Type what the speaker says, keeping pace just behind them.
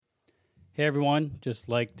Hey everyone, just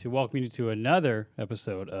like to welcome you to another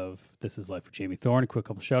episode of This is Life with Jamie Thorne. A quick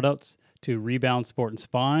couple shout outs to Rebound Sport and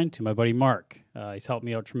Spine, to my buddy Mark. He's helped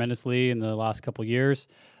me out tremendously in the last couple years.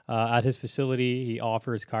 At his facility, he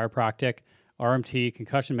offers chiropractic, RMT,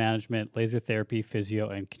 concussion management, laser therapy, physio,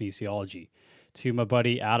 and kinesiology. To my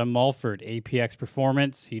buddy Adam Mulford, APX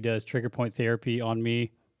Performance. He does trigger point therapy on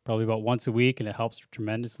me probably about once a week, and it helps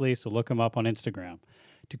tremendously, so look him up on Instagram.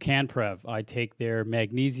 To CanPrev, I take their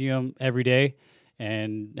magnesium every day,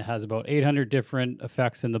 and it has about 800 different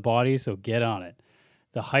effects in the body, so get on it.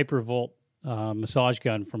 The Hypervolt massage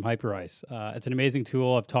gun from Hyperice. It's an amazing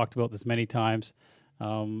tool. I've talked about this many times.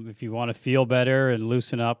 If you want to feel better and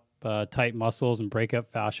loosen up tight muscles and break up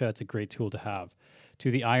fascia, it's a great tool to have.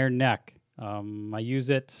 To the Iron Neck, I use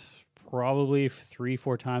it probably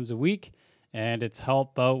 3-4 times a week, and it's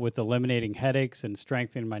helped out with eliminating headaches and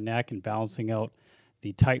strengthening my neck and balancing out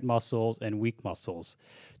the tight muscles and weak muscles.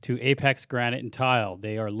 To Apex Granite and Tile,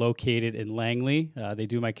 they are located in Langley. They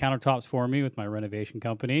do my countertops for me with my renovation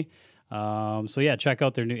company. Check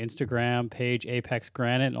out their new Instagram page, Apex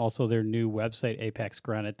Granite, and also their new website,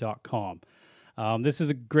 apexgranite.com. This is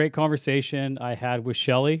a great conversation I had with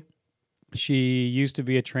Shelly. She used to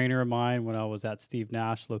be a trainer of mine when I was at Steve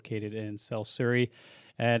Nash, located in South Surrey,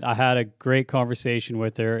 and I had a great conversation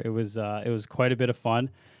with her. It was quite a bit of fun.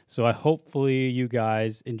 So hopefully you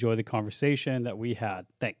guys enjoy the conversation that we had.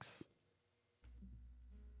 Thanks.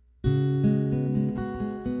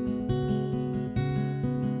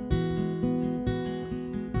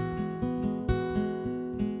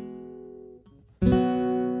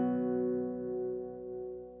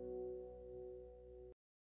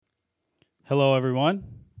 Hello, everyone.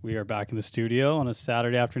 We are back in the studio on a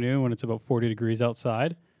Saturday afternoon when it's about 40 degrees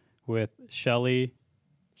outside with Shelly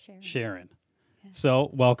Sharon. Yeah. So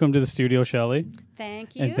welcome to the studio, Shelly.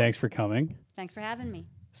 Thank you. And thanks for coming. Thanks for having me.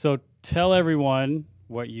 So tell everyone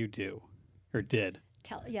what you do or did.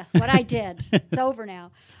 What I did. It's over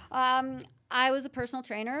now. I was a personal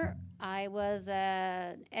trainer. I was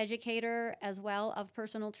an educator as well of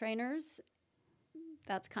personal trainers.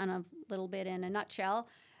 That's kind of a little bit in a nutshell.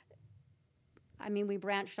 I mean, we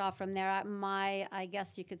branched off from there. I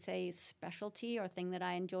guess you could say, specialty or thing that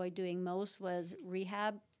I enjoyed doing most was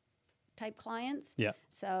rehab type clients. Yeah.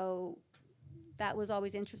 So that was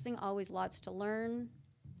always interesting, always lots to learn.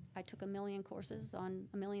 I took a million courses on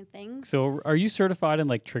a million things. So are you certified in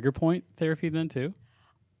like trigger point therapy then too?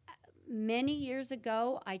 Many years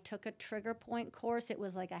ago, I took a trigger point course. It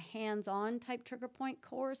was like a hands-on type trigger point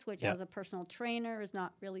course, which as a personal trainer is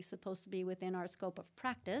not really supposed to be within our scope of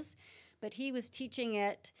practice. But he was teaching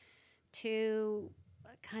it to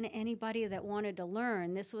kind of anybody that wanted to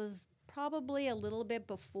learn. This was probably a little bit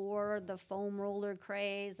before the foam roller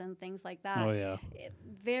craze and things like that. Oh, yeah.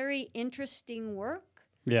 Very interesting work.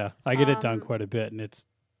 Yeah, I get it done quite a bit, and it's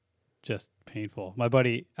just painful. My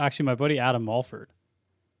buddy Adam Mulford,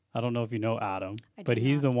 I don't know if you know Adam, but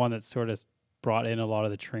he's the one that sort of brought in a lot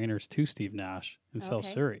of the trainers to Steve Nash in South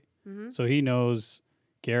Surrey. Mm-hmm. So he knows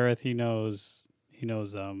Gareth, he knows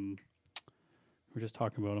we're just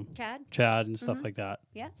talking about him. Chad and stuff like that.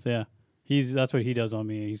 Yeah. So yeah, that's what he does on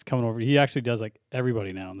me. He's coming over. He actually does like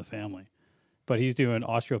everybody now in the family, but he's doing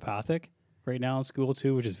osteopathic right now in school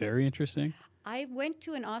too, which is very interesting. I went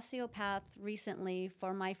to an osteopath recently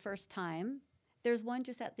for my first time. There's one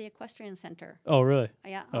just at the Equestrian Center. Oh, really?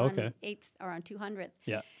 Yeah. On 8th or on 200th.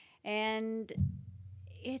 Yeah. And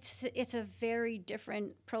it's a very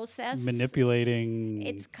different process. Manipulating.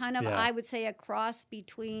 It's kind of, I would say, a cross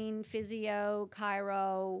between physio,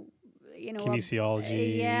 chiro,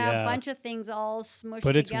 kinesiology. A bunch of things all smushed together.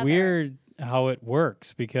 But it's weird how it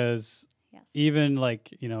works because even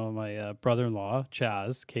like, my brother-in-law,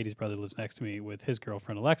 Chaz, Katie's brother, lives next to me with his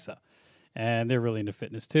girlfriend, Alexa. And they're really into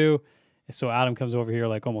fitness too. So Adam comes over here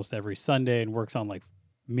like almost every Sunday and works on like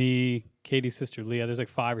me, Katie's sister Leah. There's like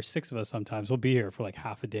 5 or 6 of us sometimes. We'll be here for like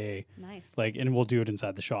half a day. Nice. And we'll do it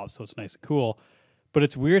inside the shop, so it's nice and cool. But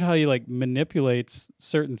it's weird how he like manipulates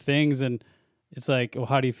certain things, and it's like, well,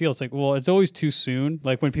 how do you feel? It's like, well, it's always too soon.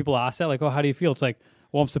 Like when people ask that, like, oh, how do you feel? It's like,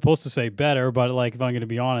 well, I'm supposed to say better, but like if I'm going to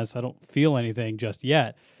be honest, I don't feel anything just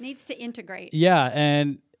yet. Needs to integrate. Yeah,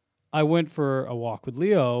 and I went for a walk with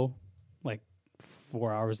Leo like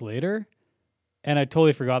 4 hours later. And I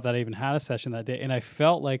totally forgot that I even had a session that day. And I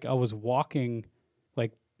felt like I was walking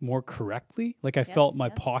like more correctly. Like I felt my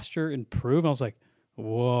posture improve. I was like,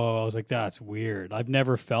 whoa. I was like, that's weird. I've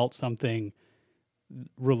never felt something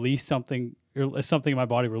release something in my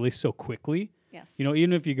body release so quickly. Yes.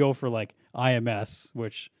 Even if you go for like IMS,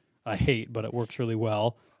 which I hate, but it works really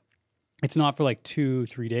well. It's not for like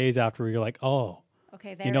 2-3 days after you're like, oh,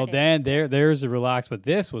 Okay, there You know, it then is. there's a relax. But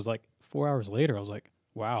this was like 4 hours later. I was like,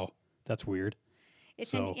 wow, that's weird.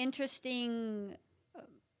 It's an So- interesting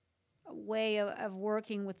way of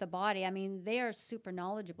working with the body. I mean, they are super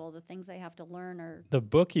knowledgeable. The things they have to learn are The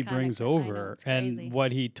book he kinda brings I know, over it's crazy. and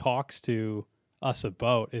what he talks to us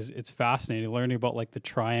about is it's fascinating learning about like the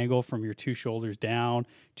triangle from your two shoulders down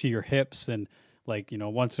to your hips, and like, you know,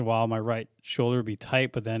 once in a while my right shoulder would be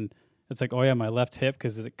tight, but then it's like, oh yeah, my left hip,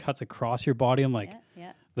 because it cuts across your body. I'm like,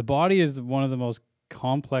 yeah. the body is one of the most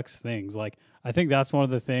complex things. Like, I think that's one of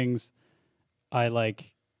the things I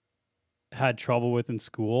like had trouble with in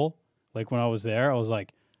school. Like when I was there, I was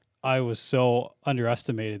like, I was so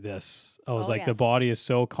underestimated this. I was Oh, like, the yes. body is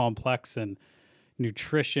so complex, and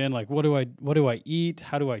nutrition, like what do I eat?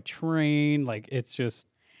 How do I train? Like it's one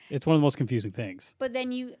of the most confusing things. But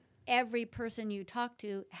then every person you talk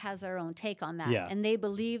to has their own take on that. Yeah. And they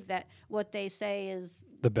believe that what they say is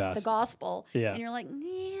The best. the gospel. Yeah. And you're like,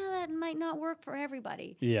 yeah, that might not work for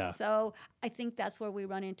everybody. Yeah. So I think that's where we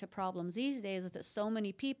run into problems these days, is that so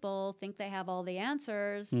many people think they have all the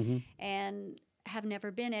answers Mm-hmm. and have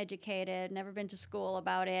never been educated, never been to school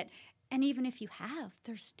about it. And even if you have,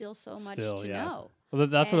 there's still so much to know. Well,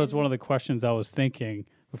 that's And- one of the questions I was thinking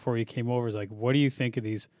before you came over, is like, what do you think of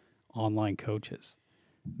these online coaches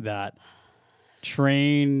that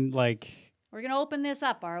train like We're going to open this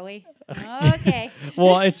up, are we? Okay.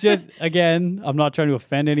 well, it's just, again, I'm not trying to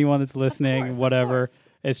offend anyone that's listening, course, of whatever. course.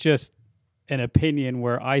 It's just an opinion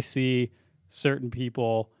where I see certain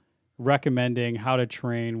people recommending how to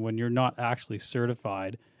train when you're not actually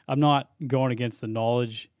certified. I'm not going against the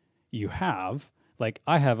knowledge you have. Like,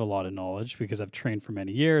 I have a lot of knowledge because I've trained for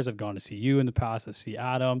many years. I've gone to see you in the past. I see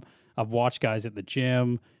Adam. I've watched guys at the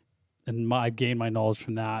gym, and I've gained my knowledge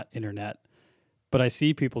from that internet. But I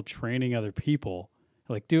see people training other people,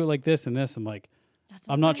 like, do it like this and this. I'm like, That's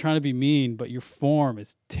I'm not right. trying to be mean, but your form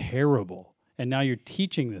is terrible. And now you're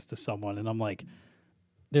teaching this to someone. And I'm like,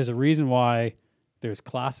 there's a reason why there's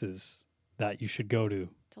classes that you should go to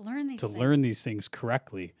learn these things. learn these things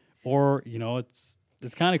correctly. Or, you know, it's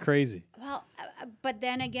kind of crazy. Well, but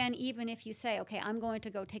then again, even if you say, okay, I'm going to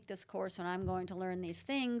go take this course and I'm going to learn these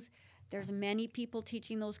things, there's many people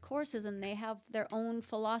teaching those courses and they have their own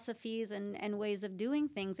philosophies and ways of doing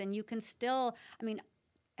things. And you can still, I mean,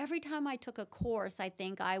 every time I took a course, I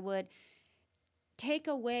think I would take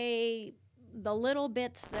away the little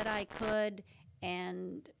bits that I could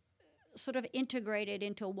and sort of integrate it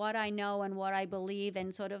into what I know and what I believe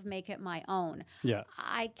and sort of make it my own. Yeah.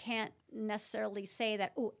 I can't necessarily say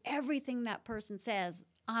that, oh, everything that person says,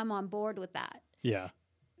 I'm on board with that. Yeah.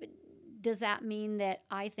 Does that mean that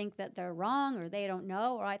I think that they're wrong or they don't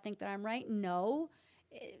know or I think that I'm right? No.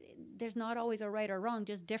 There's not always a right or wrong,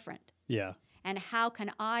 just different. Yeah. And how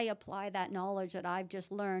can I apply that knowledge that I've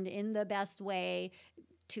just learned in the best way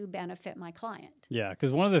to benefit my client? Yeah.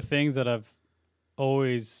 Because one of the things that I've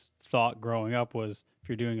always thought growing up was if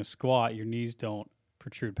you're doing a squat, your knees don't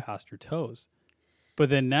protrude past your toes. But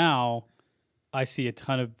then now I see a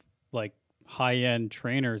ton of like high-end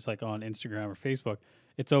trainers like on Instagram or Facebook.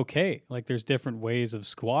 It's okay. Like there's different ways of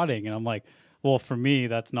squatting. And I'm like, well, for me,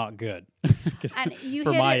 that's not good. And you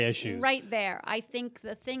for hit my it issues. right there. I think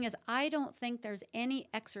the thing is, I don't think there's any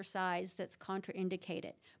exercise that's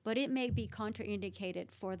contraindicated, but it may be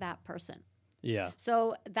contraindicated for that person. Yeah.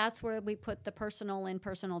 So that's where we put the personal in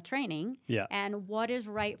personal training. Yeah. And what is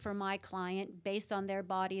right for my client based on their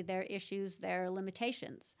body, their issues, their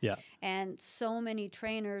limitations. Yeah. And so many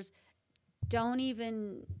trainers don't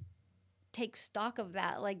even take stock of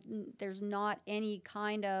that. Like there's not any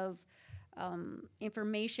kind of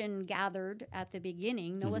information gathered at the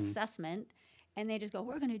beginning, no assessment. And they just go,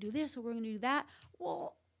 we're going to do this or we're going to do that.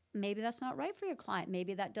 Well, maybe that's not right for your client.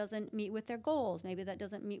 Maybe that doesn't meet with their goals. Maybe that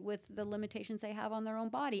doesn't meet with the limitations they have on their own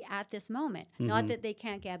body at this moment. Not that they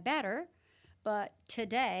can't get better, but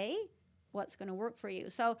today, what's going to work for you?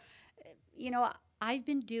 So, you know, I've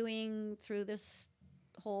been doing through this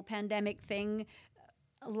whole pandemic thing.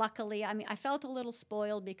 Luckily, I mean, I felt a little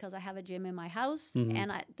spoiled because I have a gym in my house.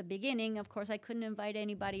 And at the beginning, of course, I couldn't invite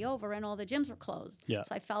anybody over and all the gyms were closed. Yeah.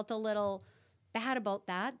 So I felt a little bad about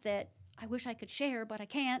that I wish I could share, but I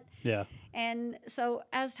can't. Yeah. And so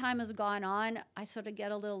as time has gone on, I sort of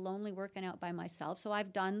get a little lonely working out by myself. So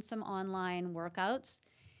I've done some online workouts.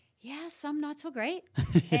 Yeah, some not so great.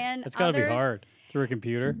 And It's got to be others, hard through a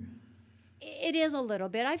computer. It is a little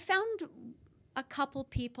bit. I found a couple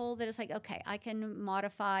people that it's like, okay, I can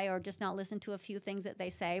modify or just not listen to a few things that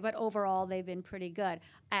they say, but overall they've been pretty good.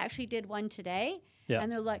 I actually did one today, and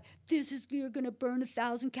they're like, you're going to burn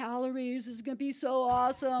 1,000 calories. This is going to be so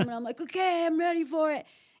awesome. And I'm like, okay, I'm ready for it.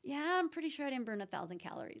 Yeah, I'm pretty sure I didn't burn 1,000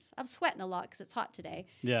 calories. I'm sweating a lot because it's hot today,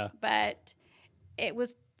 Yeah. but it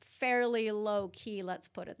was fairly low key, let's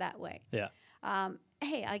put it that way. Yeah.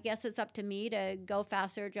 Hey, I guess it's up to me to go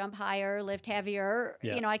faster, jump higher, lift heavier.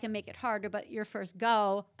 Yeah. You know, I can make it harder, but your first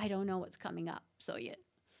go, I don't know what's coming up. So you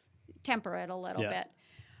temper it a little Yeah. bit.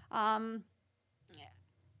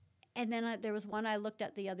 And then there was one I looked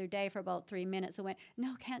at the other day for about 3 minutes and went,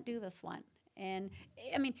 no, can't do this one. And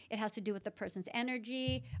I mean, it has to do with the person's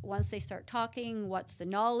energy. Once they start talking, what's the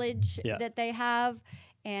knowledge Yeah. that they have?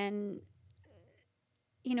 And,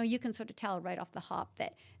 you know, you can sort of tell right off the hop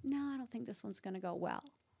that, no, I don't think this one's going to go well.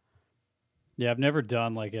 Yeah, I've never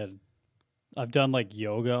done I've done like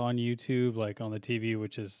yoga on YouTube, like on the TV,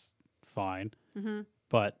 which is fine. Mm-hmm.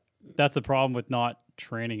 But that's the problem with not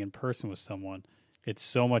training in person with someone. It's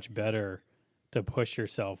so much better to push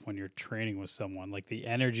yourself when you're training with someone. Like the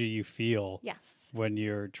energy you feel Yes. when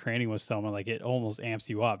you're training with someone, like it almost amps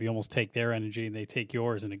you up. You almost take their energy and they take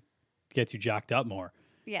yours, and it gets you jacked up more.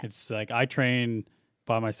 Yes. It's like I train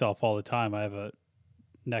by myself all the time. I have a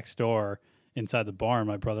next door inside the barn,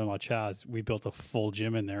 my brother-in-law Chaz, we built a full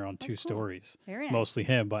gym in there on 2 cool. stories. Very nice. Mostly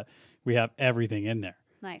him, but we have everything in there.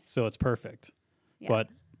 Nice. So it's perfect. Yeah. But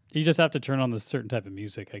you just have to turn on this certain type of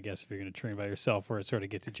music, I guess, if you're going to train by yourself, where it sort of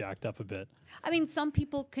gets you jacked up a bit. I mean, some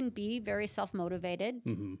people can be very self-motivated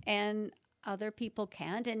Mm-hmm. and other people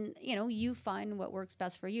can't. And, you know, you find what works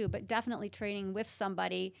best for you. But definitely training with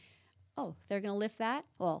somebody, oh, they're going to lift that?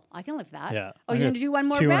 Well, I can lift that. Yeah. Oh, I'm you're gonna going to do one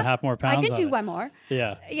more 2.5 more pounds I can on do it. one more.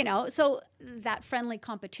 Yeah. You know, so that friendly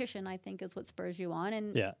competition, I think, is what spurs you on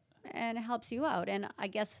and Yeah. and it helps you out. And I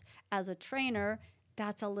guess as a trainer,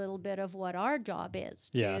 that's a little bit of what our job is,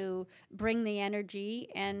 Yeah. to bring the energy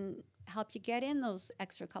and help you get in those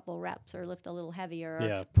extra couple reps or lift a little heavier or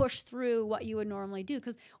Yeah. push through what you would normally do.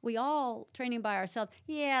 Because we all training by ourselves,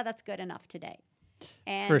 yeah, that's good enough today.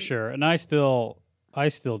 And For sure. And I still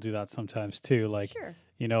do that sometimes too. Like, Sure.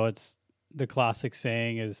 you know, it's the classic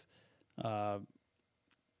saying is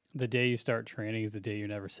the day you start training is the day you're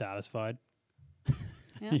never satisfied.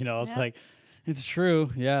 Yeah, You know, it's yeah. like, it's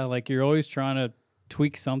true. Yeah. Like you're always trying to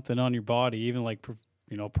tweak something on your body, even like,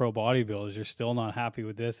 pro bodybuilders, you're still not happy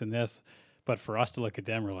with this and this. But for us to look at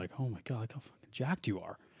them, we're like, oh my God, look how fucking jacked you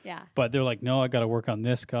are. Yeah. But they're like, no, I got to work on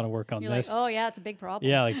this, got to work on You're this. like, oh, yeah, it's a big problem.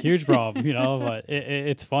 Yeah, like huge problem, but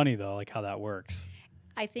it's funny though, like how that works.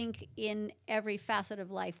 I think in every facet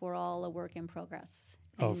of life, we're all a work in progress.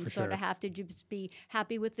 Oh, And for you sort sure. of have to just be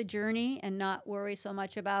happy with the journey and not worry so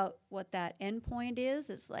much about what that end point is.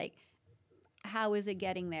 It's like, how is it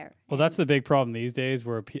getting there? Well, that's the big problem these days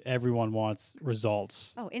where everyone wants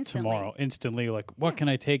results Instantly. tomorrow, instantly. Like, what can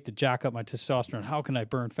I take to jack up my testosterone? How can I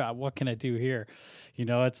burn fat? What can I do here?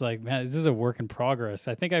 It's like, man, this is a work in progress.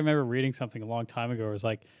 I think I remember reading something a long time ago. It was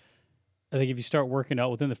like, I think if you start working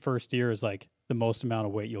out within the first year is like the most amount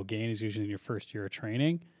of weight you'll gain is usually in your first year of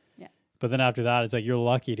training. Yeah. But then after that, it's like you're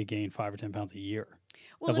lucky to gain 5 or 10 pounds a year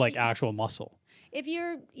Well, of if like you- actual muscle. If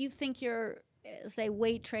you think you're, say,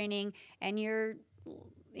 weight training and you're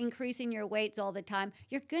increasing your weights all the time,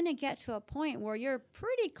 you're going to get to a point where you're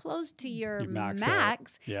pretty close to your You max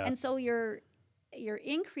max. out. Yeah. And so your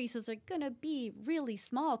increases are going to be really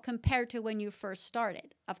small compared to when you first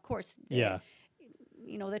started. Of course, Yeah.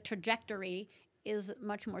 the trajectory is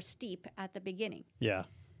much more steep at the beginning. Yeah.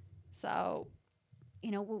 So,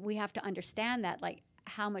 we have to understand that, like,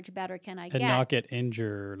 how much better can I And get? not get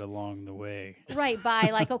injured along the way. Right, by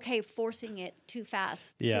like, okay, forcing it too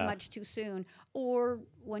fast, Yeah. too much too soon. Or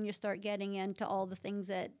when you start getting into all the things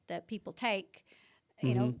that people take,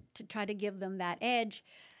 Mm-hmm. to try to give them that edge.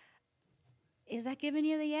 Is that giving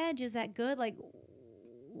you the edge? Is that good? Like,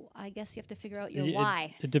 I guess you have to figure out your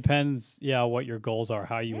why. It depends, what your goals are,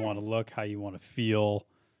 how you Yeah. want to look, how you want to feel,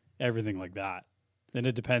 everything like that. Then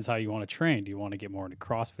it depends how you want to train. Do you want to get more into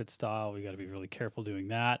CrossFit style? We got to be really careful doing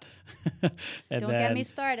that. And Don't get me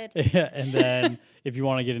started. Yeah, and then if you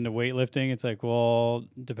want to get into weightlifting, it's like, well,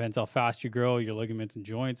 depends how fast you grow. Your ligaments and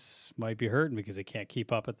joints might be hurting because they can't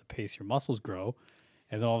keep up at the pace your muscles grow.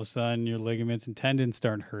 And then all of a sudden, your ligaments and tendons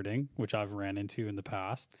start hurting, which I've ran into in the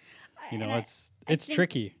past. And It's think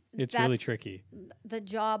tricky. It's really that's tricky. The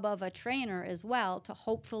job of a trainer as well, to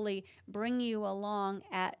hopefully bring you along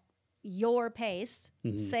at your pace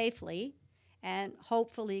safely and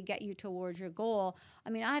hopefully get you towards your goal. I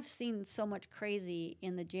mean, I've seen so much crazy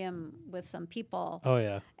in the gym with some people Oh,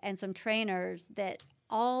 yeah. and some trainers that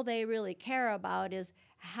all they really care about is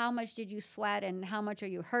how much did you sweat and how much are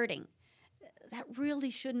you hurting. That really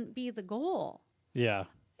shouldn't be the goal. Yeah.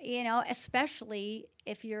 Especially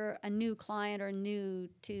if you're a new client or new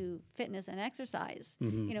to fitness and exercise.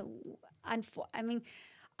 Mm-hmm. I mean,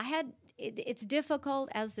 I had it's difficult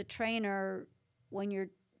as the trainer when you're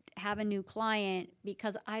have a new client,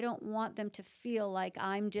 because I don't want them to feel like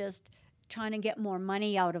I'm just trying to get more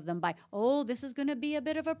money out of them by, oh, this is going to be a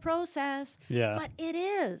bit of a process. Yeah. But it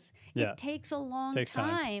is. Yeah. It takes a long Takes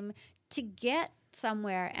time. to get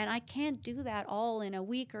somewhere. And I can't do that all in a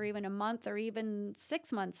week or even a month or even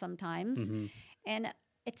 6 months sometimes. Mm-hmm. And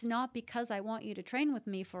it's not because I want you to train with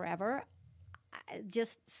me forever.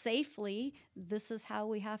 Just safely, this is how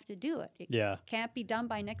we have to do it. It Yeah. can't be done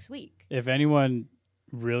by next week. If anyone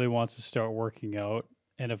really wants to start working out,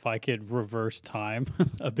 and if I could reverse time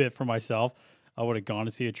a bit for myself, I would have gone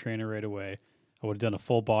to see a trainer right away. I would have done a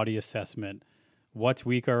full body assessment. What's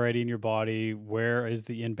weak already in your body? Where is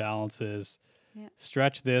the imbalances? Yeah.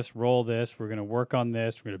 Stretch this, roll this. We're going to work on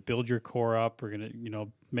this. We're going to build your core up. We're going to,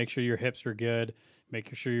 make sure your hips are good,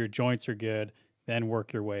 make sure your joints are good, then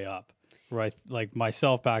work your way up. Right? Like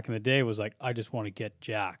myself back in the day was like, I just want to get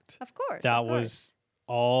jacked. Of course. That of course. was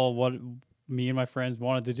all what me and my friends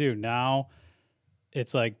wanted to do. Now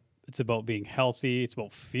it's like, it's about being healthy. It's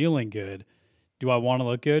about feeling good. Do I want to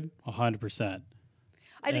look good? 100%.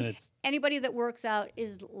 I think anybody that works out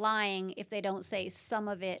is lying if they don't say some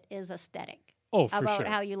of it is aesthetic. Oh, for about sure.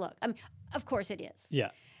 how you look. I mean, of course it is.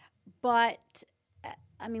 Yeah. But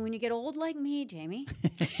I mean, when you get old like me, Jamie,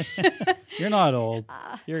 You're not old.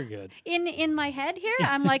 You're good. in my head here,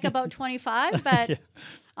 I'm like about 25, but Yeah.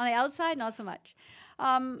 on the outside, not so much.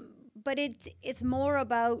 But it's more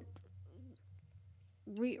about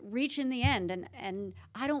reaching the end, and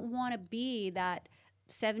I don't want to be that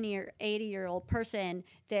 70 or 80-year-old person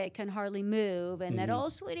that can hardly move and that, oh,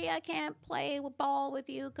 sweetie, I can't play with ball with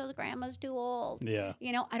you because grandma's too old. Yeah.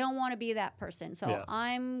 I don't want to be that person. So Yeah.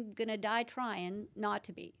 I'm going to die trying not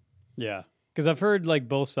to be. Yeah. Because I've heard like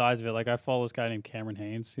both sides of it. Like I follow this guy named Cameron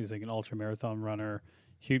Haynes. He's like an ultra marathon runner,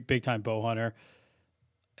 huge, big time bow hunter.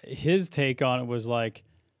 His take on it was like,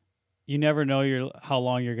 you never know how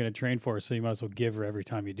long you're going to train for, so you might as well give her every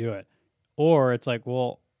time you do it. Or it's like,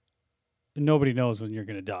 well, nobody knows when you're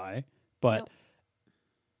going to die, but Nope.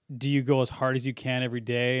 do you go as hard as you can every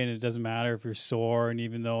day, and it doesn't matter if you're sore, and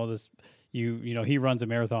even though he runs a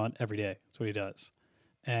marathon every day. That's what he does.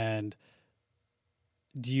 And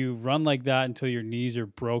do you run like that until your knees are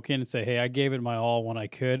broken and say, hey, I gave it my all when I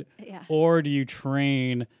could? Yeah. Or do you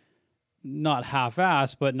train not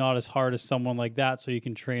half-assed, but not as hard as someone like that so you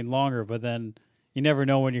can train longer, but then you never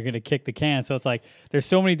know when you're going to kick the can. So it's like there's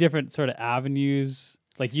so many different sort of avenues.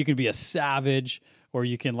 Like you can be a savage, or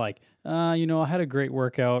you can like, I had a great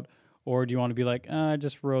workout. Or do you want to be like, I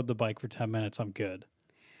just rode the bike for 10 minutes, I'm good?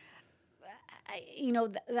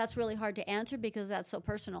 That's really hard to answer because that's so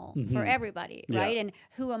personal Mm-hmm. for everybody, Yeah. right? And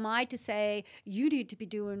who am I to say you need to be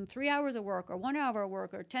doing 3 hours of work or 1 hour of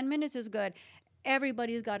work or 10 minutes is good?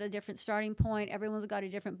 Everybody's got a different starting point. Everyone's got a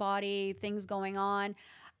different body, things going on.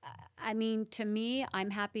 I mean, to me, I'm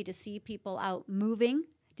happy to see people out moving,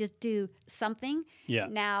 just do something. Yeah.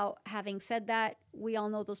 Now, having said that, we all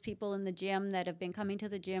know those people in the gym that have been coming to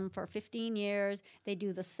the gym for 15 years. They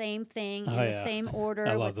do the same thing in the same order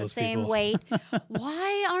I love with the those same people. weight.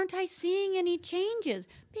 Why aren't I seeing any changes?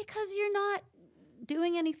 Because you're not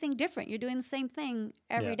doing anything different. You're doing the same thing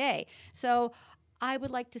every day. So I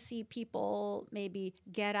would like to see people maybe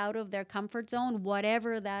get out of their comfort zone,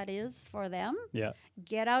 whatever that is for them. Yeah.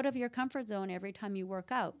 Get out of your comfort zone every time you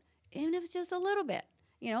work out, even if it's just a little bit,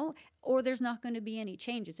 or there's not going to be any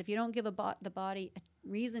changes. If you don't give the body a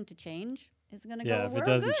reason to change, it's going to go, If we're it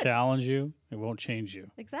doesn't good. challenge you, it won't change you.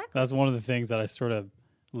 Exactly. That's one of the things that I sort of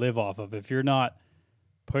live off of. If you're not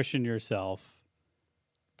pushing yourself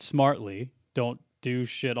smartly, don't do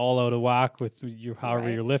shit all out of whack with however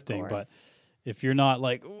Right, you're of lifting. But course. if you're not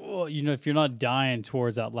like, if you're not dying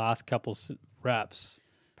towards that last couple reps,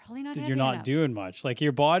 Probably not you're heavy not enough. doing much. Like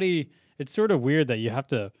your body, it's sort of weird that you have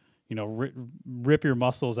to, rip your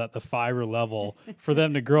muscles at the fiber level for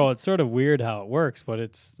them to grow. It's sort of weird how it works, but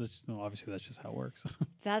it's obviously that's just how it works.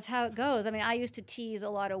 That's how it goes. I mean, I used to tease a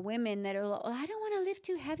lot of women that are like, I don't want to lift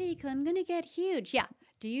too heavy because I'm going to get huge. Yeah.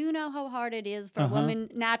 Do you know how hard it is for women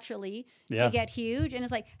naturally Yeah. to get huge? And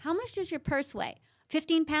it's like, how much does your purse weigh?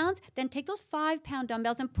 15 pounds? Then take those 5-pound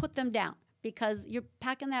dumbbells and put them down because you're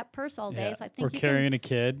packing that purse all day. Yeah. So I think or carrying a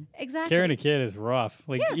kid. Exactly. Carrying a kid is rough.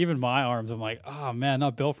 Like Yes. even my arms, I'm like, oh man,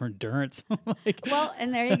 not built for endurance. Well,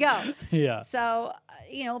 and there you go. Yeah. So,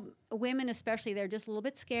 women especially, they're just a little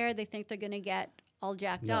bit scared. They think they're going to get all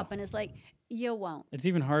jacked No. up. And it's like, you won't. It's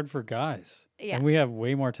even hard for guys. Yeah. And we have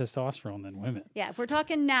way more testosterone than women. Yeah, if we're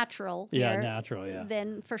talking natural Yeah, here, natural, yeah.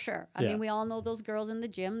 then for sure. I Yeah. mean, we all know those girls in the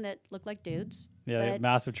gym that look like dudes. Yeah, they have but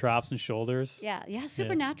massive traps and shoulders. yeah,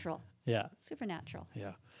 supernatural. Yeah. Supernatural.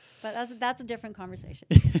 Yeah. But that's a different conversation.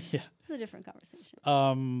 Yeah. It's a different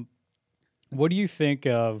conversation. What do you think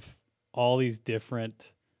of all these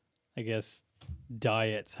different, I guess,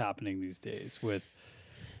 diets happening these days with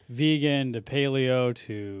vegan to paleo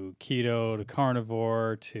to keto to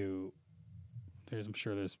carnivore to I'm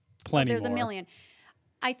sure there's plenty There's more. a million.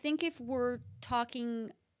 I think if we're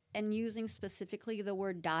talking and using specifically the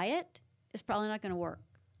word diet, it's probably not going to work.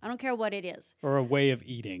 I don't care what it is. Or a way of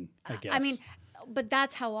eating, I guess. I mean, but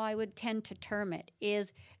that's how I would tend to term it,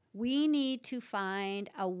 is we need to find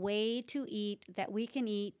a way to eat that we can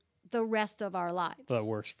eat the rest of our lives. That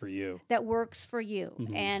works for you. That works for you.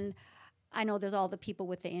 And I know there's all the people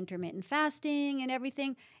with the intermittent fasting and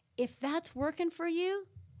everything. If that's working for you,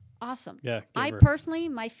 awesome. Yeah. I personally,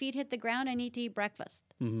 my feet hit the ground, I need to eat breakfast,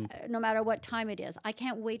 no matter what time it is. I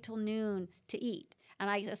can't wait till noon to eat. And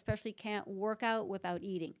I especially can't work out without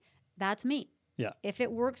eating. That's me. Yeah. If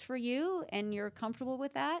it works for you and you're comfortable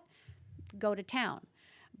with that, go to town.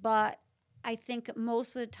 But I think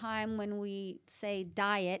most of the time when we say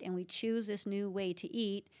diet and we choose this new way to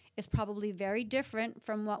eat, it's probably very different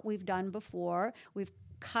from what we've done before. We've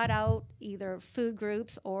cut out either food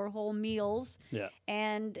groups or whole meals. Yeah.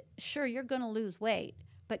 And sure, you're going to lose weight,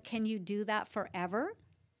 but can you do that forever?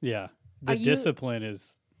 Yeah. The discipline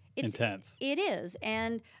is intense. It is.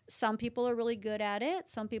 And some people are really good at it.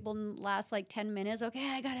 Some people last like 10 minutes.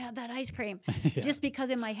 Okay, I got to have that ice cream. Just because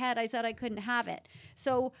in my head I said I couldn't have it.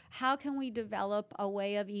 So how can we develop a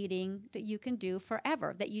way of eating that you can do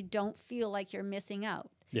forever, that you don't feel like you're missing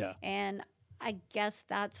out? Yeah. And I guess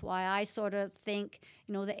that's why I sort of think,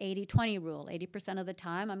 the 80-20 rule. 80% of the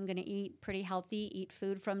time I'm going to eat pretty healthy, eat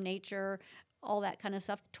food from nature, all that kind of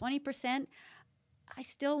stuff. 20%, I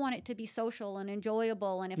still want it to be social and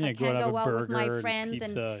enjoyable. And if I can't go out with my friends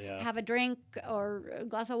pizza, and have a drink or a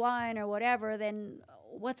glass of wine or whatever, then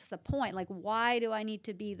what's the point? Like, why do I need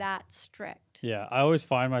to be that strict? Yeah. I always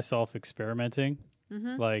find myself experimenting.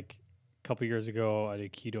 Like a couple years ago, I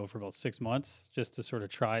did keto for about 6 months just to sort of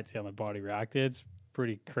try it, see how my body reacted. It's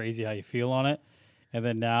pretty crazy how you feel on it. And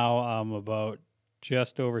then now I'm about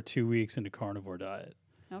just over 2 weeks into carnivore diet.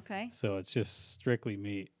 Okay. So it's just strictly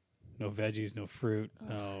meat. No veggies, no fruit.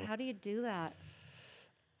 No. How do you do that?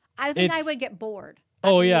 I think I would get bored.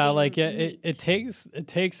 Oh yeah, like it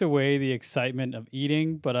takes away the excitement of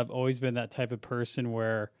eating, but I've always been that type of person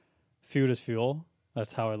where food is fuel.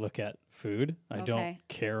 That's how I look at food. I don't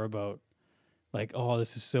care about like, oh,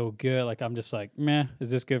 this is so good. Like I'm just like, meh, is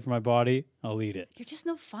this good for my body? I'll eat it. You're just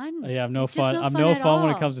no fun. Yeah, I'm no fun. I'm no fun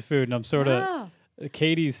when it comes to food, and I'm sort of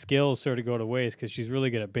Katie's skills sort of go to waste because she's really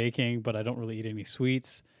good at baking, but I don't really eat any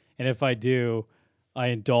sweets. And if I do, I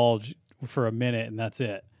indulge for a minute and that's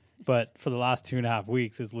it. But for the last 2.5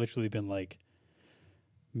 weeks, it's literally been like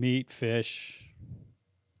meat, fish,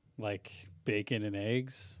 like bacon and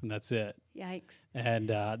eggs, and that's it. Yikes. And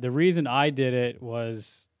the reason I did it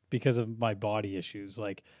was because of my body issues.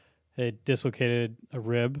 Like it dislocated a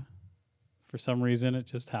rib for some reason. It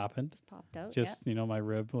just happened. Just popped out. Just, my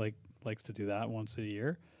rib likes to do that once a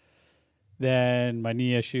year. Then my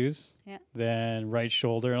knee issues, then right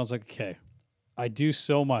shoulder. And I was like, okay, I do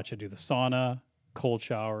so much. I do the sauna, cold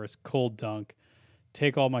showers, cold dunk,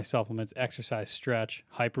 take all my supplements, exercise, stretch,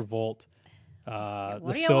 hypervolt,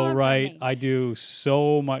 the So Right. I do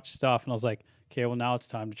so much stuff. And I was like, okay, well, now it's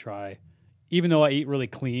time to try. Even though I eat really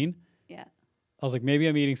clean, I was like, maybe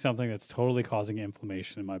I'm eating something that's totally causing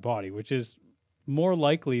inflammation in my body, which is more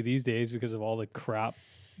likely these days because of all the crap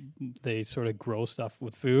they sort of grow stuff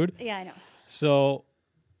with food. Yeah, I know. So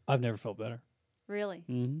I've never felt better. Really?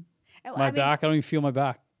 Mm-hmm. My back, I don't even feel my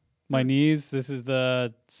back. My knees, this is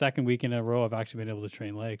the second week in a row I've actually been able to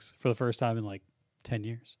train legs for the first time in like 10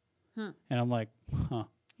 years. And I'm like,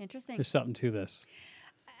 interesting. There's something to this.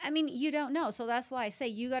 I mean, you don't know. So that's why I say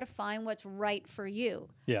you got to find what's right for you.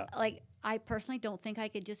 Yeah. Like, I personally don't think I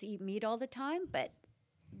could just eat meat all the time, but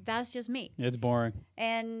that's just me. It's boring.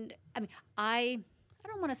 And I mean, I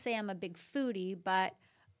don't want to say I'm a big foodie, but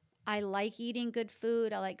I like eating good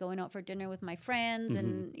food. I like going out for dinner with my friends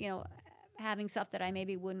and, having stuff that I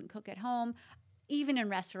maybe wouldn't cook at home. Even in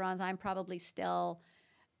restaurants, I'm probably still,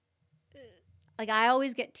 like I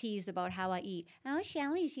always get teased about how I eat. Oh,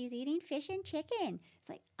 Shelly, she's eating fish and chicken. It's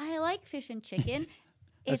like, I like fish and chicken.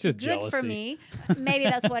 It's just good jealousy. for me. Maybe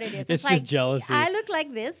that's what it is. It's like, just jealousy. I look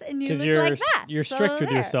like this and you look like that. You're strict with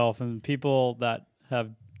yourself, and people that have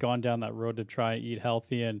gone down that road to try and eat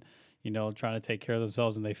healthy and, trying to take care of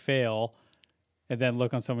themselves and they fail and then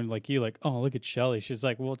look on someone like you like, oh, look at Shelly. She's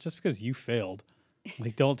like, well, just because you failed,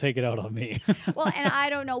 like, don't take it out on me. Well, and I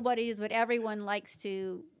don't know what it is, but everyone likes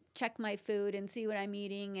to check my food and see what I'm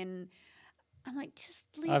eating. And I'm like, just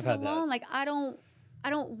leave I've it had that. alone. Like, I don't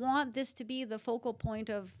want this to be the focal point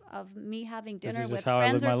of me having This dinner is with just how I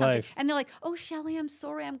friends live or my something. life. And they're like, oh, Shelly, I'm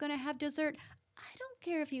sorry, I'm going to have dessert. I don't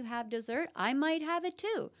care if you have dessert. I might have it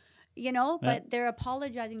too, you know, Yeah. but they're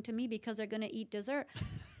apologizing to me because they're going to eat dessert.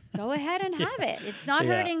 Go ahead and have it. It's not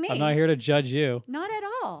hurting me. I'm not here to judge you. Not at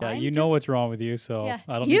all. Yeah, I'm you know just- what's wrong with you, so Yeah.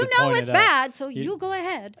 I don't You need to know point it's it out. bad, so you go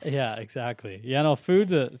ahead. Yeah, exactly. Yeah, no,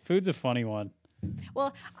 food's a funny one.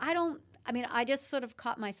 Well, I just sort of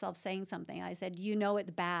caught myself saying something. I said, you know,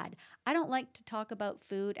 it's bad. I don't like to talk about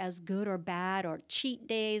food as good or bad or cheat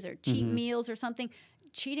days or cheat meals or something.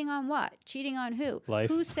 Cheating on what? Cheating on who? Life.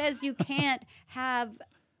 Who says you can't have,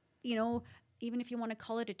 you know, even if you want to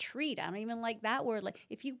call it a treat. I don't even like that word. Like,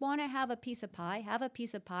 if you want to have a piece of pie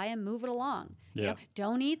and move it along. You Yeah. know,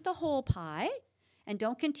 don't eat the whole pie and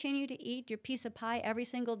don't continue to eat your piece of pie every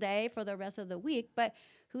single day for the rest of the week. But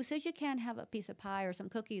who says you can't have a piece of pie or some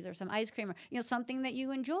cookies or some ice cream or, you know, something that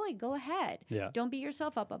you enjoy? Go ahead. Yeah. Don't beat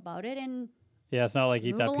yourself up about it. And Yeah, it's not like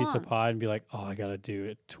eat Move that piece of along. pie and be like, oh, I got to do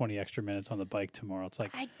it 20 extra minutes on the bike tomorrow. It's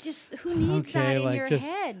like, who needs that in like, your just-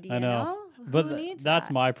 head? You I know. But Who needs that's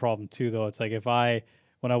that? my problem too, though. It's like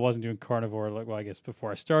when I wasn't doing carnivore, like, well, I guess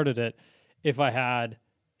before I started it, if I had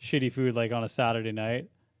shitty food like on a Saturday night,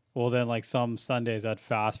 well, then like some Sundays I'd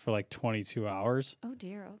fast for like 22 hours. Oh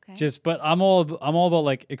dear. Okay. But I'm all about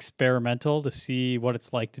like experimental to see what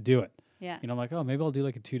it's like to do it. yeah. You know, I'm like, oh, maybe I'll do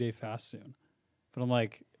like a 2-day fast soon. But I'm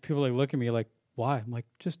like, people like look at me like, why? I'm like,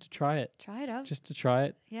 just to try it. Try it out. Just to try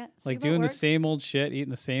it. yeah. see Like what doing the works. same old shit, eating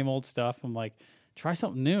the same old stuff. I'm like, try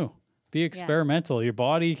something new. Be experimental. Your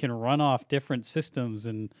body can run off different systems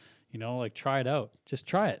and, you know, like try it out. Just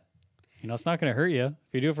try it. You know, it's not going to hurt you. If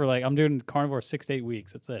you do it for like, I'm doing carnivore 6 to 8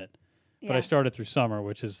 weeks. That's it. But I Yeah. started through summer,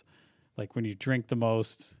 which is like when you drink the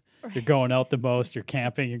most, you're going out the most, you're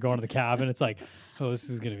camping, you're going to the cabin. It's like, oh, this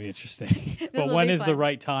is going to be interesting. But will when be is the fun.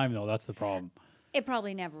 right time, though? That's the problem. It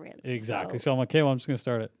probably never is. Exactly. So, So I'm like, okay, well, I'm just going to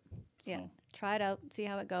start it. So, yeah. Try it out. See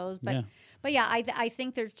how it goes. But yeah. But yeah, I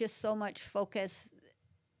think there's just so much focus.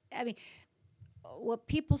 I mean, what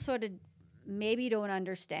people sort of maybe don't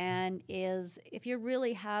understand is if you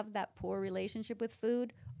really have that poor relationship with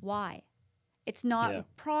food, why? It's not Yeah.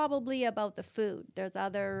 probably about the food. There's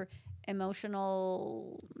other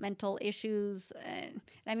emotional, mental issues. And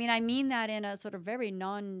I mean that in a sort of very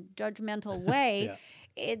non-judgmental way. Yeah.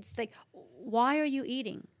 It's like, why are you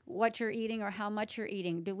eating? What you're eating or how much you're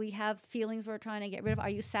eating? Do we have feelings we're trying to get rid of? Are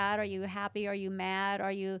you sad? Are you happy? Are you mad?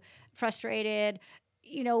 Are you frustrated?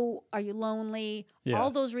 You know, are you lonely? Yeah. All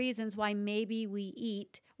those reasons why maybe we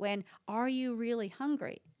eat when are you really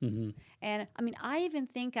hungry? Mm-hmm. And I mean, I even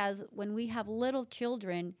think as when we have little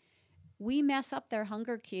children, we mess up their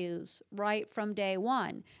hunger cues right from day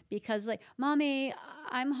one because like, Mommy,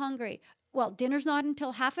 I'm hungry. Well, dinner's not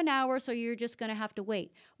until half an hour, so you're just going to have to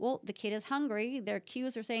wait. Well, the kid is hungry. Their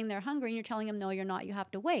cues are saying they're hungry, and you're telling them, no, you're not. You have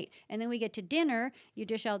to wait. And then we get to dinner. You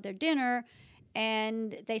dish out their dinner,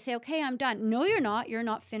 and they say, okay, I'm done. No, you're not. You're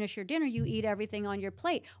not finished your dinner. You eat everything on your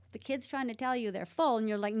plate. The kid's trying to tell you they're full, and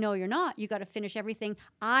you're like, no, you're not. You got to finish everything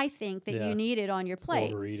I think that Yeah. you needed on your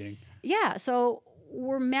plate. Overeating. Yeah, so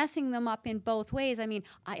we're messing them up in both ways. I mean,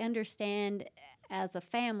 I understand as a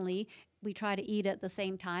family, we try to eat at the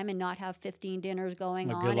same time and not have 15 dinners going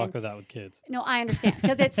Well, on. good luck and- with that with kids. no, I understand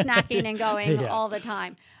because it's snacking and going Yeah. all the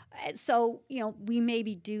time. So, you know, we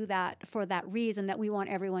maybe do that for that reason that we want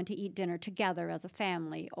everyone to eat dinner together as a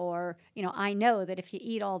family. Or, you know, I know that if you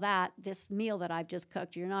eat all that, this meal that I've just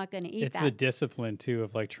cooked, you're not going to eat It's that. the discipline too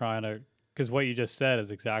of like trying to, because what you just said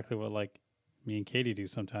is exactly what like me and Katie do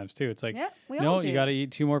sometimes too. It's like, Yeah, we no, all do. you got to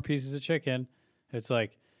eat 2 more pieces of chicken. It's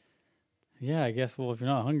like, yeah, I guess. Well, if you're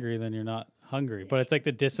not hungry, then you're not hungry. But it's like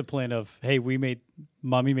the discipline of, hey,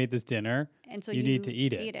 mommy made this dinner. And so you need to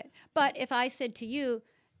eat it. But if I said to you,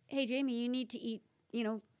 hey, Jamie, you need to eat, you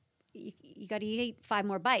know, you got to eat 5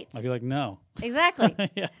 more bites. I'd be like, no. Exactly.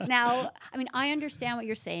 Yeah. Now, I mean, I understand what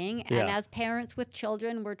you're saying. And Yeah. as parents with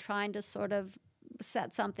children, we're trying to sort of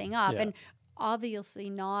set something up. Yeah. And obviously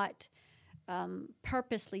not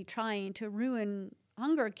purposely trying to ruin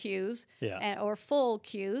hunger cues Yeah. or full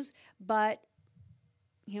cues. But,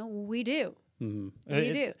 you know, we do. Mm-hmm.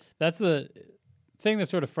 We do. That's the thing that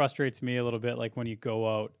sort of frustrates me a little bit. Like when you go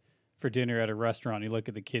out for dinner at a restaurant, you look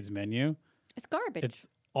at the kids' menu. It's garbage. It's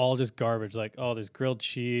all just garbage. Like, oh, there's grilled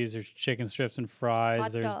cheese, there's chicken strips and fries,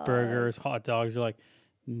 Hot there's burgers, hot dogs. You're like,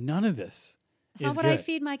 none of this That's is not what good. I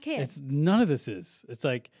feed my kids. It's none of this is. It's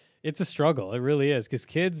like it's a struggle. It really is because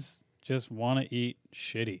kids just want to eat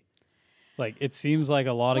shitty. Like it seems like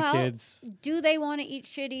a lot of Well, kids. Do they want to eat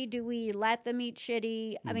shitty? Do we let them eat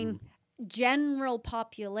shitty? I mean, Mm-hmm. general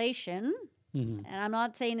population, And I'm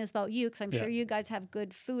not saying this about you, because I'm sure you guys have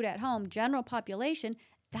good food at home. General population,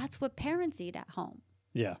 that's what parents eat at home.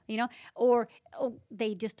 Yeah. You know, or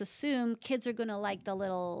they just assume kids are going to like the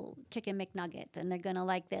little chicken McNugget, and they're going to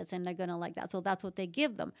like this and they're going to like that. So that's what they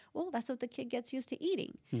give them. Well, that's what the kid gets used to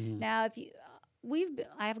eating. Now, if you,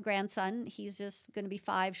 I have a grandson. He's just going to be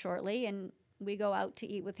 5 shortly, and we go out to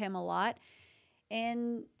eat with him a lot.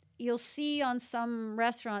 And you'll see on some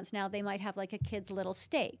restaurants now, they might have like a kid's little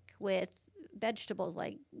steak with vegetables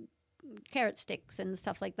like carrot sticks and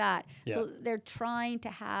stuff like that. Yeah. So they're trying to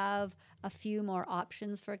have a few more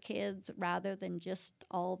options for kids rather than just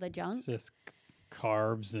all the junk. It's just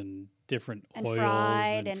carbs and different And oils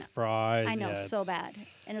fried and and- fries. I know, Yeah, so it's- bad.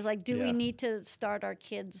 And it's like, do Yeah. we need to start our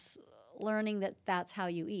kids learning that that's how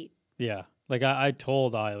you eat? Yeah. Like I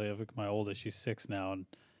told Ailey, like my oldest, she's 6 now, and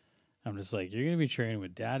I'm just like, you're going to be training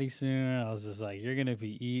with daddy soon. I was just like, you're going to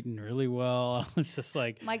be eating really well. I was just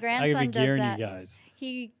like, My I grandson could be does gearing that. you guys.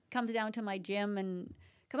 He comes down to my gym and,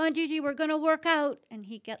 come on, Gigi, we're going to work out. And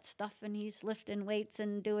he gets stuff and he's lifting weights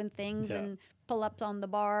and doing things Yeah. and pull-ups on the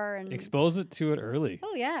bar. And Expose it to it early.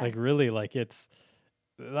 oh, yeah. Like really, like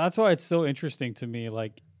that's why it's so interesting to me.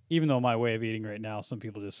 Like, even though my way of eating right now, some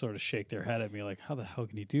people just sort of shake their head at me like, how the hell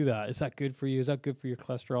can you do that? Is that good for you? Is that good for your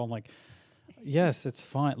cholesterol? I'm like, yes, it's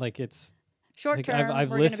fine. Like it's Short like term, I've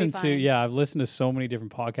we're gonna be listened to, fine. I've listened to so many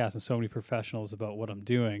different podcasts and so many professionals about what I'm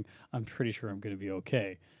doing. I'm pretty sure I'm going to be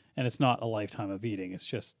okay. And it's not a lifetime of eating. It's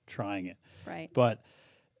just trying it. Right. But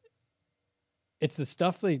it's the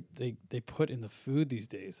stuff they put in the food these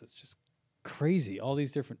days that's just crazy. All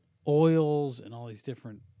these different oils and all these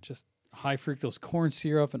different just high fructose corn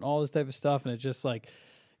syrup and all this type of stuff. And it's just like,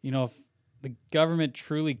 you know, if the government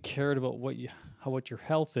truly cared about what your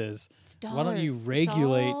health is, It's why don't you dollars. It's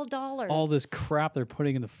regulate all dollars. all this crap they're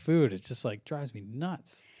putting in the food? It just like drives me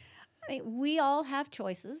nuts. I mean, we all have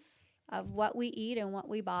choices of what we eat and what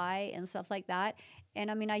we buy and stuff like that. And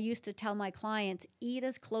I mean, I used to tell my clients, eat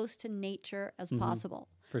as close to nature as possible.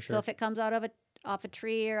 For So sure. if it comes out of off a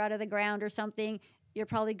tree or out of the ground or something, you're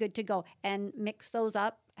probably good to go. And mix those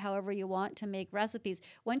up however you want to make recipes.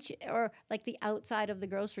 Or like the outside of the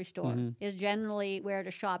grocery store is generally where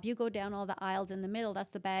to shop. You go down all the aisles in the middle, that's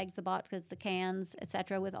the bags, the boxes, the cans,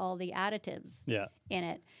 etc., with all the additives Yeah. in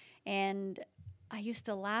it. And I used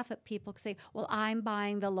to laugh at people say, well, I'm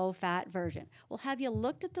buying the low-fat version. Well, have you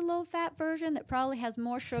looked at the low-fat version that probably has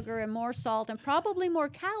more sugar and more salt and probably more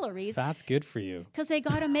calories? Fat's good for you. Because they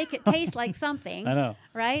got to make it taste like something, I know.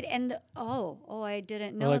 right? And I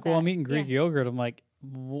didn't They're know like, that. well, I'm eating Greek Yeah. yogurt. I'm like,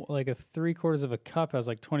 like a 3/4 of a cup has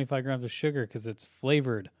like 25 grams of sugar because it's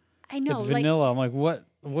flavored. I know, It's like vanilla. I'm like, what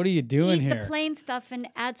are you doing eat here? the plain stuff and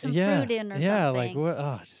add some yeah, fruit in or yeah, something. like what?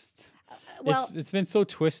 Oh, just well, it's been so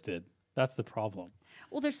twisted. That's the problem.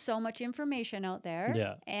 Well, there's so much information out there.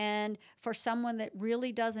 Yeah. And for someone that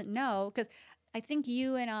really doesn't know, because I think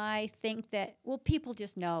you and I think that, well, people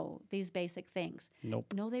just know these basic things.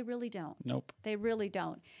 Nope. No, they really don't. Nope. They really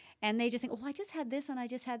don't. And they just think, well, I just had this and I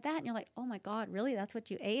just had that. And you're like, oh my God, really? That's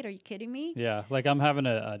what you ate? Are you kidding me? Yeah, like I'm having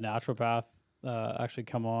a naturopath actually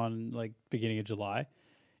come on like beginning of July,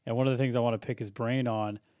 and one of the things I want to pick his brain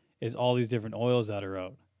on is all these different oils that are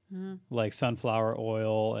out, like sunflower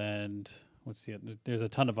oil and there's a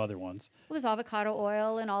ton of other ones. Well, there's avocado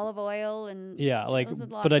oil and olive oil and Yeah, like, Those are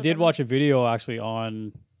lots but I of did them. watch a video actually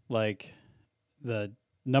on like the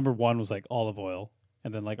number one was like olive oil,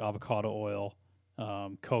 and then like avocado oil,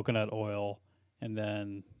 coconut oil, and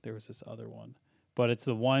then there was this other one. But it's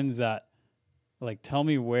the ones that like tell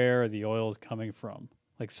me where the oil is coming from.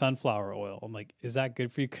 Like sunflower oil. I'm like, is that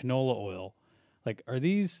good for you? Canola oil. Like, are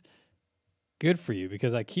these good for you?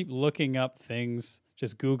 Because I keep looking up things,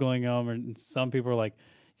 just Googling them, and some people are like,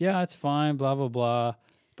 yeah, it's fine, blah, blah, blah.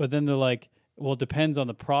 But then they're like, well, it depends on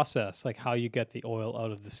the process, like how you get the oil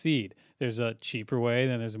out of the seed. There's a cheaper way,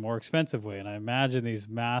 then there's a more expensive way. And I imagine these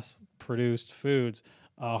mass-produced foods,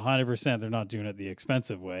 100%, they're not doing it the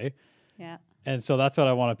expensive way. yeah. And so that's what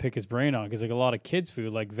I want to pick his brain on, because like a lot of kids'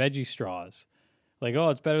 food, like veggie straws, like, oh,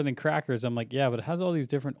 it's better than crackers. I'm like, yeah, but it has all these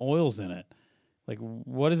different oils in it. Like,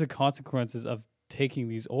 what is the consequences of taking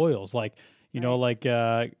these oils? Like, you know, like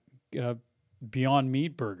Beyond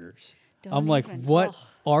Meat burgers. Don't I'm like, even- what ugh.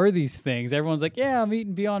 are these things? Everyone's like, yeah, I'm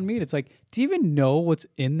eating Beyond Meat. It's like, do you even know what's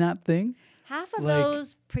in that thing? Half of like-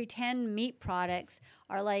 those pretend meat products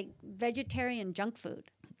are like vegetarian junk food.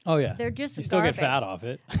 Oh, yeah. They're just you still garbage. get fat off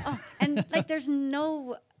it. Oh, and like there's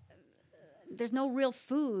no real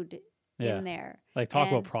food Yeah. in there. Like, talk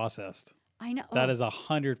about And- processed. I know. That is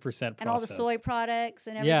 100% processed. And all the soy products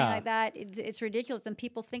and everything Yeah. like that. It's ridiculous. And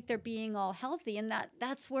people think they're being all healthy. And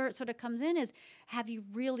that's where it sort of comes in is, have you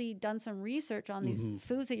really done some research on these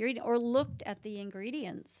foods that you're eating or looked at the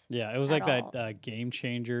ingredients? Yeah, it was at like all? that Game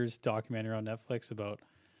Changers documentary on Netflix about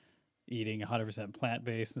eating 100%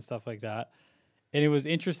 plant-based and stuff like that. And it was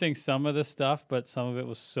interesting, some of the stuff, but some of it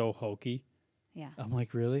was so hokey. Yeah. I'm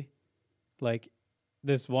like, really? Like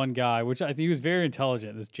this one guy, which I think he was very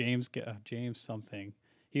intelligent, this James something.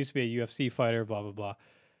 He used to be a UFC fighter, blah, blah, blah.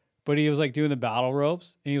 But he was like doing the battle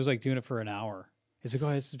ropes and he was like doing it for an hour. He's like,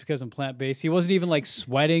 oh, this is because I'm plant-based. He wasn't even like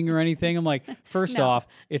sweating or anything. I'm like, first No. off,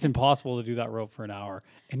 it's impossible to do that rope for an hour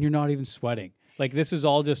and you're not even sweating. Like this is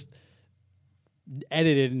all just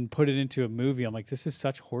edited and put it into a movie. I'm like, this is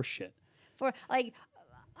such horseshit. For like,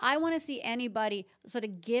 I want to see anybody sort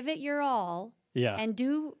of give it your all Yeah. and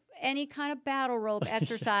do any kind of battle rope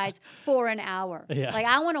exercise for an hour. Yeah. Like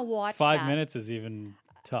I want to watch 5 that. minutes is even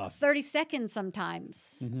tough. 30 seconds sometimes.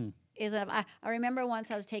 Mm-hmm. I remember once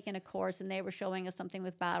I was taking a course and they were showing us something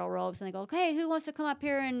with battle ropes and they go, okay, who wants to come up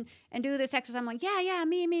here and do this exercise? I'm like, yeah,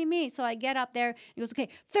 me. So I get up there and he goes, okay,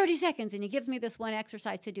 30 seconds. And he gives me this one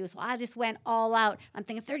exercise to do. So I just went all out. I'm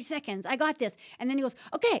thinking 30 seconds. I got this. And then he goes,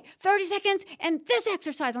 okay, 30 seconds and this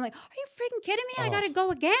exercise. I'm like, are you freaking kidding me? I got to go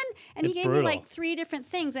again. And he It's gave brutal. me like 3 different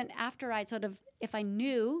things. And after I sort of, if I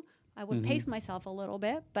knew, I would pace myself a little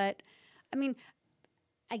bit. But I mean,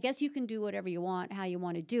 I guess you can do whatever you want, how you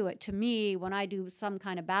want to do it. To me, when I do some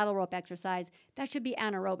kind of battle rope exercise, that should be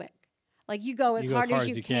anaerobic. Like you go as hard as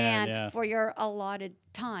you can yeah. for your allotted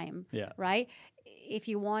time, Yeah. right? If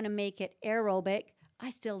you want to make it aerobic, I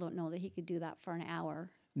still don't know that he could do that for an hour.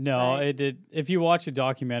 No, But- it did. If you watch a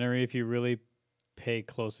documentary, if you really pay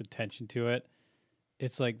close attention to it,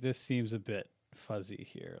 it's like this seems a bit fuzzy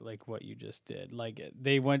here, like what you just did. Like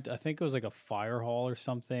they went, I think it was like a fire hall or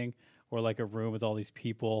something, or like a room with all these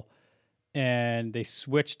people, and they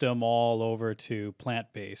switched them all over to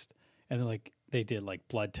plant-based. And they're like, they did like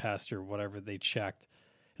blood tests or whatever they checked.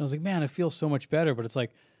 And I was like, man, I feel so much better. But it's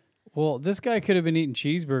like, well, this guy could have been eating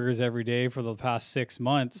cheeseburgers every day for the past 6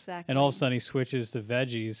 months. Exactly. And all of a sudden he switches to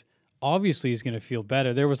veggies. Obviously he's going to feel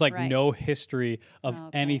better. There was like Right. no history of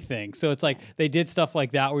Okay. anything. So it's like they did stuff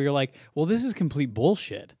like that where you're like, well, this is complete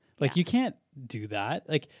bullshit. Like you can't do that.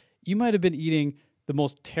 Like you might have been eating the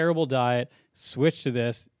most terrible diet, switch to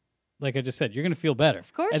this. Like I just said, you're going to feel better.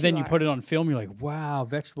 Of course And then you you are. put it on film. You're like, wow,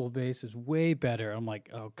 vegetable base is way better. I'm like,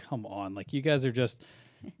 oh, come on. Like you guys are just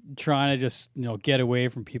trying to just, get away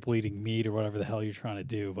from people eating meat or whatever the hell you're trying to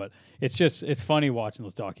do. But it's funny watching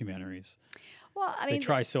those documentaries. Well, I They mean,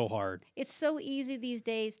 try so hard. it's so easy these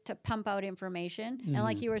days to pump out information. And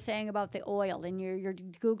like you were saying about the oil and you're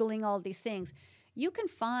Googling all these things, you can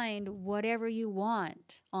find whatever you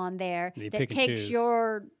want on there You that pick and takes choose.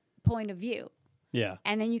 your point of view. Yeah.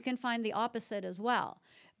 And then you can find the opposite as well.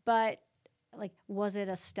 But like, was it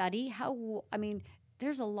a study?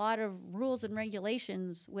 There's a lot of rules and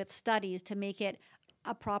regulations with studies to make it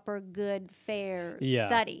a proper, good, fair Yeah.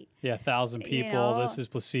 study. Yeah, 1,000 people. know, this is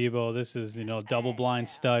placebo. This is, double-blind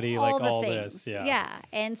study, all like the all things. this. Yeah. Yeah.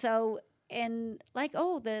 And so, and like,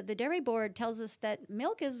 the dairy board tells us that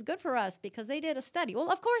milk is good for us because they did a study.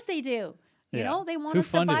 Well, of course they do. You Yeah. know, they want Who us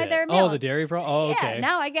to funded buy it? their milk. Oh, the dairy pro. Oh, Yeah, okay.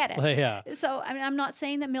 now I get it. Yeah. So, I mean, I'm not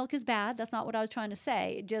saying that milk is bad. That's not what I was trying to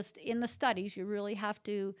say. Just in the studies, you really have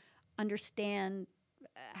to understand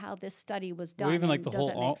how this study was done. Or even like and the does whole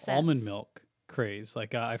it make almond sense? milk craze.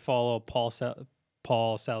 Like I follow Paul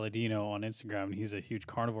Saladino on Instagram, and he's a huge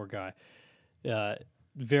carnivore guy.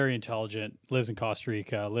 Very intelligent, lives in Costa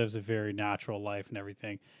Rica, lives a very natural life and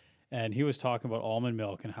everything. And he was talking about almond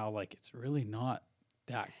milk and how like it's really not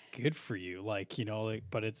that good for you. Like,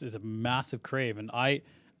 but it's a massive crave. And I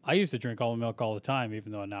used to drink almond milk all the time,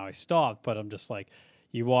 even though now I stopped. But I'm just like,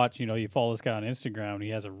 you watch, you follow this guy on Instagram, and he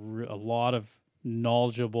has a lot of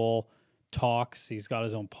knowledgeable talks. He's got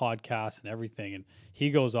his own podcast and everything. And he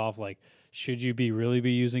goes off like, should you really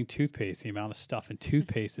be using toothpaste? The amount of stuff in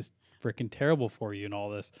toothpaste is freaking terrible for you and all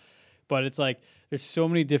this. But it's like, there's so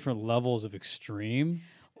many different levels of extreme.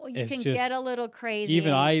 Well, you It's can just- get a little crazy.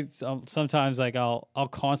 Even I sometimes like I'll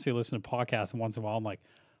constantly listen to podcasts, and once in a while I'm like,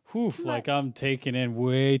 whew, Too like much. I'm taking in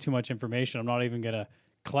way too much information. I'm not even gonna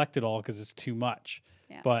collect it all because it's too much.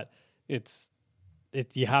 Yeah. But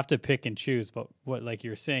you have to pick and choose. But what, like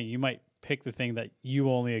you're saying, you might pick the thing that you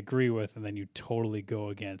only agree with, and then you totally go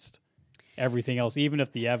against everything else, even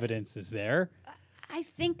if the evidence is there. I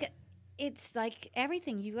think it's like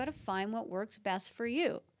everything. You got to find what works best for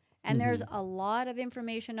you. And there's a lot of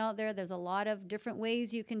information out there. There's a lot of different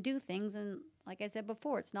ways you can do things. And like I said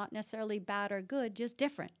before, it's not necessarily bad or good, just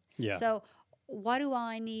different. Yeah. So what do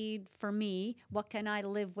I need for me? What can I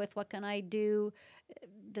live with? What can I do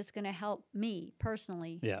that's going to help me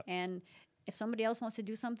personally? Yeah. And if somebody else wants to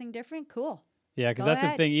do something different, cool. Yeah, because Go that's the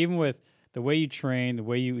ahead. thing. Even with the way you train, the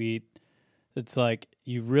way you eat, it's like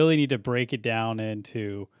you really need to break it down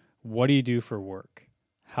into what do you do for work?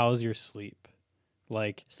 How's your sleep?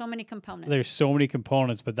 Like, So many components. there's so many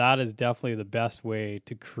components, but that is definitely the best way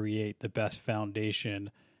to create the best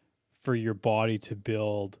foundation for your body to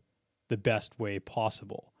build the best way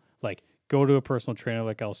possible. Like, go to a personal trainer,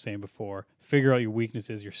 like I was saying before, figure out your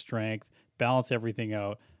weaknesses, your strength, balance everything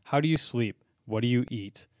out. How do you sleep? What do you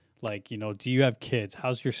eat? Like, you know, do you have kids?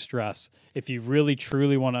 How's your stress? If you really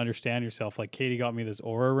truly want to understand yourself, like Katie got me this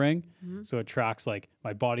Aura ring. So it tracks like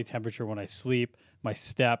my body temperature when I sleep, my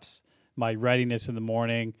steps, my readiness in the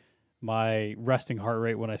morning, my resting heart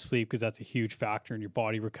rate when I sleep, because that's a huge factor in your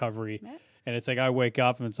body recovery. Yeah. And it's like I wake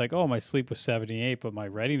up and it's like, oh, my sleep was 78, but my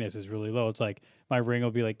readiness is really low. It's like my ring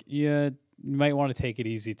will be like, yeah, you might want to take it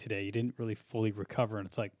easy today. You didn't really fully recover. And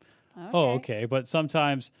it's like, oh, okay. But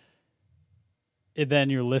sometimes then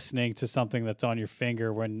you're listening to something that's on your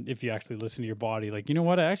finger when if you actually listen to your body, like, you know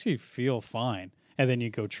what, I actually feel fine. And then you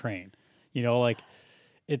go train. You know, like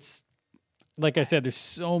it's like I said, there's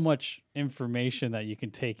so much information that you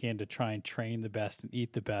can take in to try and train the best and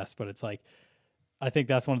eat the best. But it's like, I think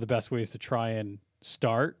that's one of the best ways to try and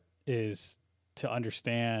start is to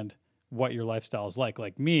understand what your lifestyle is like.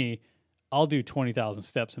 Like me, I'll do 20,000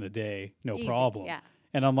 steps in a day, no Easy, problem. yeah.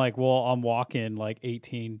 And I'm like, well, I'm walking like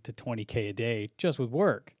 18 to 20K a day just with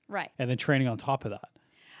work. Right. And then training on top of that.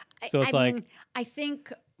 So it's I like, mean,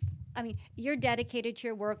 I mean, you're dedicated to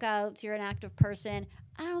your workouts. You're an active person.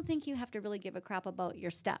 I don't think you have to really give a crap about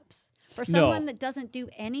your steps. For someone that doesn't do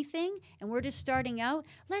anything and we're just starting out,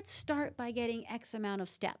 let's start by getting X amount of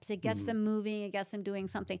steps. It gets them moving. It gets them doing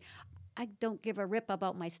something. I don't give a rip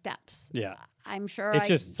about my steps. yeah. I'm sure It's I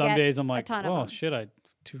just some get days I'm a like, ton of oh, them. shit, I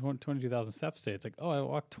 22,000 steps today. It's like, oh, I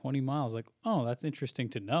walked 20 miles. Like, oh, that's interesting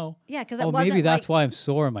to know. Yeah, because Oh, maybe that's why I'm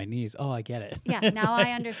sore in my knees. Oh, I get it. Yeah, It's now like,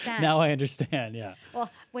 I understand. Now I understand, yeah.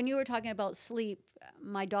 Well, when you were talking about sleep,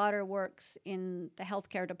 my daughter works in the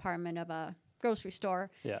healthcare department of a grocery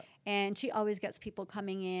store. Yeah. And she always gets people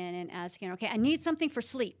coming in and asking, okay, I need something for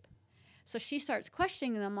sleep. So she starts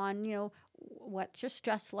questioning them on, you know, what's your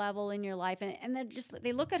stress level in your life? And then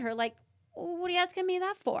they look at her like, what are you asking me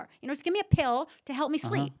that for? You know, just give me a pill to help me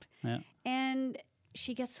sleep. Yeah. And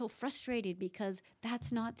she gets so frustrated because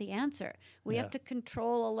that's not the answer. We Yeah. have to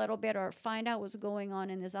control a little bit or find out what's going on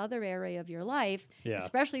in this other area of your life, Yeah.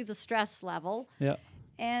 especially the stress level. Yeah.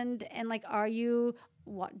 And like, are you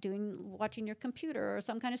watching your computer or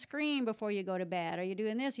some kind of screen before you go to bed? Are you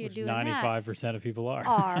doing this? Are you Which doing that? 95% of people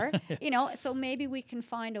are. You know, so maybe we can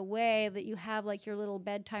find a way that you have like your little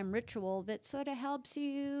bedtime ritual that sort of helps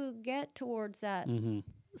you get towards that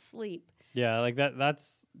sleep. Yeah, like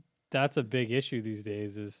that's a big issue these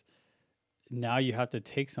days is now you have to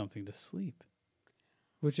take something to sleep,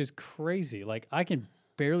 which is crazy. Like I can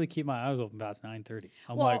barely keep my eyes open past 9:30.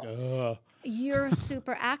 I'm Well, like, ugh. You're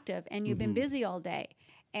super active and you've been busy all day.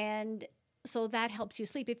 And so that helps you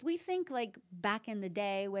sleep. If we think like back in the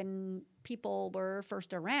day when people were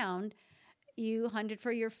first around, you hunted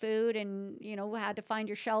for your food and, you know, had to find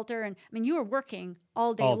your shelter. And I mean, you were working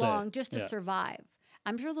all day long just to Yeah. survive.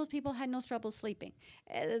 I'm sure those people had no trouble sleeping.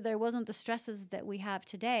 There wasn't the stresses that we have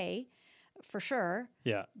today, for sure.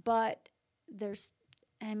 Yeah. But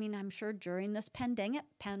I'm sure during this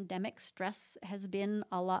pandemic, stress has been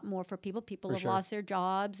a lot more for people. People For have sure. lost their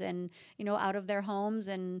jobs and, you know, out of their homes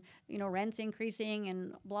and, you know, rents increasing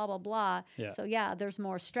and blah, blah, blah. Yeah. So, yeah, there's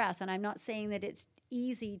more stress. And I'm not saying that it's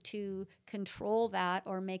easy to control that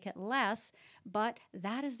or make it less, but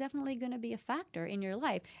that is definitely going to be a factor in your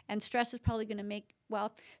life. And stress is probably going to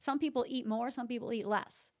some people eat more, some people eat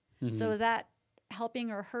less. So is that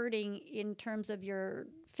helping or hurting in terms of your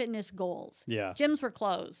fitness goals? Yeah. Gyms were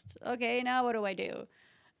closed. Okay, now what do I do?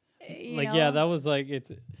 That was like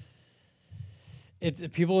it's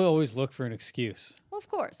people always look for an excuse. Well, of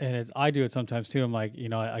course. And I do it sometimes too. I'm like, you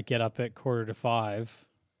know, I get up at 4:45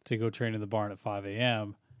 to go train in the barn at 5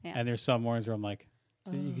 a.m. Yeah. And there's some mornings where I'm like,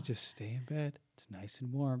 you could just stay in bed. It's nice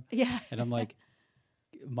and warm. Yeah. And I'm like,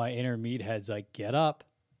 my inner meathead's like, get up.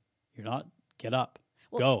 Get up.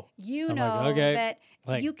 Go. You I'm know like, okay. that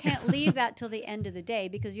Like- you can't leave that till the end of the day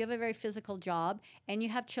because you have a very physical job and you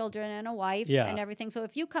have children and a wife Yeah. and everything. So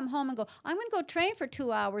if you come home and go, I'm going to go train for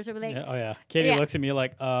 2 hours, or like, Yeah, oh yeah. Katie Yeah. looks at me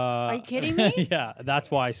like, Are you kidding me? Yeah.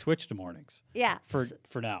 That's why I switched to mornings yeah,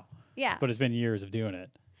 for now. yeah. But it's been years of doing it.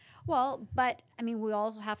 Well, but I mean, we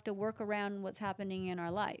all have to work around what's happening in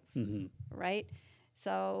our life, right?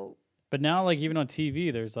 So But now, like even on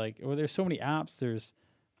TV, there's there's so many apps.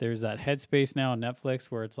 There's that Headspace now on Netflix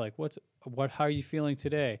where it's like, how are you feeling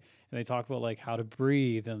today? And they talk about like how to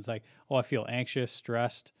breathe, and it's like, oh, I feel anxious,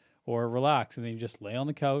 stressed, or relaxed, and then you just lay on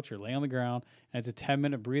the couch or lay on the ground, and it's a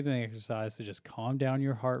 10-minute breathing exercise to just calm down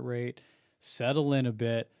your heart rate, settle in a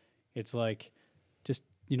bit. It's like, just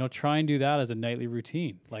try and do that as a nightly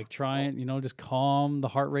routine. Like try and just calm the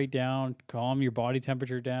heart rate down, calm your body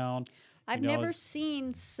temperature down. I've never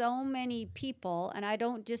seen so many people, and I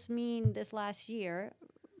don't just mean this last year,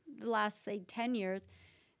 the last, say, 10 years,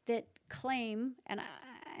 that claim, and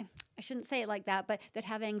I shouldn't say it like that, but that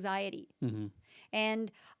have anxiety. Mm-hmm.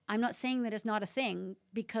 And I'm not saying that it's not a thing,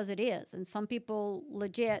 because it is. And some people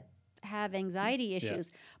legit have anxiety issues.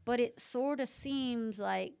 Yeah. But it sort of seems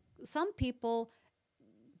like some people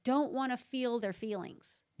don't want to feel their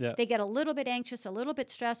feelings. Yeah. They get a little bit anxious, a little bit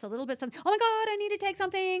stressed, a little bit something. Oh my God, I need to take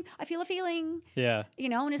something. I feel a feeling. Yeah.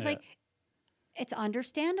 And it's like, it's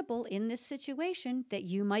understandable in this situation that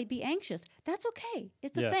you might be anxious. That's okay.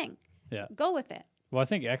 It's a thing. Yeah. Go with it. Well, I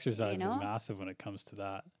think exercise is massive when it comes to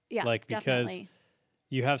that. Yeah, because definitely.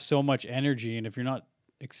 You have so much energy, and if you're not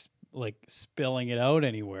spilling it out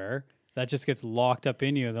anywhere, that just gets locked up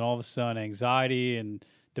in you. And then all of a sudden, anxiety and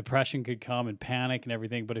depression could come, and panic and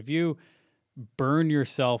everything. But if you burn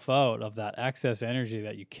yourself out of that excess energy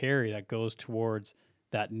that you carry that goes towards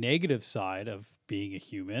that negative side of being a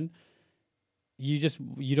human,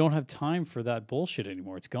 you don't have time for that bullshit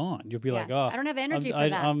anymore. It's gone. You'll be like, oh, I don't have energy for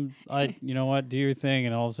that. You know what? Do your thing,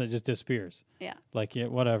 and all of a sudden it just disappears. Yeah. Like,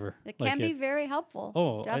 whatever. It can be very helpful.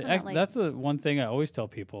 Oh, definitely. That's the one thing I always tell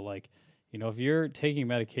people. Like, if you're taking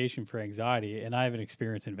medication for anxiety, and I have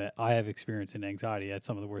experience in anxiety. I had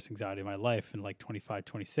some of the worst anxiety of my life in like 25,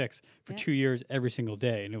 26 for 2 years every single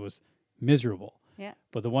day, and it was miserable. Yeah.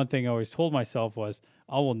 But the one thing I always told myself was,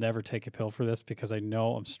 I will never take a pill for this, because I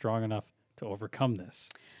know I'm strong enough to overcome this.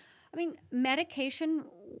 I mean, medication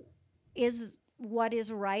is what is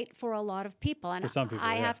right for a lot of people. And for some people,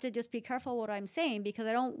 I have to just be careful what I'm saying, because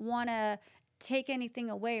I don't want to take anything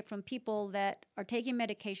away from people that are taking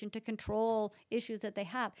medication to control issues that they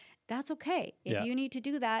have. That's okay. If you need to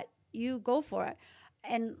do that, you go for it.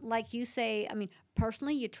 And like you say, I mean,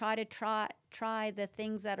 personally, you try the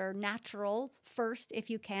things that are natural first if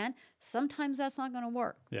you can. Sometimes that's not going to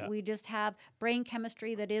work. Yeah. We just have brain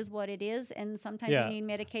chemistry that is what it is, and sometimes you need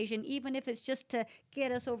medication, even if it's just to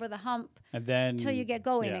get us over the hump, and then until you get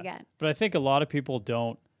going again. But I think a lot of people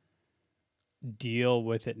don't deal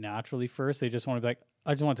with it naturally first. They just want to be like,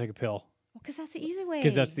 I just want to take a pill. Because that's the easy way.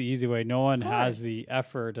 Because that's the easy way. No one has the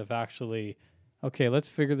effort of actually, okay, let's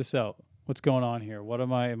figure this out. What's going on here?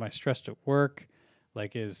 Am I stressed at work?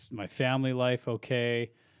 Like, is my family life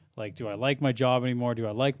okay? Like, do I like my job anymore? Do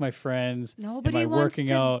I like my friends? Nobody wants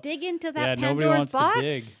to dig into that Pandora's box. To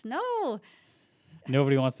dig. No.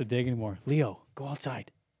 Nobody wants to dig anymore. Leo, go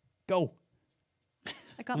outside. Go.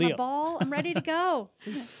 I got my ball. I'm ready to go.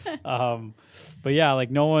 But yeah,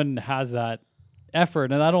 like no one has that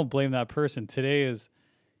effort, and I don't blame that person. Today is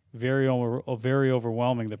very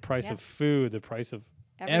overwhelming. The price of food, the price of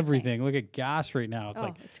everything. Look at gas right now.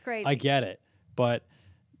 It's crazy. I get it, but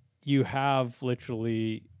you have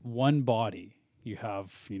literally one body. You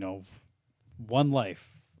have, one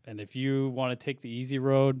life. And if you want to take the easy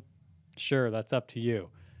road, sure, that's up to you.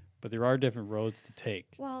 But there are different roads to take.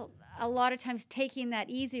 Well, a lot of times taking that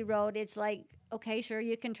easy road, it's like, okay, sure,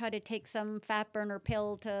 you can try to take some fat burner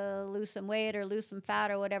pill to lose some weight or lose some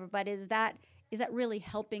fat or whatever, but is that really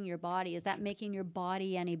helping your body? Is that making your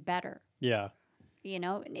body any better? Yeah.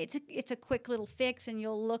 It's a quick little fix, and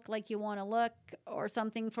you'll look like you want to look or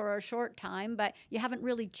something for a short time, but you haven't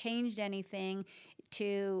really changed anything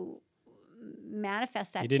to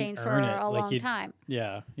manifest that change for a long time.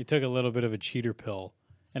 Yeah, you took a little bit of a cheater pill,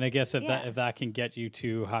 and I guess if that can get you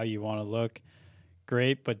to how you want to look,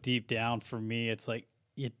 great. But deep down, for me, it's like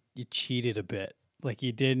you cheated a bit. Like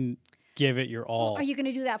you didn't give it your all. Are you going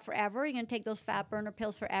to do that forever? Are you going to take those fat burner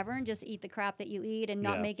pills forever and just eat the crap that you eat and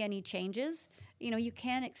not make any changes? You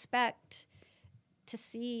can't expect to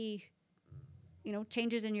see,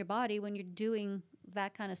 changes in your body when you're doing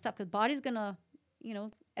that kind of stuff, because body's going to,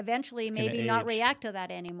 eventually maybe not react to that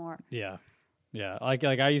anymore. Yeah. Yeah. Like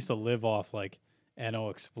I used to live off like NO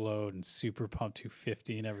Explode and Super Pump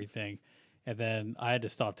 250 and everything. And then I had to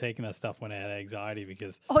stop taking that stuff when I had anxiety,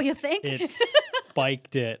 because you think? It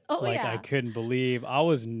spiked it. I couldn't believe. I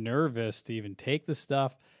was nervous to even take the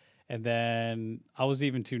stuff. And then I was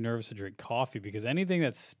even too nervous to drink coffee, because anything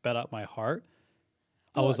that sped up my heart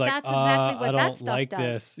I was like, that's exactly what I that don't stuff like does.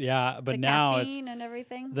 this. Yeah, but The now it's caffeine and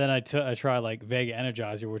everything. then I try like Vega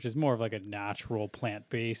Energizer, which is more of like a natural plant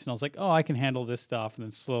based, and I was like, oh, I can handle this stuff. And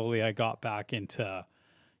then slowly I got back into,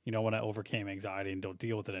 when I overcame anxiety and don't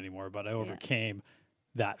deal with it anymore. But I overcame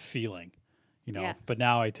that feeling, Yeah. But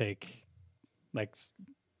now I take this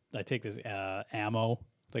ammo,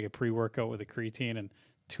 it's like a pre-workout with a creatine and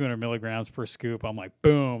 200 milligrams per scoop. I'm like,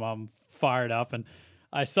 boom, I'm fired up. And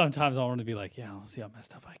I sometimes want to be like, yeah, let's see how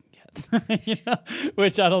messed up I can get,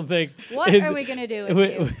 which I don't think. What are we going to do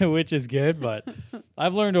with you? Which is good. But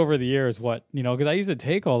I've learned over the years what, because I used to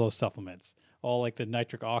take all those supplements, all like the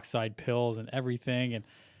nitric oxide pills and everything. And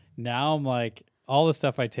now I'm like, all the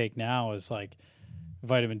stuff I take now is like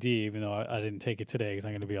vitamin D, even though I didn't take it today because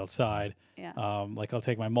I'm going to be outside. Yeah. Like I'll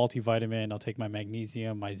take my multivitamin, I'll take my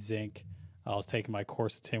magnesium, my zinc. I was taking my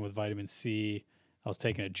quercetin with vitamin C. I was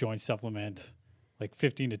taking a joint supplement, like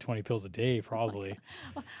 15 to 20 pills a day, probably.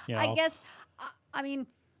 I guess, I mean,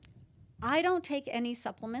 I don't take any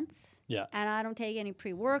supplements. Yeah. And I don't take any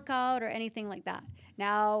pre-workout or anything like that.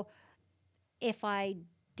 Now, if I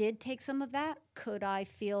did take some of that, could I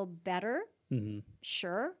feel better? Mm-hmm.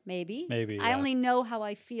 Sure, maybe. Maybe. I yeah. only know how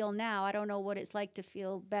I feel now. I don't know what it's like to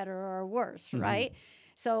feel better or worse, Mm-hmm. right?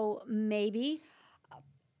 So maybe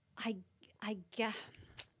I guess,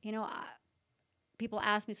 people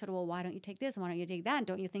ask me sort of, well, why don't you take this and why don't you take that? And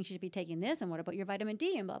don't you think you should be taking this? And what about your vitamin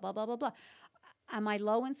D and blah, blah, blah, blah, blah. Am I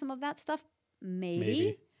low in some of that stuff?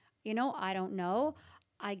 Maybe. I don't know.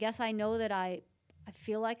 I guess I know that I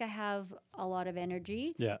feel like I have a lot of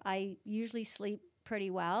energy. Yeah. I usually sleep pretty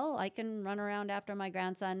well. I can run around after my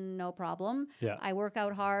grandson, no problem. Yeah. I work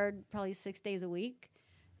out hard probably 6 days a week.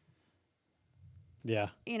 Yeah.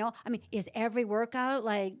 I mean, is every workout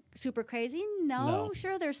like super crazy? No.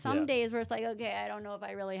 Sure, there's some days where it's like, okay, I don't know if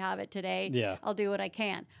I really have it today. Yeah. I'll do what I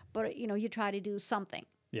can. But, you try to do something.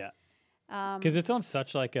 Yeah. Because it's on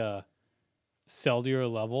such like a cellular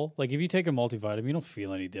level. Like if you take a multivitamin, you don't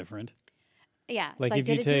feel any different. Yeah. Like it's if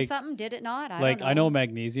did you it do take, something? Did it not? I know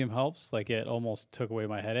magnesium helps. Like it almost took away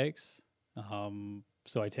my headaches.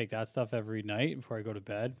 So I take that stuff every night before I go to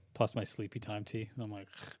bed, plus my sleepy time tea. I'm like,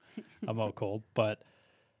 I'm out cold. But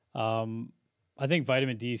I think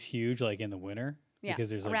vitamin D is huge, like in the winter, because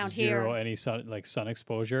there's like around zero here. any sun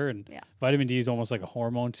exposure, and Yeah. vitamin D is almost like a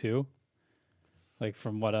hormone too. Like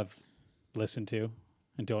from what I've listened to,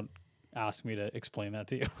 and don't ask me to explain that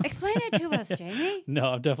to you. Explain it to us, Jamie.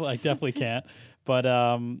 No, I definitely can't. But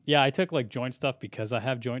I took like joint stuff because I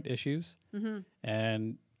have joint issues. Mm-hmm.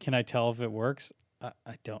 And can I tell if it works?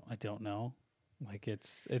 I don't know. Like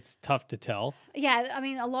it's tough to tell. Yeah, I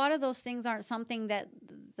mean, a lot of those things aren't something that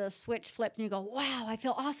the switch flips and you go, wow, I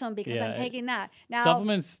feel awesome because I'm taking that. Now,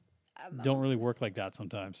 supplements don't really work like that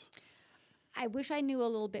sometimes. I wish I knew a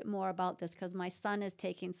little bit more about this because my son is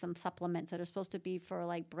taking some supplements that are supposed to be for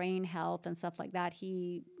like brain health and stuff like that.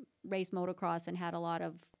 He raced motocross and had a lot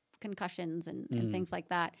of concussions and things like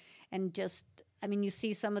that. And just, I mean, you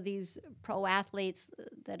see some of these pro athletes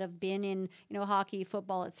that have been in, hockey,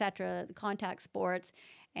 football, et cetera, contact sports,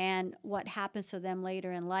 and what happens to them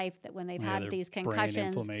later in life that when they've had these concussions. Brain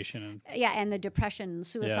inflammation. And the depression,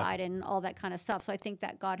 suicide, and all that kind of stuff. So I think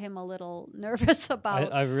that got him a little nervous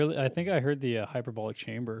about. I think I heard the hyperbolic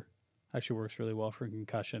chamber actually works really well for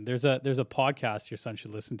concussion. There's a podcast your son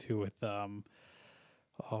should listen to with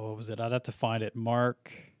what was it? I'd have to find it.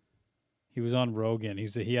 Mark. He was on Rogan.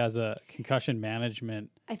 He has a concussion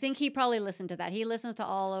management. I think he probably listened to that. He listens to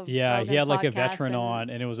all of Rogan's he had like a veteran and on,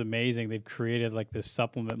 and it was amazing. They've created like this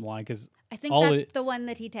supplement line because I think that's the one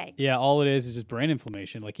that he takes. Yeah, all it is just brain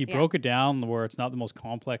inflammation. Like he broke it down where it's not the most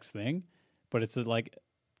complex thing, but it's like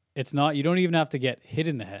it's not. You don't even have to get hit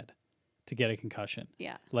in the head to get a concussion.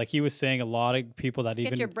 Yeah, like he was saying, a lot of people that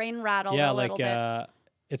get your brain rattled. Yeah, a little bit.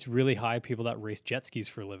 It's really high people that race jet skis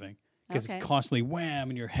for a living. Because it's constantly wham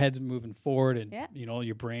and your head's moving forward and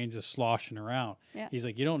your brain's just sloshing around. Yeah. He's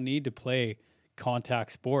like, you don't need to play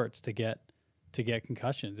contact sports to get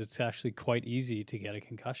concussions. It's actually quite easy to get a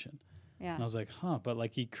concussion. Yeah. And I was like, but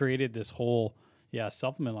like he created this whole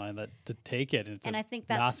supplement line that to take it, and it's I think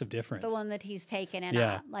that's massive difference. The one that he's taken,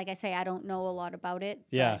 and like I say, I don't know a lot about it.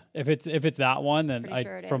 Yeah, if it's that one, then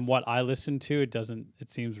from is. what I listened to, it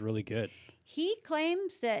seems really good. He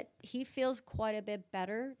claims that he feels quite a bit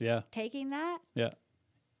better taking that. Yeah.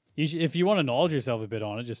 If you want to knowledge yourself a bit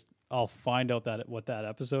on it, I'll find out what that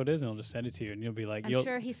episode is, and I'll just send it to you, and you'll be like... I'm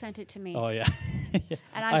sure he sent it to me. Oh, yeah.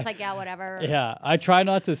 And I'm just like, yeah, whatever. Yeah. I try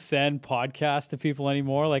not to send podcasts to people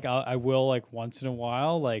anymore. Like, I will, like, once in a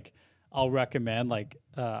while. Like, I'll recommend, like,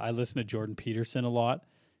 I listen to Jordan Peterson a lot,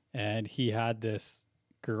 and he had this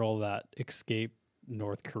girl that escaped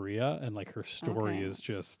North Korea, and like her story Okay. is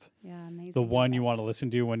just Yeah, amazing. the one Okay. you want to listen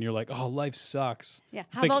to when you're like, oh, life sucks. Yeah.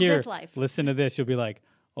 It's How like, about here, this life? listen to this. You'll be like,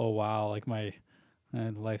 oh wow, like my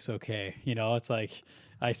life's okay. You know, it's like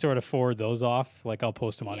I sort of forward those off. Like I'll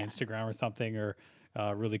post them on Yeah. Instagram or something, or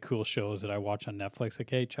really cool shows that I watch on Netflix. Like,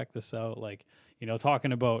 hey, check this out. Like, you know,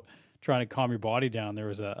 talking about trying to calm your body down. There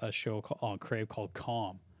was a show on Crave called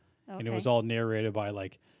Calm, and it was all narrated by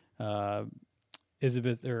like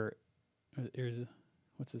Elizabeth or there's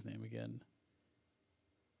what's his name again?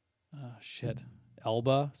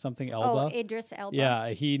 Elba, something Elba. Oh, Idris Elba. Yeah,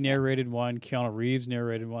 he narrated one. Keanu Reeves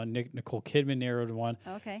narrated one. Nicole Kidman narrated one.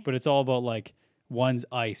 Okay. But it's all about like one's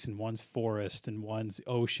ice and one's forest and one's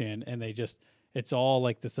ocean, and it's all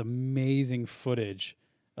like this amazing footage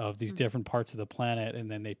of these different parts of the planet, and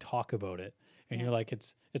then they talk about it, and Yeah. you're like,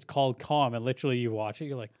 it's called Calm, and literally you watch it,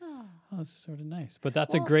 you're like, oh, this is sort of nice. But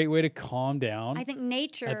that's a Well, great way to calm down I think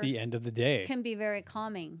nature at the end of the day. can be very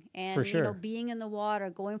calming, and For you know, sure. being in the water,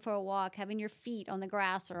 going for a walk, having your feet on the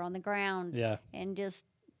grass or on the ground, Yeah. and just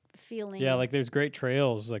feeling. Yeah, like there's great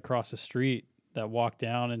trails across the street that walk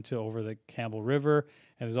down into over the Campbell River,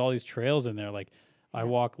 and there's all these trails in there. Like I Yeah.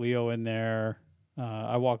 walk Leo in there.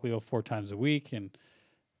 I walk Leo 4 times a week, and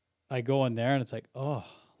I go in there, and it's like, oh,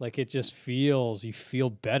 like it just feels, you feel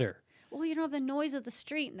better. Well, you don't have the noise of the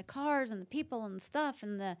street and the cars and the people and the stuff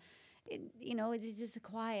and you know, it's just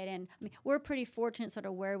quiet. And I mean, we're pretty fortunate sort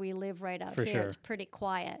of where we live right out For here. sure. It's pretty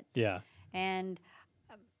quiet. Yeah. And,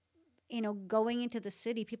 you know, going into the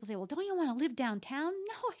city, people say, well, don't you want to live downtown?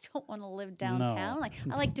 No, I don't want to live downtown. Like,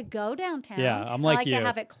 I like to go downtown. Yeah, I'm I like like you. to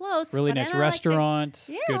have it close. Really but nice then I like to- restaurants,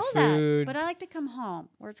 yeah, good all food. that. But I like to come home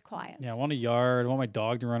where it's quiet. Yeah, I want a yard. I want my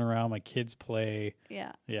dog to run around. My kids play.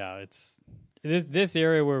 Yeah. Yeah, it's this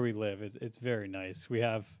area where we live. It's very nice. We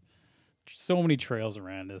have so many trails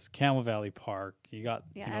around us. Camel Valley Park. You got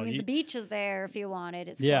Yeah, you know, I mean, you- the beach is there if you want it.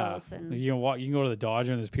 It's yeah. close. And You can walk. You can go to the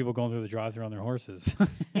Dodger, and there's people going through the drive-through on their horses.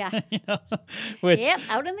 yeah. You know, which Yep,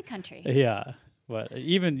 out in the country. yeah. But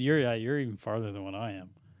even you're even farther than what I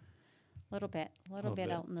am. A little bit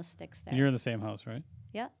bit. out in the sticks there. And you're in the same house, right?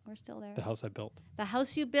 Yeah, we're still there. The house I built. The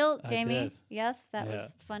house you built, I Jamie. did. Yes, that Yeah.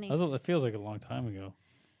 was funny. It feels like a long time ago.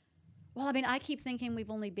 Well, I mean, I keep thinking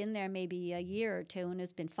we've only been there maybe a year or two, and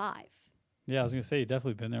it's been 5. Yeah, I was gonna say you've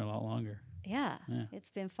definitely been there a lot longer. Yeah, Yeah. it's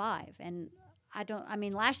been 5, and I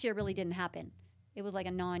mean, last year really didn't happen. It was like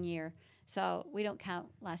a non-year, so we don't count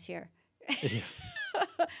last year.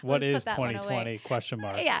 What Let's is put that one 2020? Question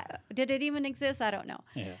mark. Yeah, did it even exist? I don't know.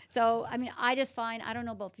 Yeah. So, I mean, I just find, I don't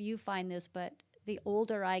know about if you find this, but the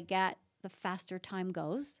older I get, the faster time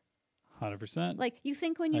goes. 100%. Like, you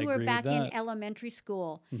think when I you were agree with back in that. elementary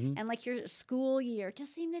school Mhm. and like your school year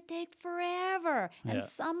just seemed to take forever. Yeah. And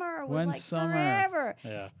summer was When's like summer? forever.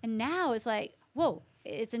 Yeah. And now it's like, whoa,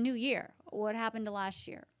 it's a new year. What happened to last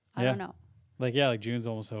year? I Yeah. don't know. Like June's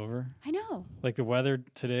almost over. I know. Like the weather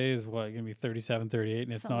today is what gonna be 37, 38,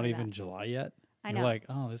 and it's Something not like even that. July yet. I You're know. like,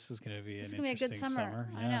 oh, this is gonna be It's an going to be a good interesting summer.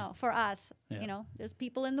 Yeah. I know. For us, Yeah. you know, there's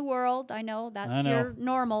people in the world. I know that's I know. your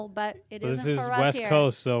normal, but it But this isn't is for us West here.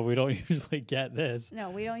 Coast, so we don't usually get this. No,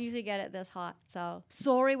 we don't usually get it this hot. So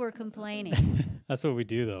sorry we're complaining. That's what we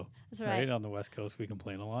do, though. That's right. On the West Coast, we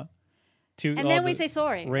complain a lot. And then we say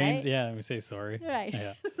sorry, rains. right? Yeah, we say sorry. Right.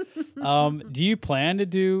 Yeah. Do you plan to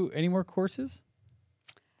do any more courses,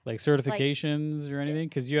 like certifications or anything?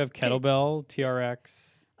 Because you have kettlebell,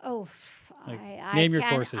 TRX. Oh, Like, I name your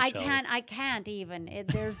can't, courses, I Shelley. can't even.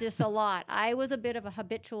 There's just a lot. I was a bit of a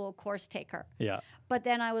habitual course taker, Yeah. but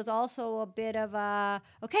then I was also a bit of a,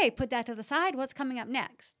 okay, put that to the side. What's coming up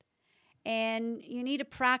next? And you need to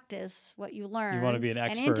practice what you learn. wanna be an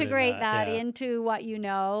expert in and integrate that, that yeah. into what you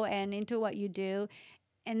know and into what you do,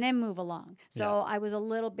 and then move along. So Yeah. I was a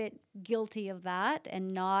little bit guilty of that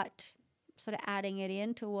and not sort of adding it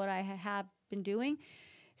into what I have been doing.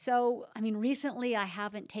 So, I mean, recently I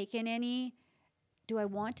haven't taken any. Do I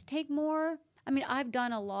want to take more? I mean, I've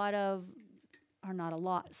done a lot of, or not a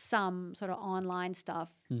lot, some sort of online stuff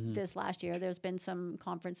this last year. There's been some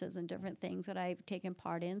conferences and different things that I've taken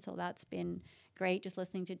part in. So that's been great, just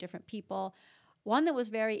listening to different people. One that was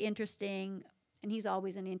very interesting, and he's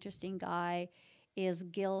always an interesting guy, is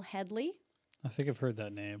Gil Headley. I think I've heard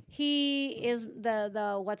that name. He is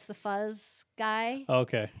the What's the Fuzz guy. Oh,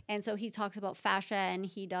 okay. And so he talks about fascia, and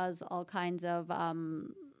he does all kinds of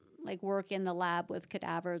like work in the lab with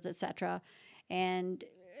cadavers, etc. And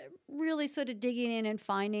really sort of digging in and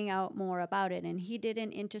finding out more about it. And he did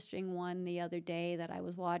an interesting one the other day that I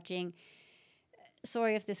was watching.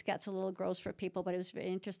 Sorry if this gets a little gross for people, but it was very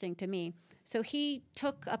interesting to me. So he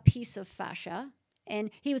took a piece of fascia,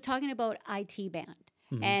 and he was talking about IT band.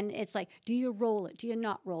 And it's like, do you roll it? Do you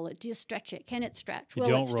not roll it? Do you stretch it? Can it stretch? You Will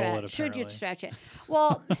don't it roll stretch? it, Should you apparently. stretch it?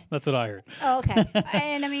 Well, That's what I heard. okay.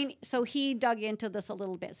 And I mean, so he dug into this a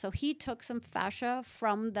little bit. So he took some fascia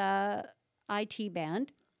from the IT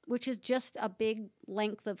band, which is just a big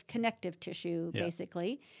length of connective tissue, Yeah.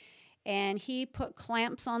 basically. And he put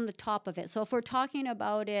clamps on the top of it. So if we're talking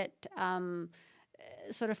about it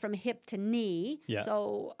sort of from hip to knee, Yeah.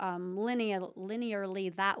 so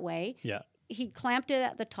linearly that way, Yeah. he clamped it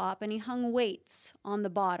at the top and he hung weights on the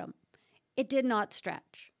bottom. It did not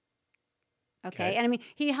stretch. Okay. And I mean,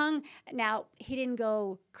 he didn't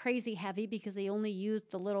go crazy heavy because he only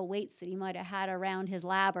used the little weights that he might have had around his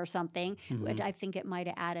lab or something. Which I think it might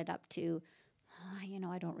have added up to,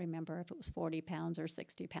 I don't remember if it was 40 pounds or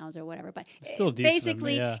 60 pounds or whatever, but Still decent,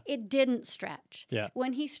 basically yeah. it didn't stretch. Yeah.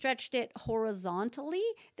 When he stretched it horizontally,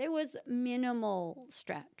 there was minimal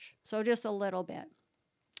stretch. So just a little bit.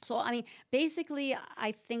 So, I mean, basically,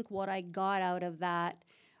 I think what I got out of that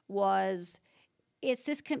was it's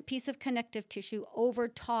this piece of connective tissue over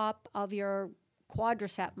top of your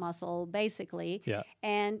quadricep muscle, basically. Yeah.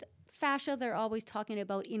 And fascia, they're always talking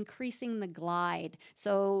about increasing the glide.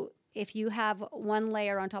 So if you have one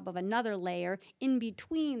layer on top of another layer, in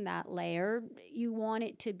between that layer, you want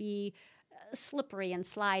it to be slippery and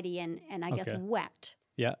slidey and I guess Okay. wet,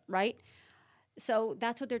 Yeah. right? So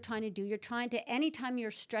that's what they're trying to do. You're trying to, anytime you're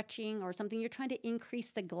stretching or something, you're trying to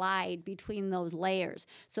increase the glide between those layers.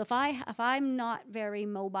 So if I'm not very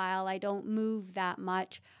mobile, I don't move that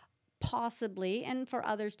much, possibly, and for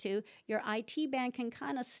others too, your IT band can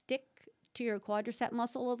kind of stick to your quadricep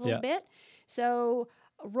muscle a little Yeah. bit. So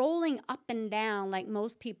rolling up and down like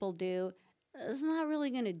most people do is not really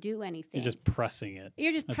going to do anything. You're just pressing it.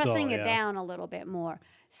 You're just That's pressing all, it yeah. down a little bit more.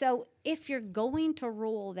 So if you're going to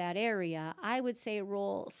roll that area, I would say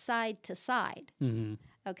roll side to side, Mm-hmm.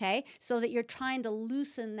 okay? So that you're trying to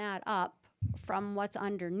loosen that up from what's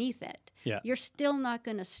underneath it. Yeah. You're still not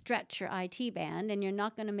going to stretch your IT band and you're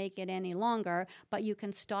not going to make it any longer, but you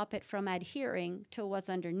can stop it from adhering to what's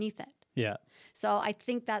underneath it. Yeah. So I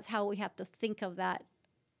think that's how we have to think of that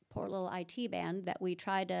poor little IT band that we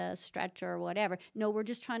try to stretch or whatever. No, we're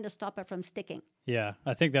just trying to stop it from sticking. Yeah.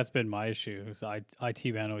 I think that's been my issue. Is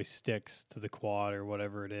IT band always sticks to the quad or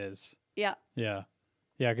whatever it is. Yeah. Yeah.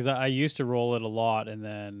 Yeah. Because I used to roll it a lot, and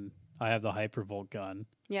then I have the Hypervolt gun,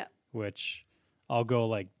 Yeah. which I'll go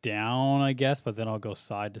like down, I guess, but then I'll go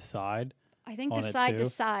side to side. I think On the it side to too.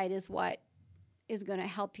 side is what is going to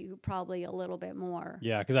help you probably a little bit more.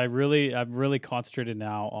 Yeah, because I've really concentrated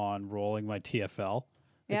now on rolling my TFL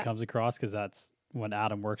that Yeah. comes across, because that's when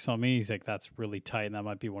Adam works on me. He's like, that's really tight, and that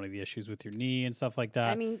might be one of the issues with your knee and stuff like that.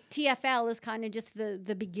 I mean, TFL is kind of just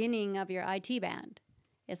the beginning of your IT band.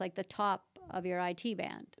 It's like the top of your IT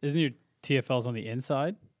band. Isn't your TFLs on the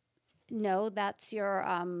inside? No, that's your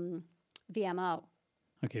VMO.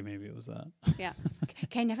 Okay, maybe it was that. Yeah.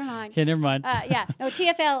 Okay, never mind. Okay, never mind. Yeah, no,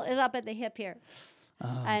 TFL is up at the hip here.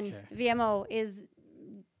 Oh, And okay. VMO is,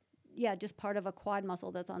 just part of a quad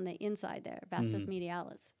muscle that's on the inside there, vastus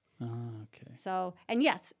medialis. Oh, okay. So, and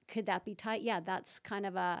yes, could that be tight? Yeah, that's kind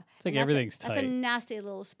of a... It's like and that's everything's That's a tight. nasty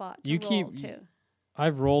little spot to You roll, keep- too.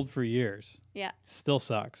 I've rolled for years. Yeah. Still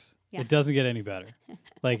sucks. Yeah. It doesn't get any better.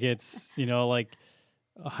 Like it's, like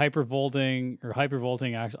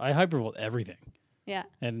hypervolting. Actually, I hypervolt everything. Yeah.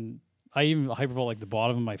 And I even hypervolt like the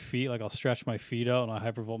bottom of my feet. Like I'll stretch my feet out and I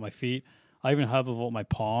hypervolt my feet. I even hypervolt my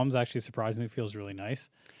palms. Actually, surprisingly, feels really nice.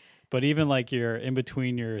 But even like you're in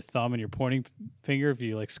between your thumb and your pointing finger, if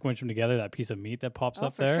you like squinch them together, that piece of meat that pops Oh,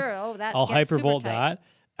 up for there, sure. Oh, that I'll gets super hypervolt tight. that.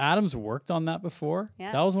 Adam's worked on that before.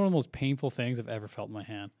 Yeah. That was one of the most painful things I've ever felt in my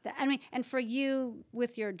hand. I mean, and for you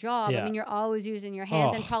with your job, Yeah. I mean, you're always using your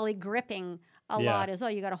hands and Oh. probably gripping a Yeah. lot as well.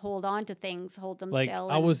 You got to hold on to things, hold them Like still.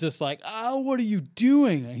 I and- was just like, oh, what are you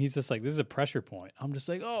doing? And he's just like, this is a pressure point. I'm just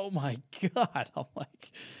like, oh my God. I'm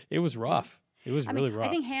like, it was rough. It was really rough. I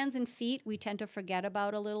think hands and feet we tend to forget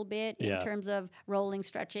about a little bit in Yeah. terms of rolling,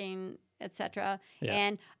 stretching, etc. Yeah.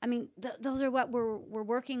 And I mean, those are what we're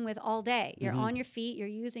working with all day. You're on your feet, you're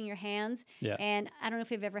using your hands, Mm-hmm. Yeah. and I don't know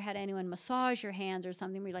if you've ever had anyone massage your hands or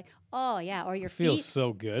something where you're like, oh yeah, or your it feels feet.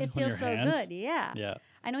 so good It on your feels so hands. good, yeah. Yeah.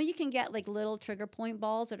 I know you can get like little trigger point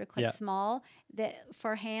balls that are quite Yeah. small that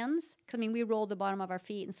for hands. 'Cause, I mean, we roll the bottom of our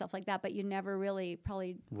feet and stuff like that, but you never really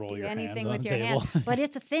probably Roll do your hands anything on with the your table. hands. But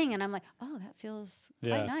it's a thing, and I'm like, oh, that feels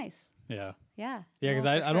Yeah. quite nice. Yeah. Yeah. Yeah. Because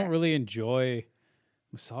no, I for don't sure. really enjoy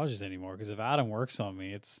massages anymore. Because if Adam works on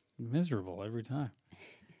me, it's miserable every time.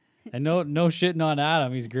 And no shitting on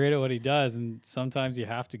Adam. He's great at what he does. And sometimes you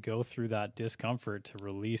have to go through that discomfort to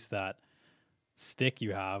release that stick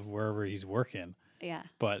you have wherever he's working. Yeah.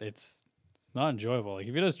 But it's not enjoyable. Like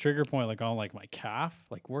if it does trigger point like on like my calf,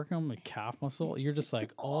 like working on my calf muscle, you're just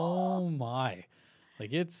like, oh my,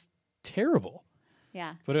 like it's terrible.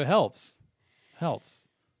 Yeah. But it helps. Helps.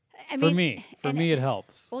 I For mean, me. For me, it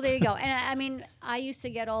helps. Well, there you go. And I mean, I used to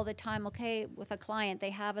get all the time, okay, with a client,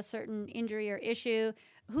 they have a certain injury or issue.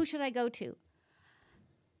 Who should I go to?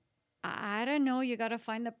 I don't know. You got to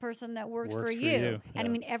find the person that works for you. Yeah. And I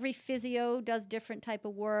mean, every physio does different type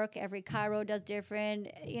of work. Every chiro does different.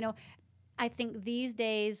 You know, I think these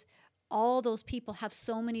days, all those people have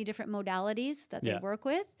so many different modalities that they work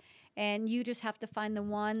with. And you just have to find the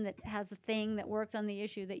one that has the thing that works on the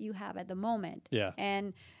issue that you have at the moment. Yeah.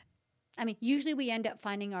 And I mean, usually we end up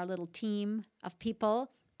finding our little team of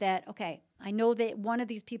people that, okay, I know that one of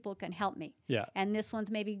these people can help me. Yeah. And this one's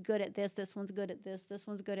maybe good at this one's good at this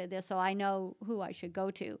one's good at this. So I know who I should go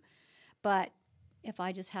to. But if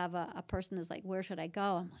I just have a person that's like, where should I go?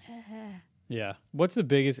 I'm like, Yeah. What's the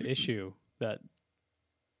biggest issue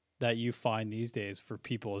that you find these days for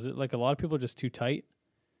people? Is it like a lot of people are just too tight?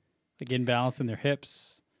 Like imbalance in their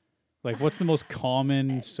hips? Like what's the most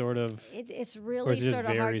common sort of... It's really sort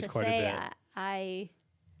of hard to say. I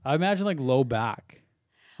imagine like low back.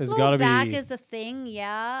 Low back is a thing,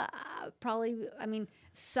 yeah. Probably, I mean,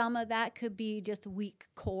 some of that could be just weak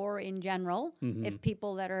core in general, if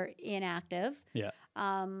people that are inactive. Yeah.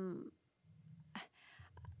 I'm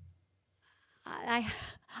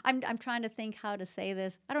trying to think how to say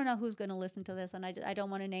this. I don't know who's going to listen to this, and I don't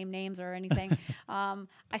want to name names or anything.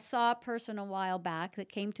 I saw a person a while back that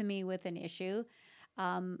came to me with an issue,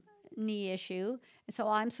 knee issue. And so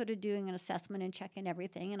I'm sort of doing an assessment and checking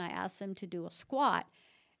everything, and I asked them to do a squat.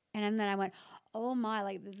 And then I went, oh my,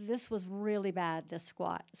 like this was really bad, this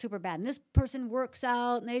squat, super bad. And this person works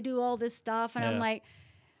out and they do all this stuff. And I'm like,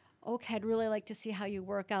 okay, I'd really like to see how you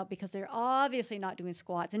work out because they're obviously not doing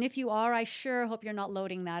squats. And if you are, I sure hope you're not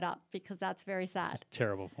loading that up because that's very sad. It's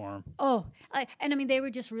terrible form. Oh, and I mean, they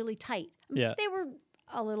were just really tight. Yeah. They were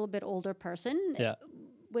a little bit older person. Yeah.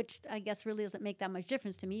 Which I guess really doesn't make that much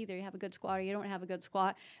difference to me. Either you have a good squat or you don't have a good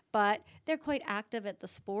squat. But they're quite active at the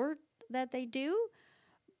sport that they do.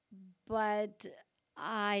 But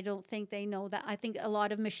I don't think they know that. I think a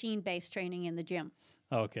lot of machine-based training in the gym.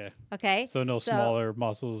 Okay. Okay. So smaller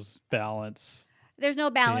muscles, balance. There's no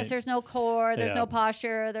balance. There's no core. There's no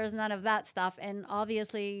posture. There's none of that stuff. And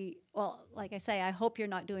obviously, well, like I say, I hope you're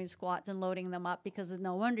not doing squats and loading them up because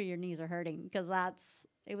no wonder your knees are hurting because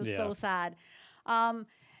it was so sad.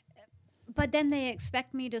 But then they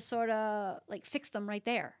expect me to sort of like fix them right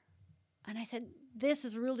there. And I said, this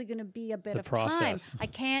is really going to be a bit of process. time. I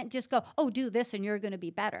can't just go, oh, do this and you're going to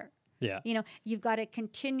be better. Yeah. You know, you've got to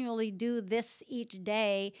continually do this each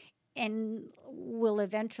day and we'll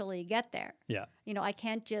eventually get there. Yeah. You know, I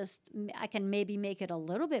can maybe make it a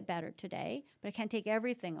little bit better today, but I can't take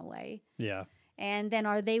everything away. Yeah. And then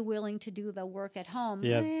are they willing to do the work at home?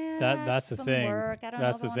 Yeah. That's the thing.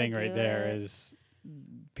 That's the thing right there is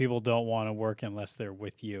people don't want to work unless they're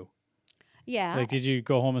with you. Yeah. Like, did you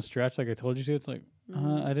go home and stretch like I told you to? It's like,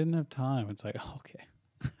 I didn't have time. It's like, okay.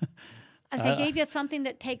 I gave you something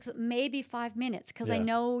that takes maybe 5 minutes because I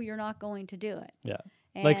know you're not going to do it. Yeah.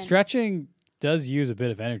 Like stretching does use a bit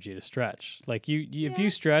of energy to stretch. Like if you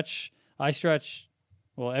stretch, I stretch,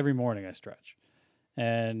 well, every morning I stretch.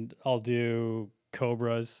 And I'll do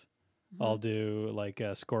cobras. I'll do like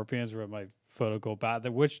scorpions where my foot will go back.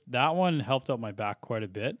 That one helped out my back quite a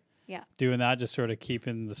bit. Yeah. Doing that, just sort of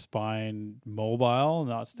keeping the spine mobile,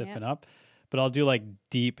 not stiffen up. But I'll do like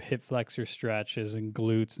deep hip flexor stretches and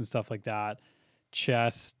glutes and stuff like that.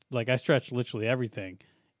 Chest, like I stretch literally everything.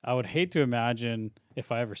 I would hate to imagine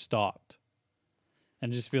if I ever stopped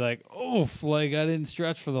and just be like, oof, like I didn't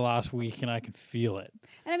stretch for the last week and I can feel it.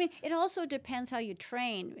 And I mean, it also depends how you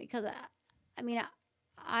train because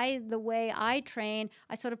the way I train,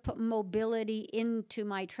 I sort of put mobility into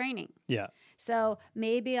my training. Yeah. So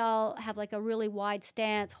maybe I'll have like a really wide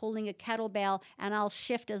stance holding a kettlebell and I'll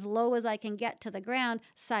shift as low as I can get to the ground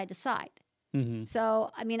side to side. Mm-hmm.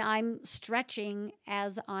 So, I mean, I'm stretching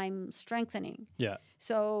as I'm strengthening. Yeah.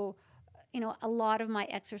 So, you know, a lot of my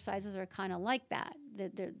exercises are kind of like that.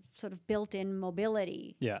 They're sort of built-in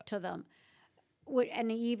mobility to them.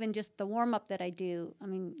 And even just the warm-up that I do, I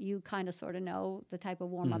mean, you kind of sort of know the type of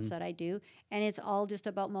warm-ups that I do. And it's all just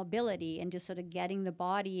about mobility and just sort of getting the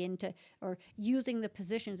body into or using the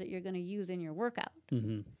positions that you're going to use in your workout.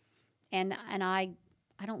 Mm-hmm. And I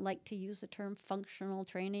don't like to use the term functional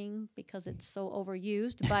training because it's so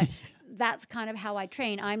overused, but that's kind of how I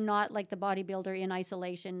train. I'm not like the bodybuilder in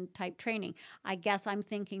isolation type training. I guess I'm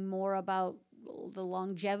thinking more about the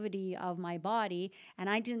longevity of my body, and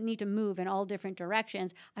I didn't need to move in all different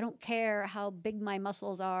directions. I don't care how big my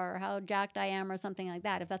muscles are or how jacked I am or something like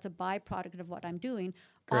that. If that's a byproduct of what I'm doing,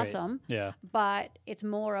 Great. awesome. Yeah. But it's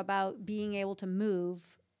more about being able to move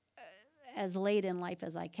as late in life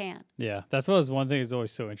as I can. Yeah. That's what was one thing is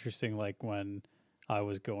always so interesting. Like when I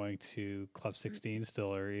was going to Club 16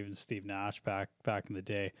 still, or even Steve Nash back in the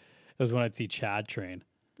day, it was when I'd see Chad train.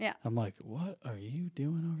 Yeah. I'm like, what are you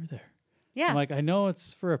doing over there? Yeah. I'm like, I know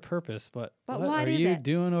it's for a purpose, but what are is you it?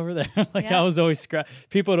 doing over there? Like Yeah. I was always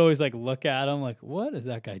people would always like look at him like, what is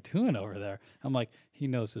that guy doing over there? I'm like, he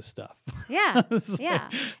knows his stuff. Yeah. It's Yeah.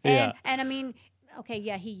 yeah. And I mean, okay,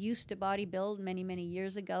 yeah, he used to bodybuild many, many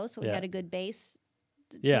years ago, so he Yeah. had a good base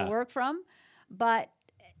Yeah. to work from. But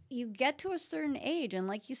you get to a certain age, and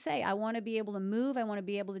like you say, I want to be able to move. I want to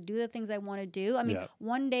be able to do the things I want to do. I mean, Yeah.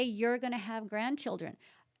 one day you're going to have grandchildren.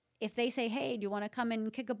 If they say, hey, do you want to come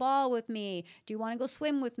and kick a ball with me? Do you want to go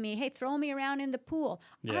swim with me? Hey, throw me around in the pool.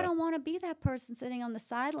 Yeah. I don't want to be that person sitting on the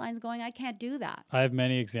sidelines going, I can't do that. I have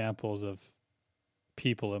many examples of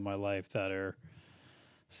people in my life that are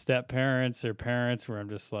step parents or parents where I'm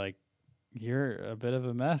just like, you're a bit of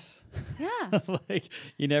a mess. Yeah. Like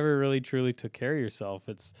you never really truly took care of yourself.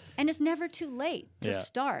 And it's never too late to Yeah.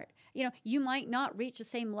 start. You know, you might not reach the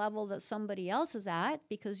same level that somebody else is at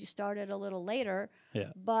because you started a little later,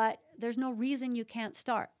 Yeah. but there's no reason you can't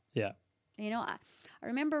start. Yeah. You know, I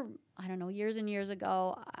remember, I don't know, years and years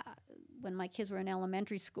ago when my kids were in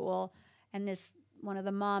elementary school, and one of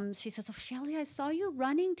the moms, she says, oh, Shelly, I saw you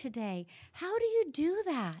running today. How do you do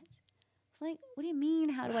that? It's like, what do you mean,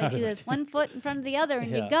 how do I do this? One foot in front of the other and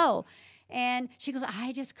Yeah. you go. And she goes,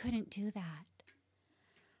 I just couldn't do that.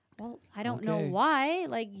 Well, I don't know Okay. why.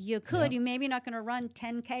 Like, you could. Yeah. You maybe not going to run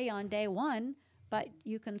 10K on day one, but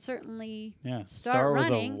you can certainly Yeah. start with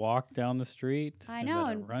running. a walk down the street. I and know,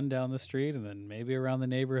 then a and- run down the street and then maybe around the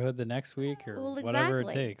neighborhood the next week or Well, whatever it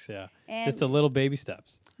exactly. takes. Yeah. And Just a little baby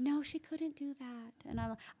steps. no, she couldn't do that. And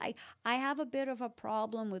I have a bit of a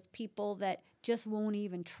problem with people that just won't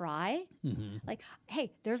even try. Mm-hmm. Like,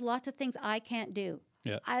 hey, there's lots of things I can't do.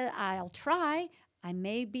 Yeah. I'll try. I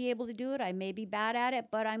may be able to do it. I may be bad at it,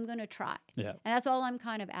 but I'm going to try. Yeah. And that's all I'm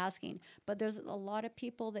kind of asking. But there's a lot of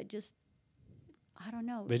people that just, I don't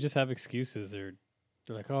know. They just have excuses. They're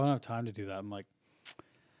like, oh, I don't have time to do that. I'm like,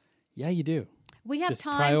 yeah, you do. We have just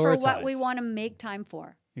time for what we prioritize. want to make time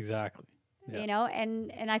for. Exactly. Yeah. You know,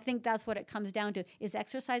 and I think that's what it comes down to. Is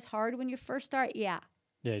exercise hard when you first start? Yeah.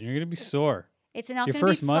 Yeah. You're going to be sore. It's not Your going to be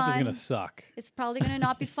first month is fun. going to suck. It's probably going to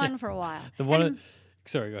not be fun for a while.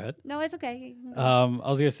 Sorry, go ahead. No, it's okay. I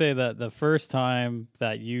was going to say that the first time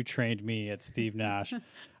that you trained me at Steve Nash,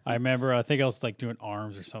 I remember, I think I was like doing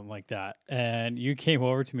arms or something like that. And you came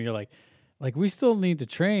over to me, you're like, we still need to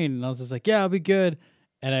train. And I was just like, yeah, I'll be good.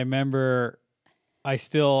 And I remember I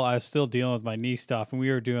was still dealing with my knee stuff. And we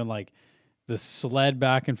were doing like the sled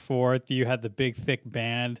back and forth. You had the big, thick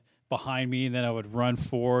band behind me. And then I would run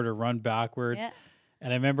forward or run backwards. Yeah.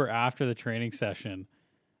 And I remember after the training session,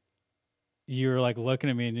 you were like looking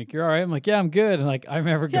at me and you're all right. I'm like, yeah, I'm good. And like, I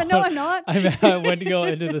remember Yeah, going, no, I'm not. I went to go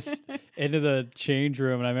into the change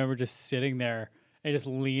room and I remember just sitting there and just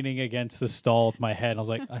leaning against the stall with my head. And I was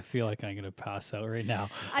like, I feel like I'm going to pass out right now.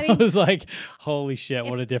 I I mean, was like, holy shit,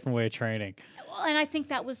 what a different way of training. Well, and I think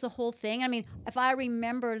that was the whole thing. I mean, if I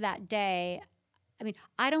remember that day, I mean,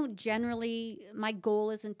 I don't generally, my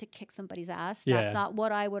goal isn't to kick somebody's ass. Yeah. That's not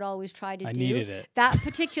what I would always try to I do. needed it. That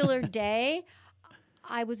particular day,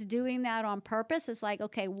 I was doing that on purpose. It's like,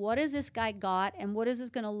 okay, what has this guy got and what is this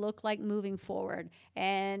going to look like moving forward?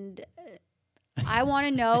 And I want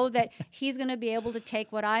to know that he's going to be able to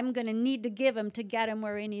take what I'm going to need to give him to get him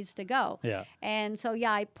where he needs to go. Yeah. And so,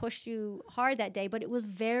 yeah, I pushed you hard that day, but it was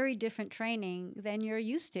very different training than you're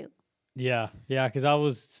used to. Yeah. Yeah. Cause I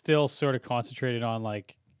was still sort of concentrated on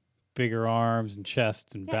like bigger arms and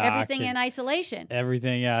chest and Yeah, back. everything and in isolation.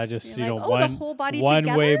 everything. Yeah. Just, You're you like, know, oh, the whole body one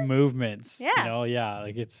way together? movements. Yeah. You know, yeah.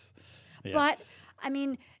 Like it's, yeah. But, I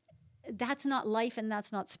mean, that's not life and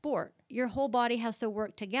that's not sport. Your whole body has to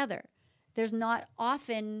work together. There's not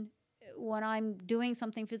often when I'm doing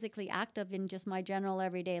something physically active in just my general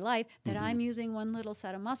everyday life that I'm using one little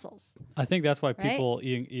set of muscles. I think that's why Right? people,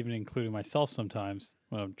 even including myself sometimes,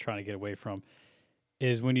 when I'm trying to get away from,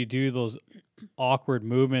 is when you do those awkward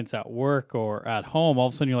movements at work or at home, all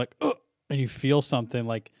of a sudden you're like, oh, and you feel something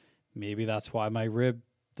like maybe that's why my rib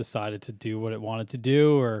decided to do what it wanted to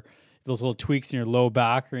do, or those little tweaks in your low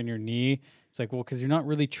back or in your knee. It's like, well, because you're not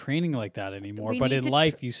really training like that anymore. We But need in to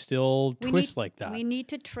life, you still We twist need- like that. We need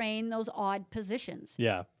to train those odd positions.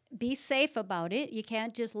 Yeah. be safe about it. You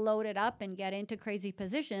can't just load it up and get into crazy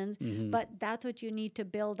positions, but that's what you need to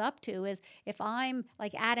build up to is if I'm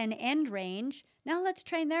like at an end range, now let's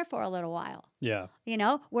train there for a little while. Yeah. You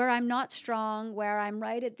know, where I'm not strong, where I'm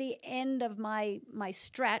right at the end of my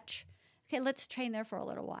stretch. Okay, let's train there for a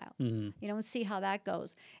little while. You know, and see how that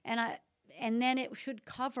goes. And then it should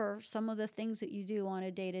cover some of the things that you do on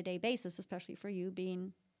a day-to-day basis, especially for you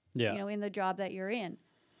being, you know, in the job that you're in.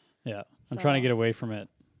 Yeah. I'm trying to get away from it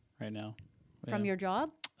right now. From your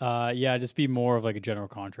job? Yeah, just be more of like a general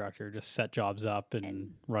contractor. Just set jobs up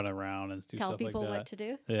and run around and do stuff like that. Tell people what to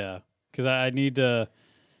do? Yeah. Because I need to,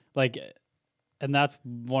 like, and that's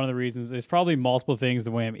one of the reasons. There's probably multiple things,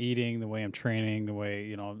 the way I'm eating, the way I'm training, the way,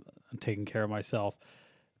 you know, I'm taking care of myself.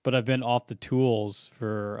 But I've been off the tools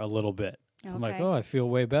for a little bit. Okay. I'm like, oh, I feel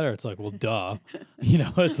way better. It's like, well, duh. You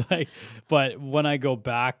know, it's like, but when I go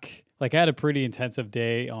back, like I had a pretty intensive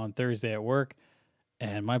day on Thursday at work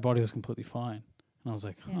and my body was completely fine. And I was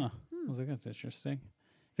like, I was like, that's interesting.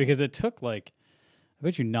 Because it took like, I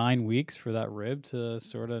bet you 9 weeks for that rib to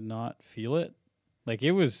sort of not feel it. Like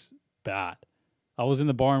it was bad. I was in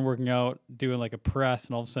the barn working out, doing like a press,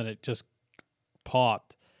 and all of a sudden it just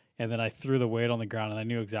popped. And then I threw the weight on the ground and I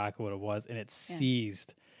knew exactly what it was. And it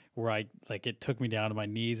seized where I, like, it took me down to my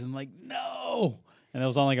knees and I'm like, no. And it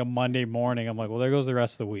was on like a Monday morning. I'm like, well, there goes the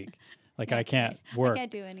rest of the week. Like I can't work. I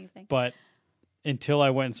can't do anything. But until I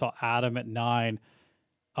went and saw Adam at 9,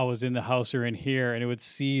 I was in the house or in here and it would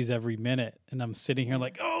seize every minute. And I'm sitting here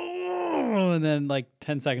like, oh, and then like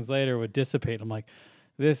 10 seconds later it would dissipate. I'm like,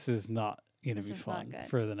 this is not going to be fun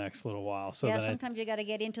for the next little while. So sometimes you got to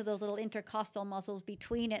get into those little intercostal muscles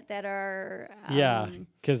between it that are.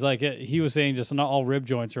 Because like he was saying, just not all rib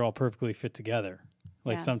joints are all perfectly fit together.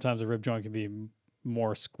 Like sometimes a rib joint can be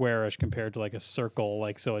more squarish compared to like a circle,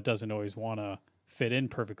 like so it doesn't always want to fit in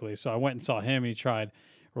perfectly. So I went and saw him. He tried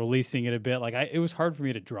releasing it a bit. Like it was hard for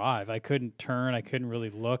me to drive. I couldn't turn. I couldn't really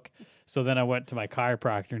look. So then I went to my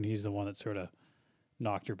chiropractor, and he's the one that sort of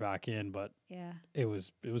knocked her back in. But it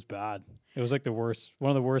was bad. It was like one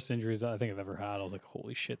of the worst injuries I think I've ever had. I was like,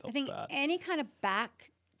 holy shit, that was bad. Any kind of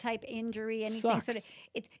back type injury, anything sort of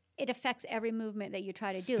it affects every movement that you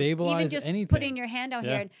try to do. Stabilize even just anything. Putting your hand down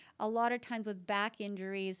here. And a lot of times with back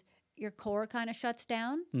injuries, your core kind of shuts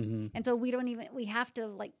down. And so we have to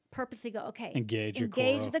like purposely go, okay, engage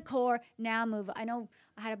the core, now move. I know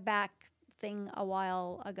I had a back thing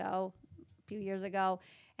a few years ago,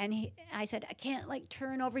 and I said, I can't like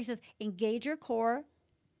turn over. He says, engage your core,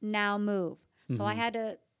 now move. So I had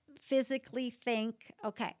to physically think,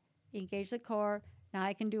 okay, engage the core, now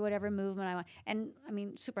I can do whatever movement I want. And I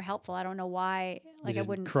mean, super helpful. I don't know why, like I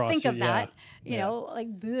wouldn't think of that, you know, like,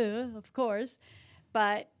 of course,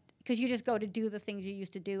 but because you just go to do the things you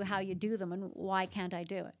used to do, how you do them, and why can't I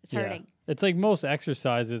do it? It's hurting. It's like most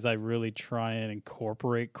exercises, I really try and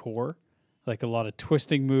incorporate core, like a lot of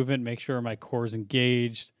twisting movement, make sure my core is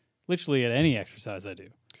engaged, literally at any exercise I do.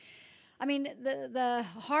 I mean, the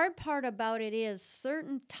hard part about it is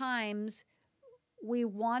certain times we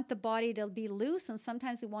want the body to be loose, and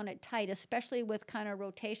sometimes we want it tight, especially with kind of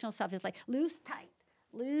rotational stuff. It's like loose,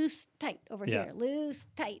 tight over here, loose,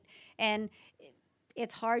 tight. And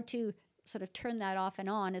it's hard to sort of turn that off and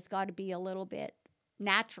on. It's got to be a little bit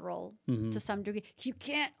natural to some degree. You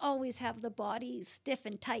can't always have the body stiff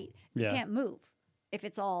and tight. You can't move if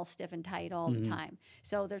it's all stiff and tight all the time.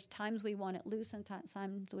 So there's times we want it loose and times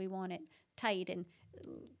we want it tight. And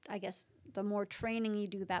I guess the more training you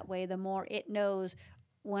do that way, the more it knows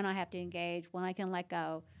when I have to engage, when I can let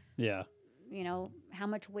go. Yeah. You know, how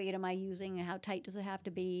much weight am I using and how tight does it have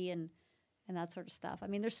to be and that sort of stuff. I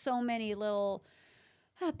mean, there's so many little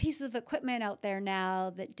pieces of equipment out there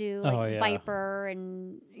now that do like Viper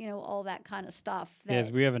and, you know, all that kind of stuff.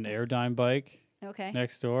 Yes, we have an Airdyne bike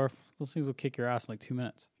next door. Those things will kick your ass in like 2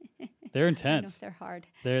 minutes. They're intense. They're hard.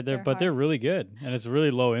 They're really good. And it's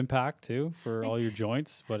really low impact too for all your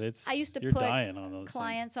joints, but I used to you're put dying on those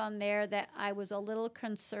clients on there that I was a little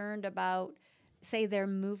concerned about, say, their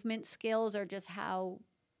movement skills or just how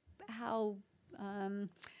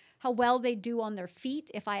well they do on their feet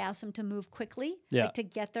if I ask them to move quickly, like to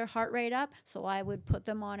get their heart rate up. So I would put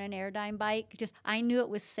them on an Airdyne bike. Just I knew it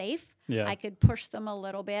was safe. Yeah. I could push them a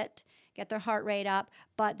little bit, get their heart rate up,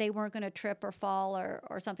 but they weren't going to trip or fall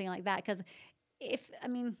or something like that. Because if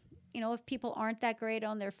people aren't that great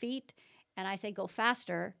on their feet and I say go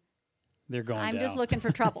faster, they're going down. I'm just looking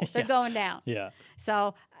for trouble. They're going down. Yeah.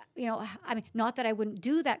 So, I mean, not that I wouldn't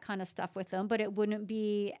do that kind of stuff with them, but it wouldn't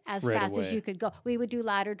be as fast as you could go. We would do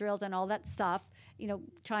ladder drills and all that stuff,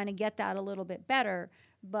 trying to get that a little bit better,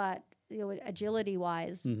 but,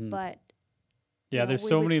 agility-wise. But Yeah, you know, there's we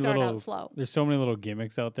so would many start out little slow. there's so many little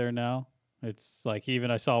gimmicks out there now. It's like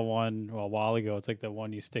even I saw one a while ago. It's like the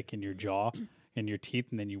one you stick in your jaw, in your teeth,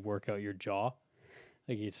 and then you work out your jaw.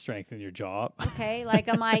 Like you strengthen your jaw up. Okay, like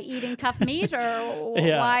am I eating tough meat, or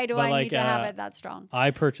Yeah, why do but I like, need to have it that strong?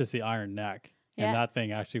 I purchased the Iron Neck, Yeah. and that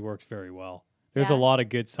thing actually works very well. There's a Yeah. lot of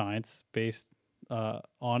good science based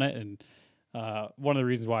on it, and one of the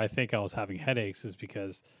reasons why I think I was having headaches is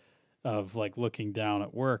because of like looking down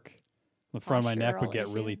at work. The front of my neck would Postural get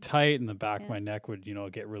issue. really tight, and the back of Yeah. my neck would,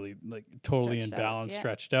 get really like totally Stretched out, imbalanced, yeah.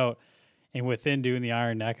 stretched out. And within doing the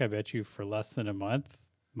Iron Neck, I bet you for less than a month,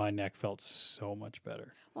 my neck felt so much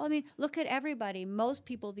better. Well, I mean, look at everybody. Most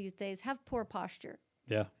people these days have poor posture.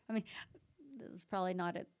 Yeah. I mean, this is probably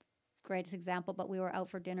not a greatest example, but we were out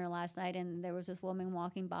for dinner last night, and there was this woman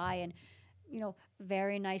walking by, and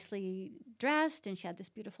very nicely dressed, and she had this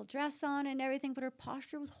beautiful dress on and everything, but her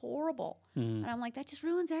posture was horrible. Mhm. And I'm like, that just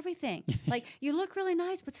ruins everything. Like, you look really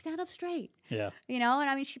nice, but stand up straight. Yeah. And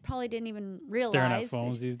I mean, she probably didn't even realize. Staring at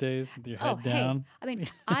phones these days with your head down. Hey, I mean,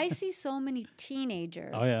 I see so many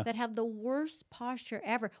teenagers Oh, yeah. that have the worst posture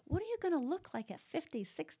ever. What are you going to look like at 50,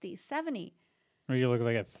 60, 70? Or you look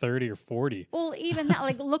like at 30 or 40. Well, even that,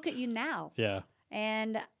 like, look at you now. Yeah.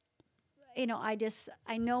 And,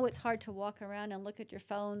 I know it's hard to walk around and look at your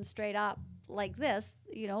phone straight up like this,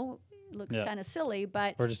 it looks Yeah. kind of silly,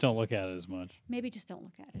 but Or just don't look at it as much, maybe just don't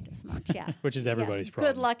look at it as much. Yeah. which is Yeah. everybody's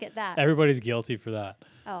problem. Good luck at that. Everybody's guilty for that.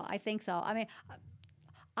 Oh, I think so. I mean,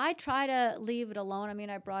 I try to leave it alone. I mean,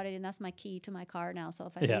 I brought it in. That's my key to my car now. So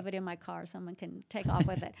if I Yeah. leave it in my car, someone can take off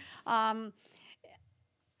with it.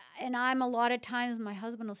 And I'm a lot of times, my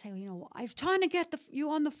husband will say, I was trying to get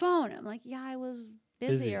you on the phone. I'm like, yeah, I was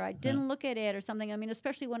busy, or I didn't look at it or something. I mean,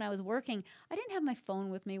 especially when I was working, I didn't have my phone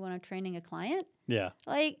with me when I'm training a client. Yeah.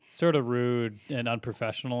 Like, Sort of rude and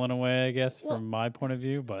unprofessional in a way, I guess, Well- from my point of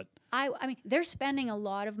view. But I mean, they're spending a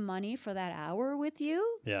lot of money for that hour with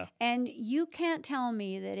you. yeah. And you can't tell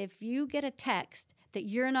me that if you get a text that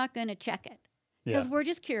you're not going to check it. Yeah. Because we're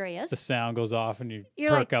just curious. The sound goes off and you You're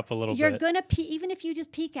perk like, up a little You're bit. going to peek, even if you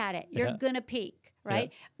just peek at it, you're Yeah. going to peek,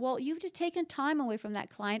 right? Well, you've just taken time away from that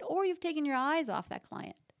client, or you've taken your eyes off that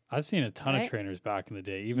client. I've seen a ton of Right? trainers back in the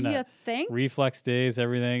day, even You at think? reflex days,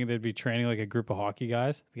 everything. They'd be training like a group of hockey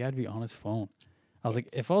guys. The guy'd be on his phone. I was like,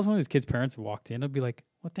 if I was one of these kids' parents who walked in, I'd be like,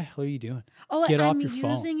 what the hell are you doing? Oh, Get off I'm your phone.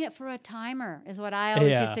 using it for a timer, is what I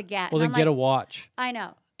always used to get. Well, And then I'm get a like, watch. I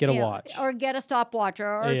know. Get a You know, watch. or get a stopwatch,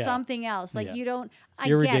 or Yeah. something else. Like, Yeah. you don't. I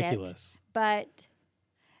You're get ridiculous. it, but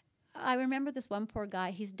I remember this one poor guy.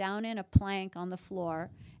 He's down in a plank on the floor,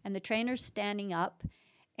 and the trainer's standing up,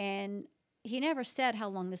 and he never said how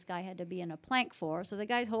long this guy had to be in a plank for. So the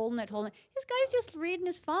guy's holding it. This guy's just reading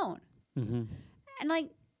his phone. Mm-hmm. And, like,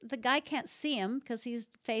 the guy can't see him because he's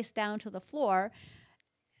face down to the floor.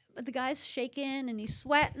 But the guy's shaking and he's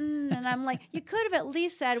sweating. And I'm like, you could have at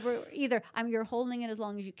least said, we're either you're holding it as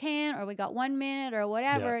long as you can, or we got 1 minute or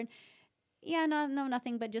whatever. Yeah. And no,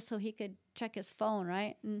 nothing, but just so he could check his phone,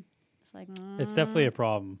 right? And it's like, It's definitely a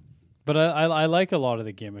problem. But I like a lot of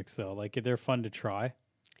the gimmicks, though. Like, they're fun to try.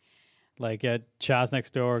 Like, at Chaz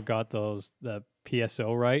Next Door got the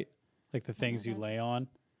PSO, right? Like, the things you those- lay on.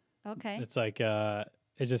 okay. It's like,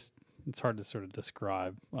 it's hard to sort of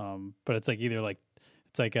describe. But it's like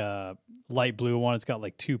it's like a light blue one. It's got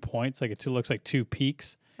like 2 points. Like, it looks like 2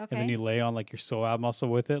 peaks. Okay. And then you lay on like your psoas muscle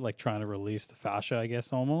with it, like trying to release the fascia, I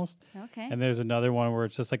guess, almost. Okay. And there's another one where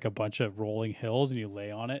it's just like a bunch of rolling hills and you lay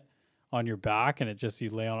on it on your back, and you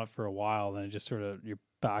lay on it for a while, then it just sort of, your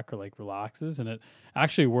back like relaxes, and it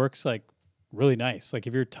actually works like really nice. Like,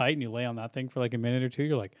 if you're tight and you lay on that thing for like a minute or two,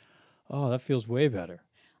 you're like, oh, that feels way better.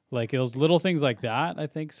 Like, those little things like that, I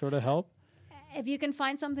think, sort of help. If you can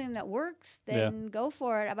find something that works, then go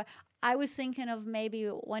for it. But I was thinking of maybe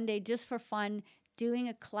one day, just for fun, doing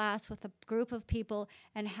a class with a group of people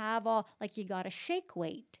and have you got a shake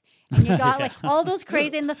weight, and you got like all those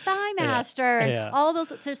crazy, and the thigh master, and all those.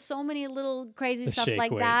 There's so many little crazy stuff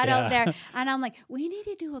like weight, that out there. And I'm like, we need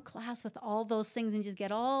to do a class with all those things and just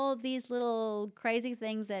get all these little crazy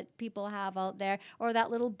things that people have out there, or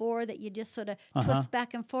that little board that you just sort of twist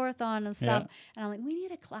back and forth on and stuff. And I'm like, we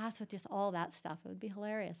need a class with just all that stuff. It would be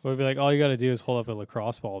hilarious. So it'd be like, all you got to do is hold up a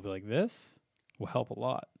lacrosse ball. It'd be like, this will help a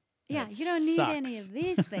lot. Yeah, It you don't need any sucks. of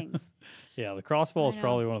these things. Yeah, the crossball is I know.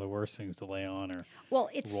 probably one of the worst things to lay on. Or Well,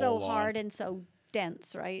 it's so roll on. hard and so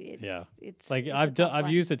dense, right? It's like, it's a I've tough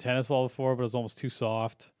one. used a tennis ball before, but it was almost too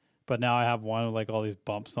soft. But now I have one with like all these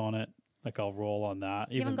bumps on it. Like, I'll roll on that.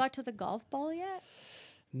 You haven't got to the golf ball yet?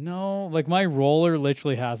 No, like, my roller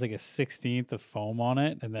literally has like a 1/16 of foam on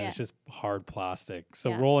it, and then Yeah. it's just hard plastic.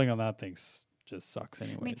 So Yeah. rolling on that thing's just sucks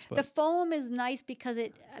anyways. I mean, but the foam is nice because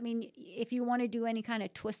if you want to do any kind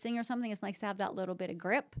of twisting or something, it's nice to have that little bit of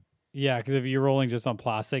grip. yeah, because if you're rolling just on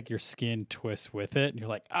plastic, your skin twists with it, and you're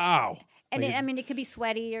like, ow. And Like, it could be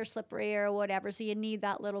sweaty or slippery or whatever, so you need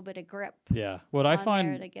that little bit of grip yeah. What I on there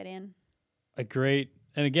find to get in. a great,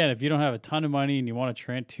 and again, if you don't have a ton of money and you want to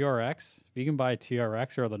train TRX, if you can buy a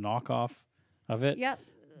TRX or the knockoff of it, Yep.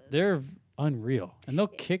 they're unreal, and they'll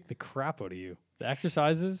kick the crap out of you. The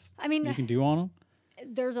exercises you can do on them.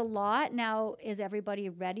 There's a lot. Now, is everybody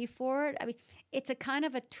ready for it? I mean, it's a kind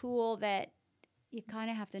of a tool that you kind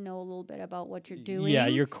of have to know a little bit about what you're doing. Yeah,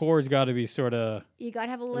 your core's got to be sort of you got to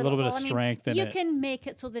have a little bit of strength in you it. can make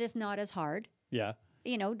it so that it's not as hard, Yeah.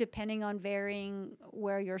 Depending on varying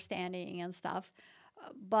where you're standing and stuff.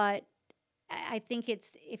 But I think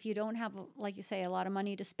if you don't have, like you say, a lot of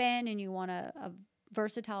money to spend and you want a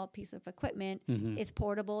versatile piece of equipment, it's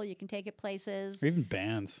portable. You can take it places. Or even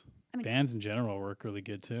bands. Bands in general work really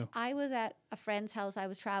good too. I was at a friend's house. I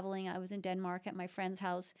was traveling. I was in Denmark at my friend's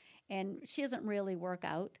house, and she doesn't really work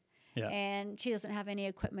out. Yeah. And she doesn't have any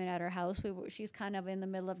equipment at her house. She's kind of in the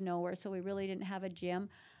middle of nowhere, so we really didn't have a gym.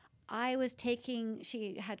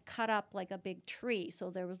 She had cut up like a big tree, so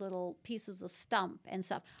there was little pieces of stump and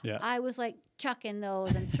stuff. Yeah. I was like chucking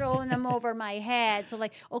those and throwing them over my head. So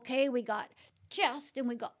like, okay, we got chest and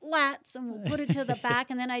we got lats and we'll put it to the back,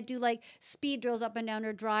 and then I do like speed drills up and down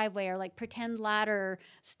her driveway or like pretend ladder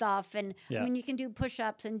stuff. And Yeah. I mean, you can do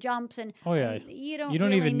push-ups and jumps, and you don't don't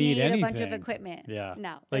really even need a bunch of anything. equipment. Yeah.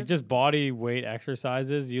 No. Like there's- just body weight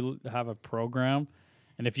exercises, you have a program.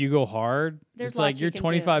 And if you go hard, There's it's like lots your you can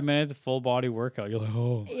 25 minutes of full body workout. You're like,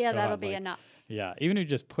 oh, yeah, that'll God, be like, enough. Yeah. Even if you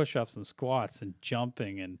just push ups and squats and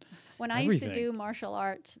jumping and When I used to everything. do martial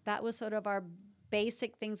arts, that was sort of our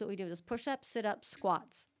basic things that we do, is push-ups, sit-ups,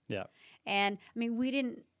 squats. yeah. And I mean, we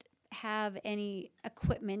didn't have any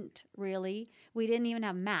equipment really. We didn't even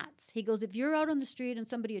have mats. He goes, if you're out on the street and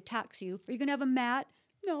somebody attacks you, are you going to have a mat?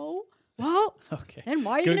 No. Well, Okay. then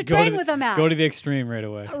why are you Go- going to go train the- with a mat? Go to the extreme right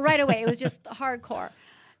away. Right away. It was just hardcore.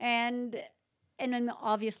 And then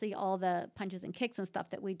obviously all the punches and kicks and stuff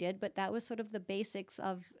that we did, but that was sort of the basics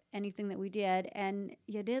of anything that we did. And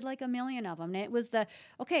you did like a million of them. And it was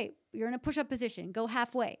okay, you're in a push-up position, go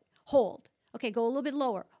halfway, hold. Okay, go a little bit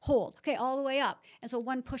lower, hold. Okay, all the way up. And so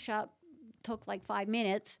one push-up took like 5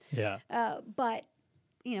 minutes. Yeah. But,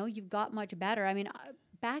 you've got much better. I mean,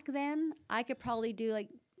 back then, I could probably do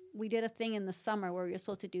we did a thing in the summer where we were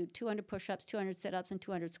supposed to do 200 push-ups, 200 sit-ups, and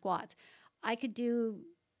 200 squats. I could do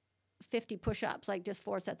 50 push-ups, like just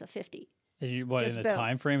 4 sets of 50. And you, what, Just in a boom.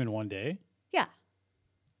 time frame in one day? Yeah.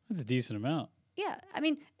 That's a decent amount. Yeah. I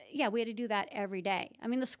mean, yeah, we had to do that every day. I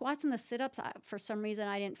mean, the squats and the sit-ups, for some reason,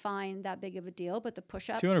 I didn't find that big of a deal, but the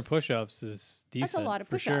push-ups. 200 push-ups is decent. That's a lot of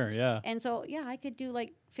for push-ups. sure, yeah. And so, yeah, I could do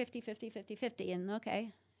like 50, 50, 50, 50. And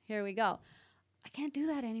okay, here we go. I can't do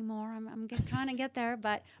that anymore. I'm trying to get there.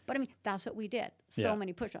 But I mean, that's what we did. So Yeah.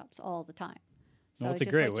 many push-ups all the time. So No, it's a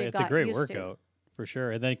just great what way. you It's a got great used to. workout for sure.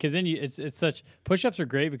 And then because then it's such push-ups are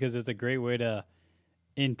great because it's a great way to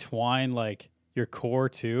entwine like your core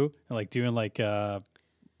too, and like doing like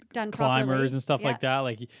Done climbers properly. and stuff Yeah. like that.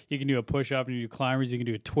 Like you can do a push-up and you do climbers. You can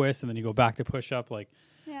do a twist and then you go back to push-up. Like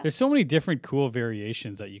Yeah. there's so many different cool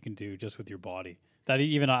variations that you can do just with your body that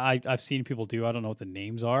even I've seen people do. I don't know what the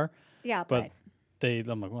names are, Yeah, but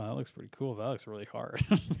I'm like, well, that looks pretty cool. That looks really hard.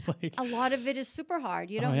 Like, a lot of it is super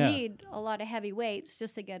hard. You Oh, don't yeah. need a lot of heavy weights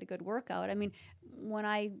just to get a good workout. I mean, when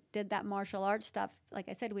I did that martial arts stuff, like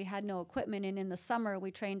I said, we had no equipment. And in the summer,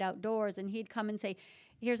 we trained outdoors. And he'd come and say,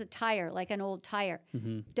 here's a tire, like an old tire.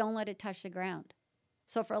 Mm-hmm. Don't let it touch the ground.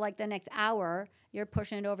 So for like the next hour, you're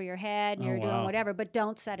pushing it over your head and Oh, you're doing wow. whatever, but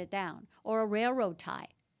don't set it down. Or a railroad tie.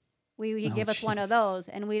 He'd Oh, give us one of Jesus. those,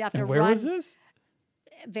 and we'd have to and where run was this?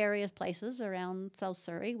 various places around South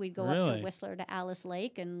Surrey. We'd go up Really? to Whistler to Alice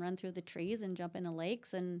Lake and run through the trees and jump in the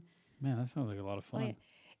lakes. And Man, that sounds like a lot of fun.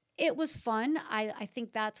 it was fun. I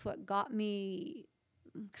think that's what got me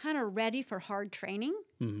kind of ready for hard training.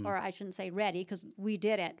 Mhm. Or I shouldn't say ready because we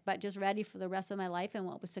did it, but just ready for the rest of my life and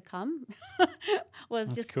what was to come was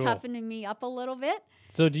That's just cool. toughening me up a little bit.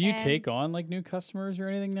 So do you And- take on like new customers or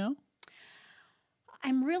anything now?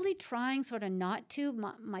 I'm really trying sort of not to.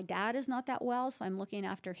 My dad is not that well, so I'm looking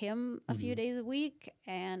after him a few days a week.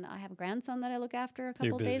 And I have a grandson that I look after a So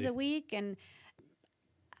you're couple days busy. a week. And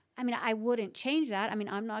I mean, I wouldn't change that. I mean,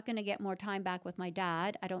 I'm not going to get more time back with my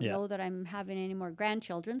dad. I don't Yeah. know that I'm having any more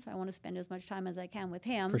grandchildren, so I want to spend as much time as I can with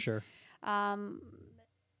him. For sure.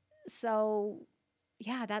 So,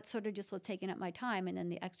 yeah, that's sort of just what's taking up my time. And then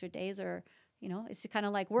the extra days are, it's kind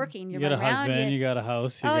of like working. You You got a run around, husband, you got a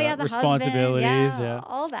house, you got the husband, responsibilities. Yeah.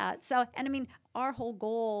 all that. So, and I mean, our whole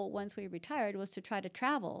goal once we retired was to try to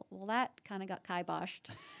travel. Well, that kind of got kiboshed.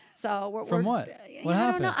 So From what? What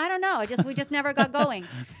happened? I don't know. We just never got going.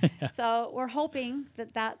 So we're hoping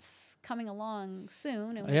that that's coming along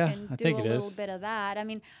soon, and we can I do think a it little is. bit of that. I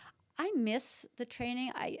mean, I miss the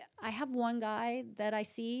training. I have one guy that I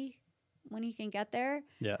see when he can get there.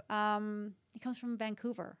 Yeah. He comes from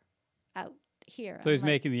Vancouver, out here. So he's I'm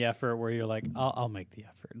like, making the effort where you're like, I'll make the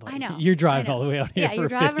effort. Like, I know. You're driving I know. all the way out here Yeah, for you're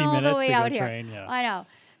 50 driving all the minutes way to go out here. train. Yeah. I know.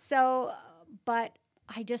 So, but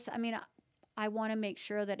I want to make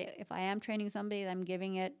sure that if I am training somebody, that I'm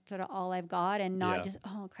giving it sort of all I've got and not Yeah. just,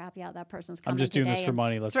 oh crap, yeah, that person's coming I'm just doing this today for and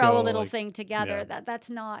money. Let's throw go. a little Like, thing together. yeah. That's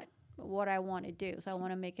not what I want to do. So I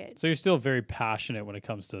want to make it. So you're still very passionate when it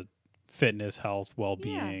comes to fitness, health,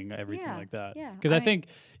 well-being, everything yeah, like that. yeah. Because I I mean- think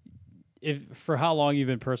if for how long you've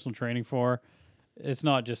been personal training for, it's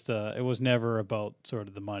not just it was never about sort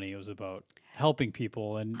of the money. It was about helping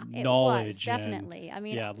people and It knowledge. was, definitely. I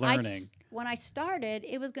mean, yeah, learning. When I started,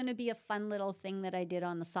 it was going to be a fun little thing that I did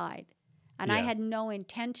on the side. And I Yeah. had no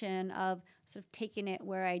intention of sort of taking it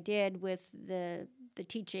where I did with the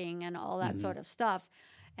teaching and all that sort of stuff.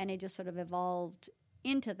 And it just sort of evolved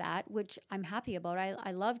into that, which I'm happy about.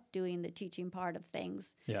 I love doing the teaching part of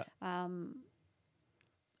things. Yeah.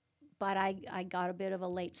 But I got a bit of a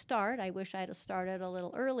late start. I wish I'd have started a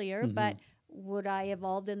little earlier, but would I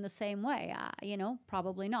evolved in the same way?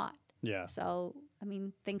 Probably not. Yeah. So, I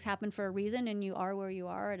mean, things happen for a reason, and you are where you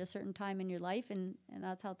are at a certain time in your life, and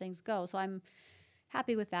that's how things go. So I'm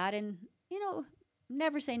happy with that. And,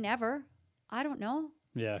 never say never. I don't know.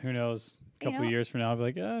 Yeah. Who knows? A couple of years from now, I'll be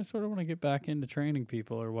like, I sort of want to get back into training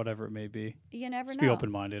people or whatever it may be. You never Just know. be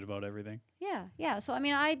open-minded about everything. Yeah, yeah. So, I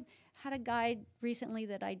mean, I had a guy recently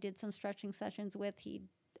that I did some stretching sessions with. He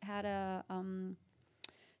had a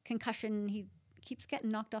concussion. He keeps getting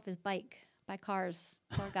knocked off his bike by cars.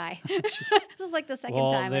 Poor guy. This is like the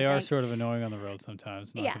second time. They I are think. sort of annoying on the road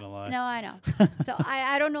sometimes, not Yeah. going to lie. No, I know. So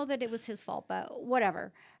I don't know that it was his fault, but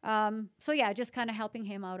whatever. So yeah, just kind of helping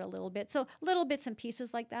him out a little bit. So little bits and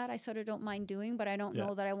pieces like that, I sort of don't mind doing, but I don't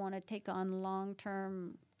know that I want to take on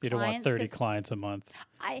long-term You don't want clients 30 'cause clients a month.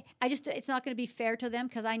 I just, it's not going to be fair to them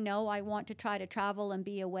because I know I want to try to travel and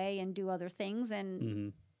be away and do other things.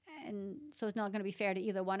 And so it's not going to be fair to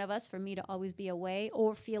either one of us for me to always be away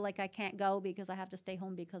or feel like I can't go because I have to stay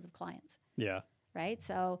home because of clients. Yeah. Right.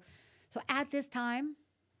 So at this time,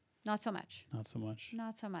 not so much. Not so much.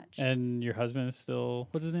 Not so much. And your husband is still,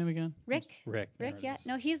 what's his name again? Rick. Rick. there Rick, it yeah. is.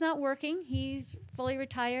 No, he's not working. He's fully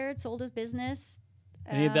retired, sold his business.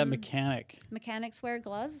 I need that mechanic. Mechanics wear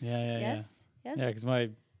gloves. Yeah. Yes. Yes. Yeah, because my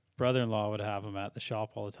brother-in-law would have him at the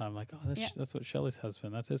shop all the time. Like, oh, Yeah. that's what Shelly's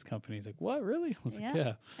husband. That's his company. He's like, what, really? I was like,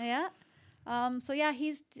 Yeah. yeah. Yeah. So yeah,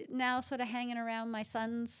 he's now sort of hanging around my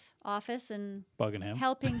son's office and Bugging him.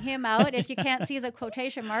 helping him out. If you can't see the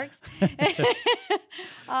quotation marks,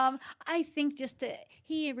 I think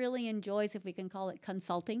he really enjoys, if we can call it,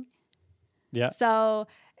 consulting. Yeah. So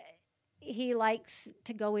he likes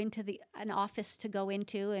to go into an office to go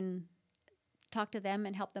into and talk to them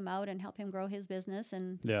and help them out and help him grow his business.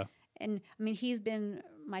 And Yeah. I mean,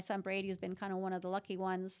 my son Brady has been kind of one of the lucky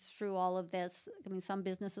ones through all of this. I mean, some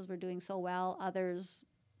businesses were doing so well, others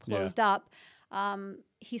closed up.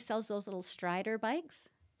 He sells those little Strider bikes.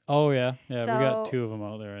 Oh, yeah. Yeah, we got So- 2 of them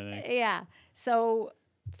out there, I think. Yeah. So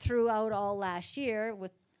throughout all last year,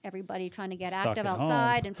 with everybody trying to get Stuck active at home.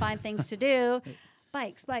 outside and find things to do,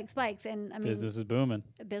 bikes. And I mean, Business is booming.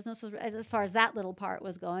 business was, as far as that little part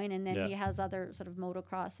was going. And then Yeah. he has other sort of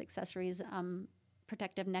motocross accessories,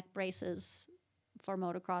 protective neck braces for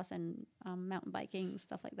motocross and mountain biking,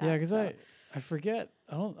 stuff like that. Yeah, because So- I forget.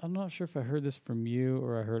 I'm not sure if I heard this from you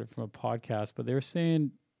or I heard it from a podcast, but they were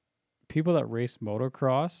saying people that race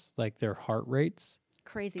motocross, like their heart rates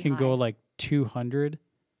crazy can high. go like 200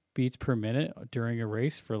 beats per minute during a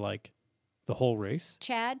race for like the whole race.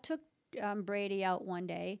 Chad took Brady out one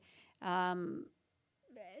day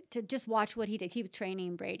to just watch what he did. He was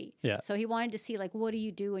training Brady. Yeah. So he wanted to see, like, what do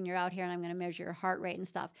you do when you're out here and I'm going to measure your heart rate and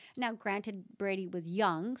stuff. Now, granted, Brady was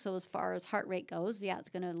young, so as far as heart rate goes, yeah, it's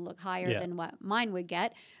going to look higher Yeah. than what mine would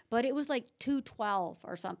get. But it was like 212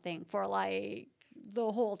 or something for like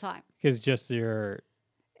the whole time. Because just your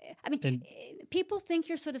I mean, And- people think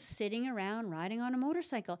you're sort of sitting around riding on a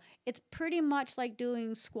motorcycle. It's pretty much like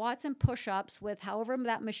doing squats and push-ups with however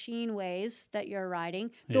that machine weighs that you're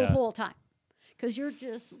riding the Yeah. whole time. Because you're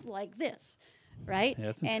just like this, right? Yeah,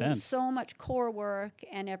 it's and intense. so much core work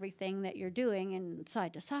and everything that you're doing and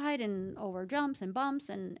side to side and over jumps and bumps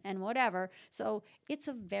and whatever. So it's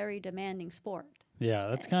a very demanding sport. Yeah,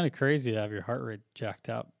 that's kind of crazy to have your heart rate jacked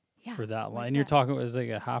up Yeah, for that like long. And you're that. talking, it was like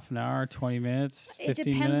a half an hour, 20 minutes, It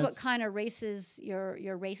 15 depends minutes? what kind of races you're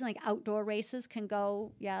racing. Like outdoor races can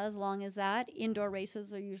go, yeah, as long as that. Indoor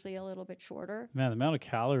races are usually a little bit shorter. Man, the amount of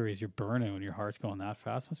calories you're burning when your heart's going that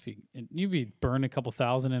fast must be, you'd be burning a couple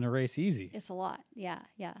thousand in a race easy. It's a lot. Yeah,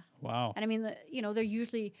 yeah. Wow. And I mean, they're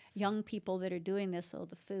usually young people that are doing this, so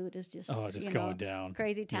the food is just, Just going down.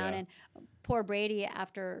 crazy town. Yeah. And poor Brady,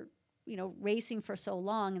 after racing for so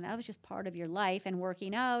long, and that was just part of your life, and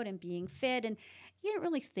working out and being fit, and you didn't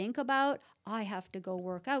really think about, I have to go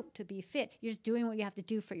work out to be fit. You're just doing what you have to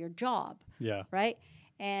do for your job, Yeah. right?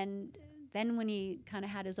 And then when he kind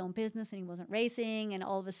of had his own business and he wasn't racing, and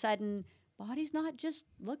all of a sudden, body's not just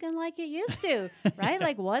looking like it used to, right?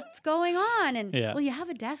 Like, what's going on? And Yeah. well, you have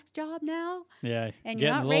a desk job now, Yeah. and getting you're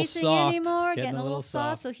a not little racing soft, anymore, getting a little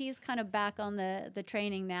soft. So he's kind of back on the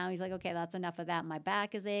training now. He's like, okay, that's enough of that. My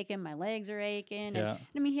back is aching, my legs are aching. Yeah. And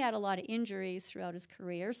I mean, he had a lot of injuries throughout his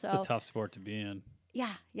career. So It's a tough sport to be in.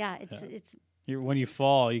 yeah, it's When you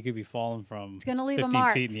fall, you could be falling from going to leave a 15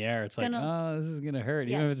 mark. feet in the air. It's like, this is going to hurt.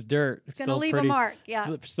 Even if Yes. it's dirt, It's going to leave a mark.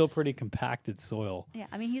 Yeah. Still pretty compacted soil. Yeah,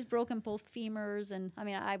 I mean, he's broken both femurs, and I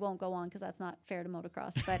mean, I won't go on because that's not fair to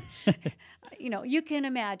motocross, but you can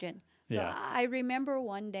imagine. So Yeah. I remember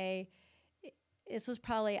one day, this was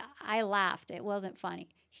probably, I laughed. It wasn't funny.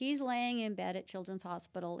 He's laying in bed at Children's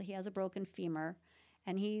Hospital. He has a broken femur,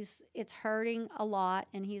 and it's hurting a lot,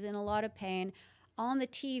 and he's in a lot of pain. On the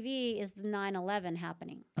TV is the 9/11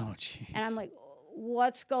 happening. Oh, jeez. And I'm like,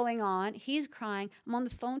 what's going on? He's crying. I'm on the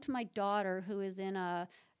phone to my daughter, who is in a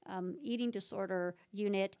eating disorder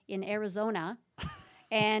unit in Arizona.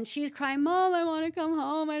 And she's crying, Mom, I want to come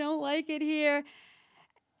home. I don't like it here.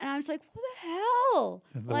 And I was like, what the hell?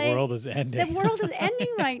 The world is ending. The world is ending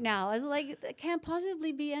right now. I was like, it can't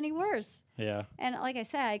possibly be any worse. Yeah. And like I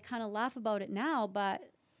said, I kind of laugh about it now, but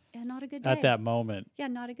not a good day. At that moment. Yeah,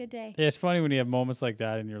 not a good day. Yeah, it's funny when you have moments like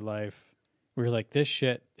that in your life where you're like, this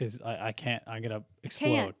shit is, I can't, I'm going to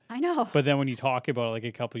explode. Can't. I know. But then when you talk about it like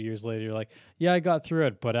a couple of years later, you're like, yeah, I got through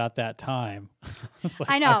it. But at that time, it's like,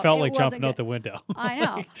 I know, I felt it like wasn't jumping out good. the window. I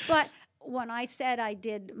know. But when I said I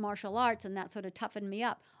did martial arts and that sort of toughened me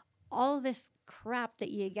up, all of this crap that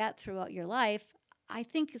you get throughout your life, I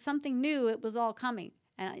think something new, it was all coming.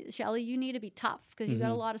 And Shelly, you need to be tough because you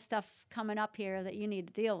got a lot of stuff coming up here that you need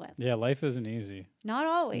to deal with. Yeah, life isn't easy. Not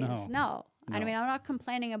always. No. No. I No. mean, I'm not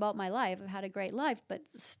complaining about my life. I've had a great life, but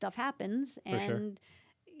stuff happens. For sure. And,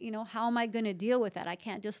 how am I going to deal with that? I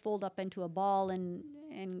can't just fold up into a ball and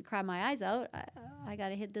cry my eyes out. I got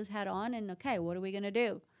to hit this head on and, okay, what are we going to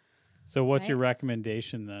do? So what's Right. your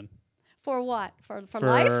recommendation then? For what? For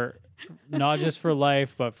life? Not just for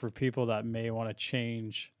life, but for people that may want to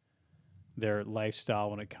change their lifestyle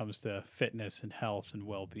when it comes to fitness and health and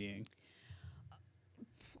well-being.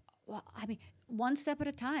 Well, I mean, one step at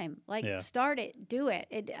a time. Like, Yeah. start it, do it.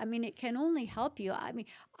 It can only help you. I mean,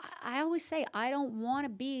 I always say I don't want to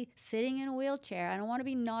be sitting in a wheelchair. I don't want to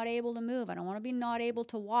be not able to move. I don't want to be not able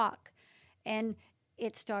to walk. And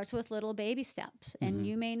it starts with little baby steps. And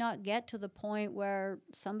you may not get to the point where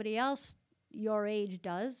somebody else your age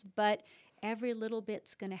does, but every little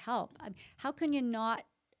bit's going to help. I mean, how can you not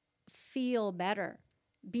feel better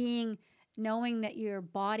knowing that your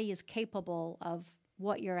body is capable of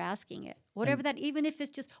what you're asking it? Whatever that, even if it's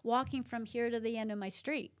just walking from here to the end of my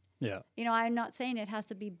street. Yeah. I'm not saying it has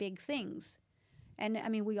to be big things. And I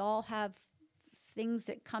mean, we all have things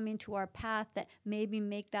that come into our path that maybe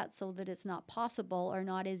make that so that it's not possible or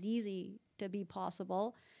not as easy to be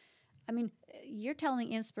possible. I mean, you're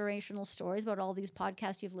telling inspirational stories about all these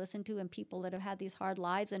podcasts you've listened to and people that have had these hard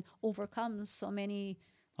lives and overcome so many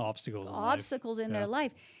Obstacles in their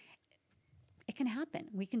life. It can happen.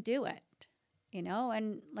 We can do it,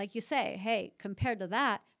 and like you say, hey, compared to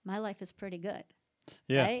that, my life is pretty good.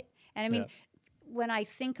 Yeah. Right. And I mean, when I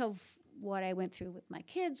think of what I went through with my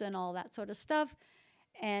kids and all that sort of stuff,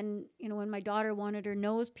 and, when my daughter wanted her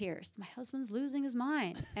nose pierced, my husband's losing his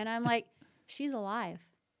mind. And I'm like, she's alive.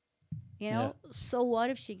 So what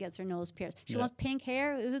if she gets her nose pierced? She wants pink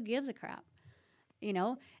hair. Who gives a crap?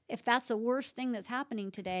 If that's the worst thing that's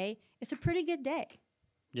happening today, it's a pretty good day.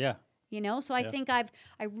 Yeah. So I think I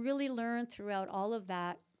really learned throughout all of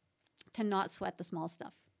that to not sweat the small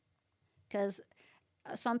stuff. Because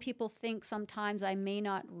some people think sometimes I may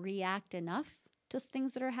not react enough to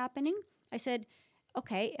things that are happening. I said,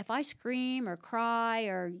 okay, if I scream or cry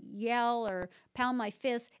or yell or pound my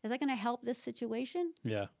fist, is that going to help this situation?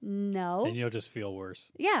 Yeah. No. And you'll just feel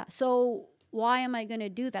worse. Yeah. So why am I going to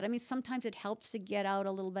do that? I mean, sometimes it helps to get out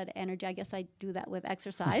a little bit of energy. I guess I do that with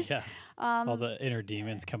exercise. Yeah. All the inner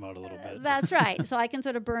demons come out a little bit. That's right. So I can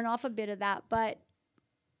sort of burn off a bit of that. But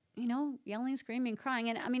yelling, screaming, crying.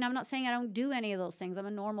 And I mean, I'm not saying I don't do any of those things. I'm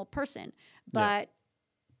a normal person. Yeah. But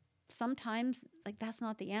sometimes, like, that's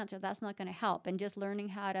not the answer. That's not going to help. And just learning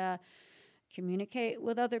how to communicate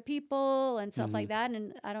with other people and stuff like that.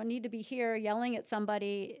 And I don't need to be here yelling at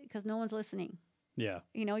somebody because no one's listening. Yeah.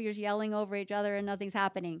 You're just yelling over each other and nothing's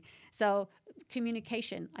happening. So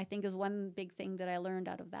communication, I think, is one big thing that I learned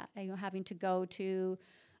out of that. Having to go to,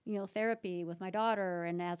 therapy with my daughter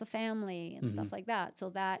and as a family and stuff like that. So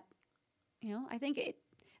that, I think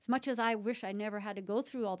as much as I wish I never had to go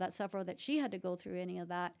through all that stuff or that she had to go through any of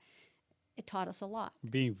that, it taught us a lot.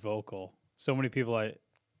 Being vocal. So many people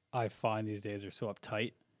I find these days are so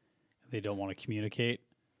uptight. They don't want to communicate.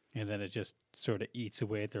 And then it just sort of eats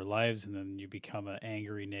away at their lives. And then you become an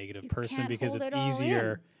angry, negative person because it's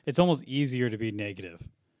easier. It's almost easier to be negative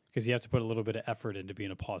because you have to put a little bit of effort into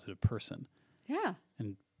being a positive person. Yeah.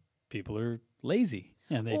 And people are lazy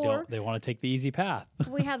and they want to take the easy path.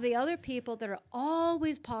 We have the other people that are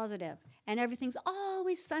always positive and everything's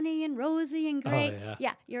always sunny and rosy and great. Oh,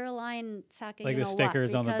 yeah. You're a lying sack of like the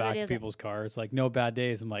stickers on the back of people's cars, like no bad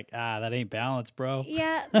days. I'm like, that ain't balance, bro.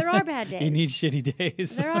 Yeah, there are bad days. You need shitty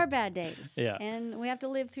days. There are bad days. Yeah. And we have to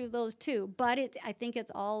live through those too. But I think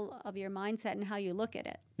it's all of your mindset and how you look at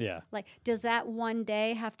it. Yeah. Like, does that one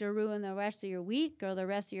day have to ruin the rest of your week or the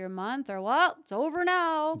rest of your month or it's over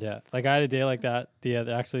now? Yeah. Like I had a day like that.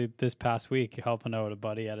 Actually this past week helping out a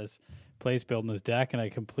buddy at his place building his deck, and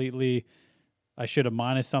I should have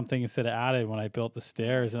minus something instead of added when I built the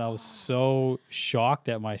stairs, and I was so shocked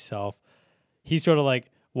at myself. He sort of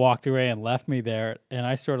like walked away and left me there, and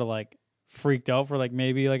I sort of like freaked out for like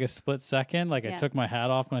maybe like a split second. Like I took my hat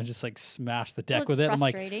off and I just like smashed the deck with it. I'm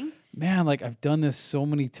like, man, like I've done this so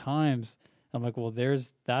many times. I'm like, well,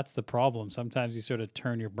 that's the problem. Sometimes you sort of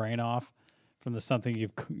turn your brain off from something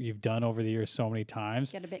you've done over the years so many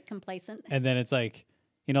times. Get a bit complacent. And then it's like,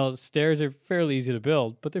 stairs are fairly easy to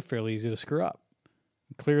build, but they're fairly easy to screw up.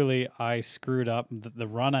 Clearly, I screwed up the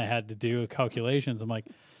run I had to do calculations. I'm like,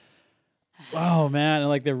 oh, man. And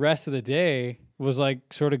like the rest of the day was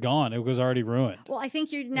like sort of gone. It was already ruined. Well, I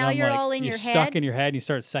think you're all in your head. You're stuck in your head and you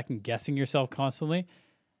start second guessing yourself constantly.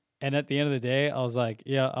 And at the end of the day, I was like,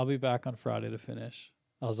 yeah, I'll be back on Friday to finish.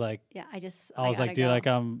 I was like, yeah, I was like, dude,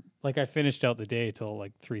 I finished out the day till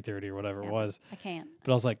like 3:30 or whatever it was. I can't.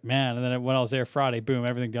 But I was like, man. And then when I was there Friday, boom,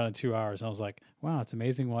 everything done in 2 hours. And I was like, wow, it's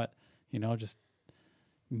amazing what, just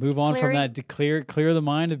move on from that to clear the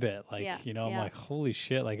mind a bit. Like, I'm like, holy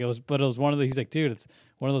shit. Like it was one of the, he's like, dude, it's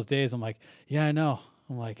one of those days. I'm like, yeah, I know.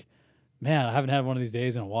 I'm like, man, I haven't had one of these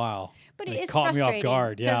days in a while. But it it's caught me frustrating. off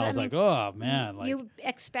guard. Yeah, I was like, oh man. You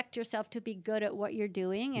expect yourself to be good at what you're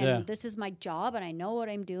doing, and this is my job, and I know what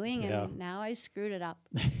I'm doing, and now I screwed it up.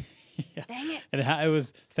 Yeah. Dang it. And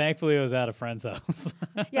thankfully it was at a friend's house.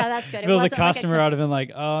 Yeah, that's good. If it was a customer, I would have been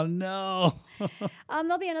like, oh no.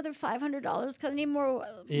 There'll be another $500 because I need more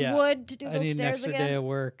wood to do those stairs again. I need an extra day of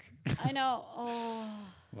work. I know. Oh,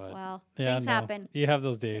 well, yeah, things happen. You have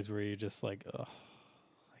those days where you're just like, oh,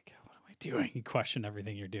 like what am I doing? You question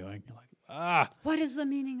everything you're doing. You're like, what is the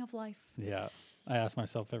meaning of life? Yeah, I ask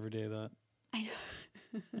myself every day that. I know.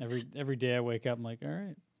 every day I wake up, I'm like, all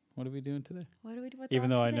right, what are we doing today? What do we do? Even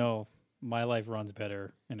though I know my life runs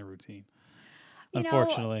better in a routine.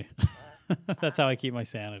 Unfortunately, that's how I keep my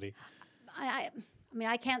sanity. I mean,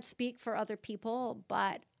 I can't speak for other people,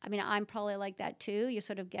 but I mean, I'm probably like that too. You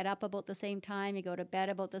sort of get up about the same time, you go to bed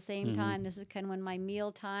about the same time. This is kind of when my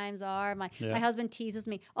meal times are. My husband teases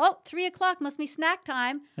me, 3:00 must be snack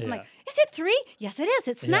time. I'm like, is it 3? Yes, it is.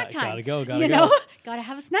 It's snack time. Gotta go. Gotta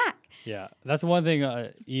have a snack. Yeah, that's one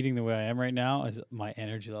thing. Eating the way I am right now is my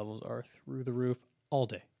energy levels are through the roof all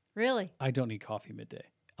day. Really? I don't need coffee midday.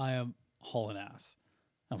 I am hauling ass.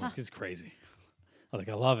 I'm like, this is crazy. I'm like,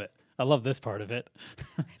 I love it. I love this part of it.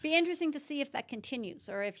 Be interesting to see if that continues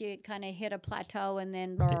or if you kind of hit a plateau and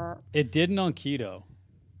then... It didn't on keto.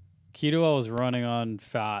 Keto, I was running on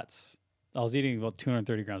fats. I was eating about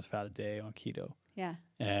 230 grams of fat a day on keto. Yeah.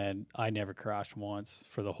 And I never crashed once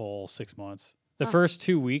for the whole 6 months. The first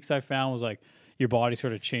 2 weeks I found was like your body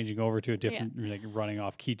sort of changing over to a different, like running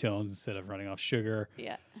off ketones instead of running off sugar.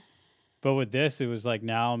 Yeah. But with this, it was like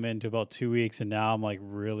now I'm into about 2 weeks and now I'm like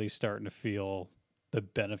really starting to feel the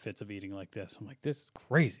benefits of eating like this. I'm like, this is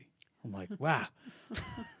crazy. I'm like, wow.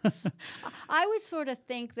 I would sort of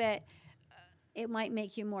think that it might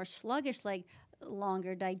make you more sluggish, like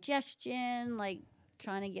longer digestion, like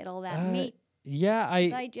trying to get all that meat. Yeah,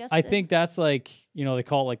 I think that's like, they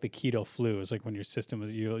call it like the keto flu. It's like when your system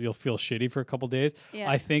is, you'll feel shitty for a couple days. Yeah.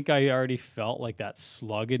 I think I already felt like that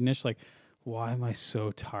sluggishness, like, why am I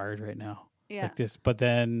so tired right now? Yeah. Like this. But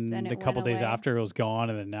then the couple days after it was gone,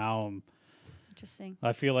 and then now I'm Interesting.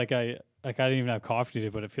 I feel like I didn't even have coffee today,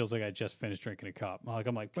 but it feels like I just finished drinking a cup.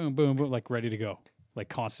 I'm like boom, boom, boom, like ready to go, like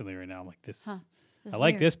constantly right now. I'm like this. Huh. This I is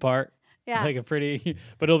like weird. this part. Yeah. Like a pretty,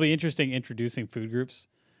 but it'll be interesting introducing food groups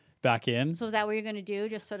back in. So is that what you're going to do?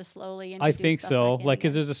 Just sort of slowly I introduce think stuff so. back in Like,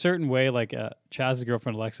 because again? there's a certain way, like Chaz's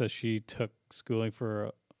girlfriend Alexa, she took schooling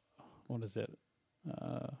for, what is it?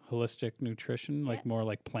 Holistic nutrition, like Yeah. more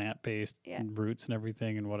like plant-based Yeah. roots and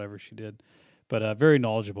everything and whatever she did. But very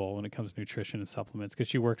knowledgeable when it comes to nutrition and supplements because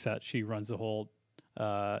she runs the whole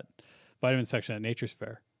vitamin section at Nature's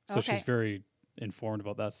Fair. So Okay. she's very informed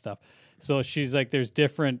about that stuff. So she's like, there's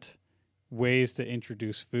different ways to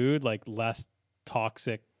introduce food, like less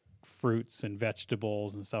toxic fruits and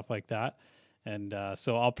vegetables and stuff like that. And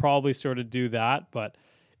so I'll probably sort of do that, but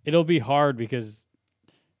it'll be hard because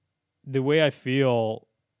the way I feel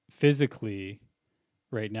physically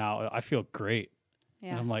right now, I feel great.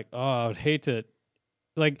 Yeah. And I'm like, oh, I would hate to,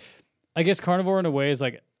 like, I guess carnivore in a way is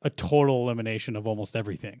like a total elimination of almost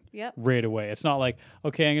everything Yep. right away. It's not like,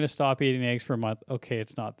 okay, I'm going to stop eating eggs for a month. Okay,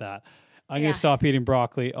 it's not that. I'm going Yeah. to stop eating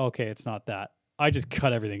broccoli. Okay, it's not that. I just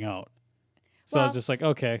cut everything out. So I Well- was just like,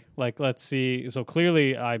 okay, like, let's see. So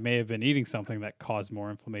clearly I may have been eating something that caused more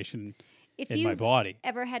inflammation If in my you've body.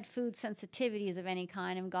 ever had food sensitivities of any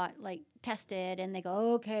kind and got like tested and they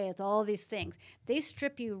go, okay, it's all these things, they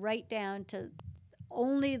strip you right down to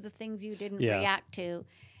only the things you didn't Yeah. react to,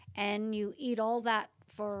 and you eat all that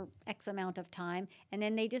for X amount of time, and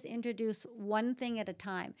then they just introduce one thing at a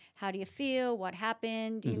time. How do you feel? What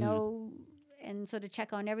happened? You Mhm. know, and sort of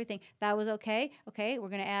check on everything. That was okay. Okay, we're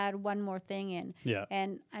going to add one more thing in. Yeah.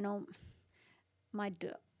 And I know a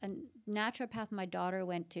naturopath my daughter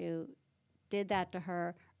went to did that to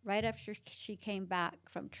her right after she came back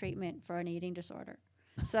from treatment for an eating disorder.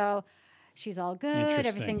 So she's all good. Interesting.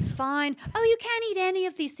 Everything's fine. Oh, you can't eat any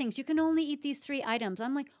of these things. You can only eat these 3 items.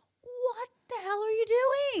 I'm like, what the hell are you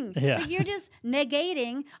doing? Yeah. Like, you're just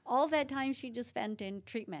negating all that time she just spent in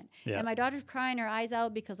treatment. Yeah. And my daughter's crying her eyes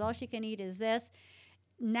out because all she can eat is this.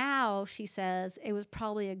 Now she says it was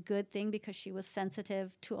probably a good thing because she was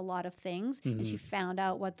sensitive to a lot of things and she found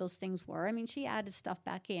out what those things were. I mean, she added stuff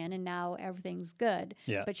back in and now everything's good.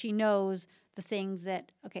 Yeah. But she knows the things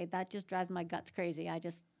that, okay, that just drives my guts crazy.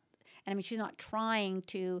 And I mean, she's not trying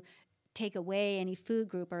to take away any food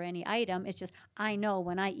group or any item. It's just, I know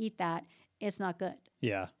when I eat that, it's not good.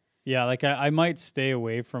 Yeah. Yeah. Like I might stay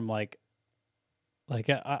away from like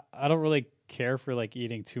I don't really care for like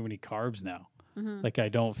eating too many carbs now. Mm-hmm. Like I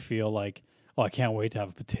don't feel like, oh, I can't wait to have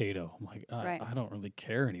a potato. I'm like, Right. I don't really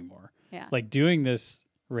care anymore. Yeah. Like doing this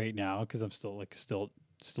right now because I'm still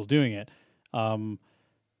doing it.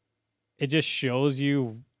 It just shows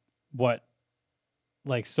you what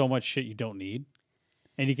like so much shit you don't need,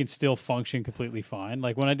 and you can still function completely fine.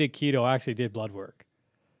 Like when I did keto, I actually did blood work,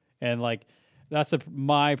 and like that's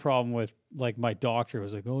my problem with like my doctor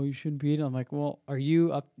was like, oh, you shouldn't be eating. I'm like, well, are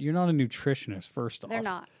you up? You're not a nutritionist, first off. They're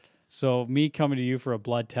not. So me coming to you for a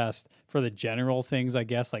blood test for the general things, I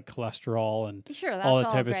guess, like cholesterol and Sure, that's all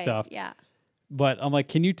that type of great. stuff. Yeah. But I'm like,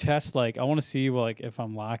 can you test, like, I want to see, well, like, if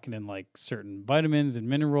I'm lacking in, like, certain vitamins and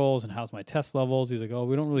minerals and how's my test levels. He's like, oh,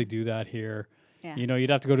 we don't really do that here. Yeah. You know, you'd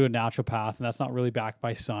have to go to a naturopath, and that's not really backed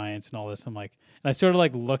by science and all this. I'm like, and I sort of,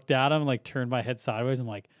 like, looked at him, like, turned my head sideways. I'm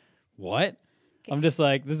like, what? I'm just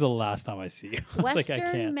like, this is the last time I see you. It's like, I Western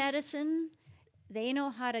can't. medicine, they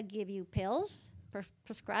know how to give you pills,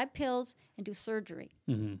 prescribe pills, and do surgery.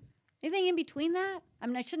 Mm-hmm. Anything in between that? I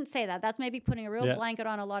mean, I shouldn't say that. That's maybe putting a real Yeah. blanket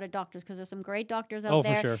on a lot of doctors because there's some great doctors out Oh, for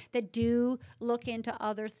there sure. that do look into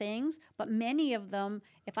other things. But many of them,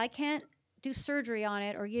 if I can't do surgery on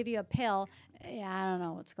it or give you a pill, I don't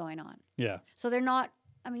know what's going on. Yeah. So they're not,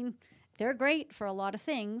 I mean, they're great for a lot of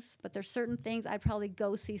things, but there's certain things I'd probably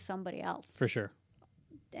go see somebody else. For sure.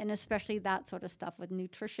 And especially that sort of stuff with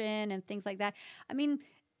nutrition and things like that. I mean,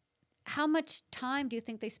 how much time do you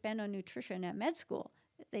think they spend on nutrition at med school?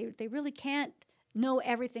 They really can't know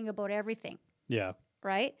everything about everything, Yeah.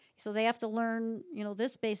 right? So they have to learn,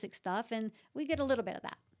 this basic stuff, and we get a little bit of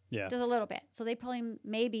that, Yeah. just a little bit. So they probably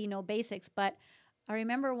maybe know basics, but I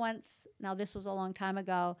remember once, now this was a long time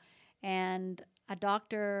ago, and a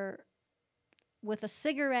doctor with a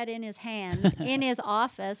cigarette in his hand in his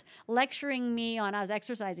office lecturing me on I was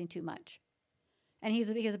exercising too much. And he's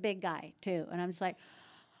a big guy too. And I'm just like,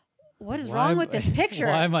 what is wrong with this picture?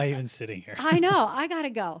 Why am I even sitting here? I know, I gotta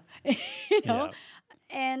go. Yeah.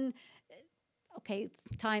 And okay,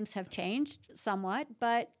 times have changed somewhat,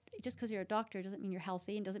 but just because you're a doctor doesn't mean you're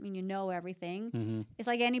healthy and doesn't mean you know everything. Mm-hmm. It's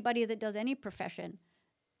like anybody that does any profession.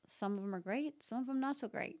 Some of them are great, some of them not so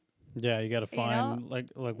great. Yeah, you got to find like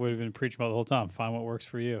we've been preaching about the whole time. Find what works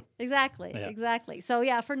for you. Exactly, Yeah. exactly. So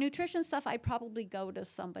yeah, for nutrition stuff, I'd probably go to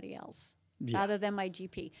somebody else Yeah. other than my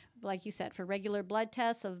GP. Like you said, for regular blood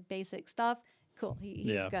tests of basic stuff, cool. He's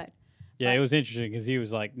Yeah. good. Yeah, But- it was interesting because he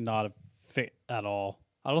was like not a fit at all.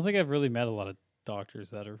 I don't think I've really met a lot of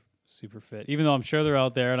doctors that are super fit, even though I'm sure they're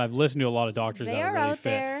out there, and I've listened to a lot of doctors They that are are really out fit.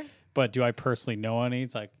 there. But do I personally know any?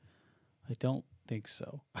 It's like, I don't think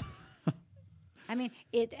so. I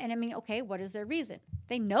mean, okay, what is their reason?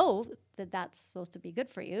 They know that that's supposed to be good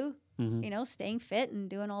for you, Mhm. you know, staying fit and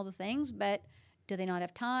doing all the things, but do they not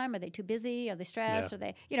have time? Are they too busy? Are they stressed? Yeah. Are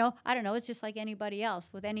they, you know, I don't know. It's just like anybody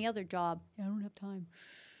else with any other job. Yeah, I don't have time,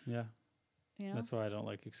 Yeah, you know? that's why I don't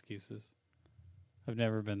like excuses. I've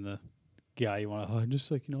never been the guy you want to, I'm just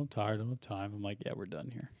like, I'm tired, I don't have time. I'm like, yeah, we're done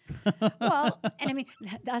here. Well, and I mean,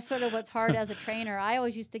 that's sort of what's hard as a trainer. I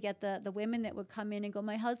always used to get the women that would come in and go,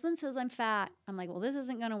 my husband says I'm fat. I'm like, well, this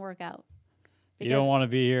isn't going to work out. You don't want to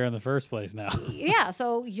be here in the first place now. Yeah,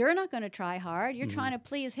 so you're not going to try hard. You're trying to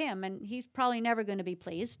please him, and he's probably never going to be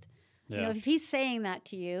pleased. Yeah. You know, if he's saying that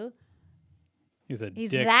to you, He's a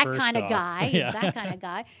he's dick that first kind of off. guy. Yeah. He's that kind of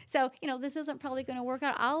guy. So, you know, this isn't probably going to work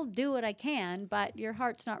out. I'll do what I can, but your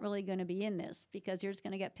heart's not really going to be in this because you're just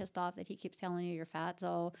going to get pissed off that he keeps telling you you're fat.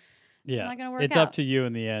 So Yeah, not gonna work it's out. up to you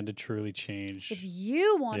in the end to truly change. if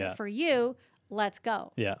you want Yeah. it for you, let's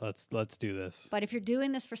go. Yeah, let's do this. But if you're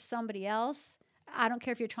doing this for somebody else, I don't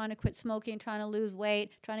care if you're trying to quit smoking, trying to lose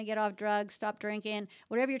weight, trying to get off drugs, stop drinking,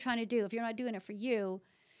 whatever you're trying to do. If you're not doing it for you,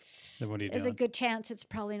 Then what are you there's doing? a good chance it's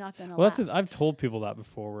probably not going to Well, last. I've told people that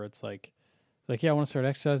before, where it's like, yeah, I want to start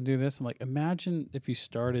exercising, do this. I'm like, imagine if you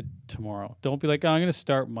started tomorrow. Don't be like, oh, I'm going to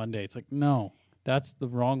start Monday. It's like, no, that's the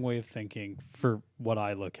wrong way of thinking for what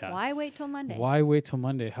I look at. Why wait till Monday? Why wait till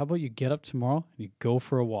Monday? How about you get up tomorrow and you go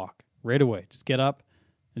for a walk right away? Just get up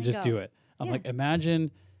and just go. do it. I'm Yeah. like,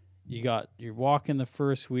 imagine you're walking the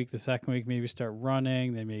first week, the second week, maybe start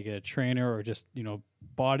running, then maybe get a trainer or just,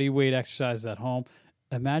 body weight exercises at home.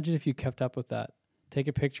 Imagine if you kept up with that. Take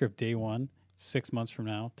a picture of day 1, 6 months from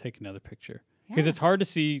now, take another picture. Because Yeah. it's hard to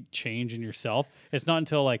see change in yourself. It's not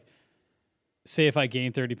until like, say if I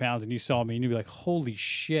gained 30 pounds and you saw me and you'd be like, holy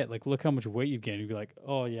shit, like look how much weight you've gained. You'd be like,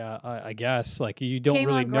 oh yeah, I guess. Like you don't Came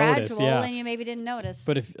really on notice. gradual Yeah. and you maybe didn't notice.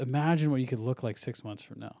 But imagine what you could look like 6 months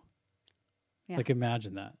from now. Yeah. Like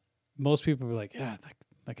imagine that. Most people are like, yeah,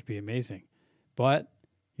 that could be amazing. But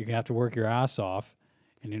you're gonna have to work your ass off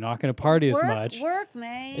and you're not gonna party as much. Work,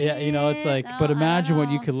 man. Yeah, it's like, No, but I imagine what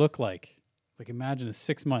you know. could look like. Like imagine in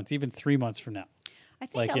 6 months, even 3 months from now. I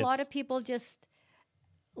think like a lot it's- of people just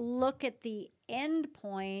look at the end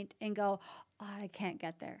point and go, I can't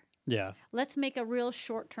get there. Yeah. Let's make a real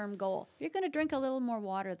short-term goal. You're going to drink a little more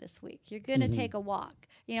water this week. You're going to Mm-hmm. take a walk.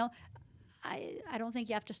 I don't think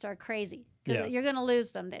you have to start crazy because Yeah. you're going to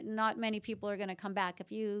lose them. That not many people are going to come back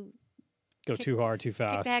if you Go too hard, too kick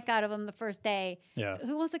fast. the heck out of them the first day. Yeah.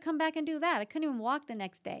 Who wants to come back and do that? I couldn't even walk the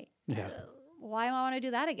next day. Yeah. Why do I want to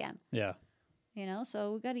do that again? Yeah.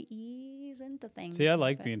 So we got to ease into things. See, I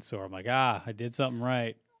like But- being sore. I'm like, I did something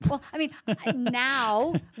right. Well, I mean,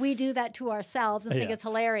 now we do that to ourselves and think Yeah. it's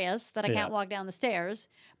hilarious that I Yeah. can't walk down the stairs.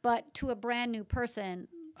 But to a brand new person,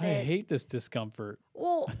 I hate this discomfort.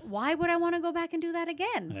 well, why would I want to go back and do that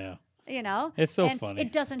again? Yeah. It's so And funny.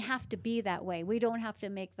 It doesn't have to be that way. We don't have to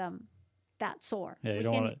make them that sore. Yeah, you we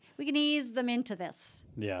don't can, wanna- We can ease them into this.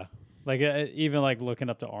 Yeah. Like even like looking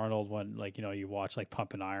up to Arnold when like, you watch like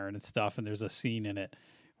Pumping Iron and stuff. And there's a scene in it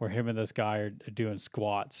where him and this guy are doing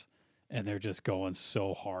squats and they're just going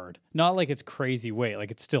so hard. Not like it's crazy weight, like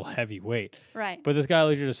it's still heavy weight. Right. But this guy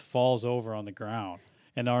literally just falls over on the ground,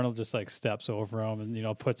 and Arnold just like steps over him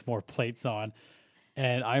and puts more plates on.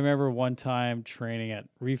 And I remember one time training at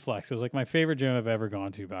Reflex. It was like my favorite gym I've ever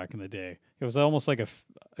gone to back in the day. It was almost like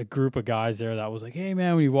a group of guys there that was like, hey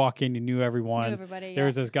man, when you walk in, you knew everyone. Knew everybody, There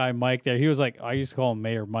was this guy Mike there. He was like, I used to call him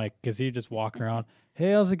Mayor Mike because he'd just walk around.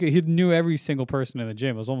 Hey, how's it going? He knew every single person in the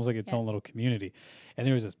gym. It was almost like its own little community. And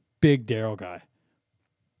there was this big Daryl guy,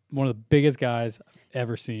 one of the biggest guys I've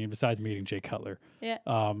ever seen besides meeting Jay Cutler. Yeah.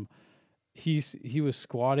 He was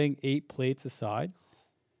squatting 8 plates aside,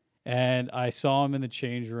 and I saw him in the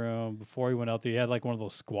change room before he went out there. He had like one of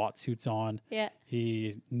those squat suits on. Yeah.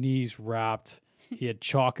 He knees wrapped. He had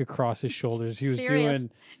chalk across his shoulders. He was Serious.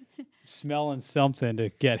 smelling something to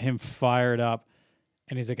get him fired up.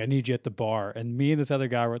 And he's like, I need you at the bar. And me and this other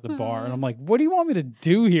guy were at the bar. And I'm like, what do you want me to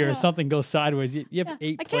do here if something goes sideways? You have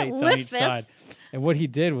 8 I can't plates on lift each this. side. And what he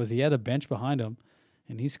did was he had a bench behind him,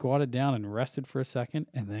 and he squatted down and rested for a second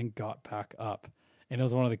and then got back up. And it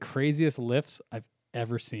was one of the craziest lifts I've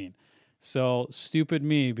ever seen. So stupid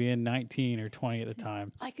me being 19 or 20 at the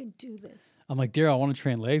time. I could do this. I'm like, Daryl, I want to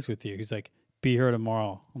train legs with you. He's like, be here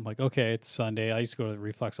tomorrow. I'm like, okay, it's Sunday. I used to go to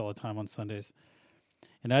Reflex all the time on Sundays.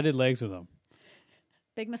 And I did legs with him.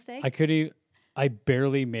 Big mistake? I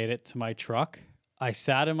barely made it to my truck. I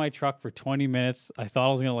sat in my truck for 20 minutes. I thought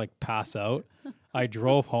I was going to like pass out. I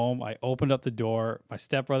drove home. I opened up the door. My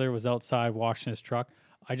stepbrother was outside washing his truck.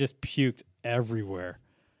 I just puked everywhere.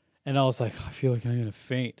 And I was like, I feel like I'm going to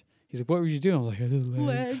faint. He's like, what were you doing? I was like, I did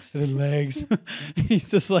legs. I did legs. And he's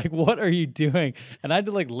just like, what are you doing? And I had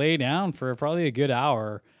to like lay down for probably a good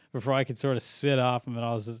hour before I could sort of sit up. And then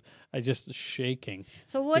I was just shaking.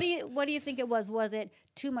 So what do you think it was? Was it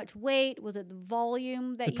too much weight? Was it the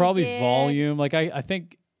volume that you probably did? volume. Like I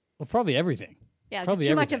think, well, probably everything. Yeah, probably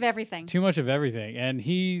just too much of everything. Too much of everything. And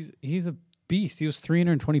he's a beast. He was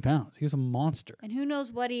 320 pounds. He was a monster. And who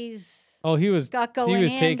knows what he's he was got going he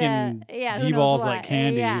was into, taking who D-balls knows like what.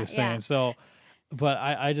 candy, Yeah, he was saying. So, but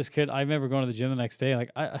I just could. I remember going to the gym the next day.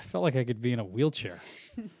 Like I felt like I could be in a wheelchair.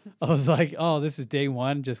 I was like, oh, this is day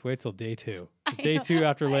one. Just wait till day two. Day two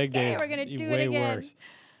after leg day we're gonna is do way it again. worse.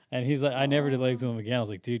 And he's like, I never did legs with him again. I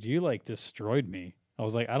was like, dude, you like destroyed me. I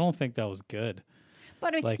was like, I don't think that was good.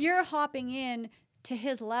 But like, you're hopping in to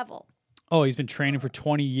his level. Oh, he's been training for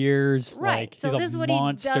 20 years. Right. Like, so he's this is a what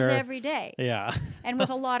monster. he does every day. Yeah. And with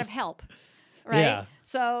a lot of help. Right? Yeah.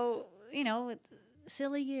 So,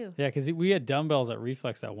 silly you. Yeah, because we had dumbbells at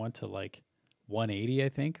Reflex that went to like 180, I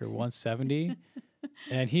think, or 170.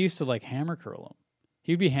 And he used to like hammer curl them.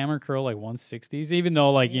 He'd be hammer curl like 160s, even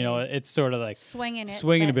though like, it's sort of like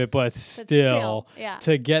swinging a bit, but still yeah.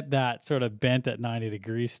 to get that sort of bent at 90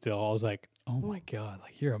 degrees still, I was like, oh my God,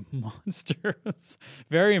 like you're a monster. It's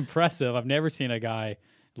very impressive. I've never seen a guy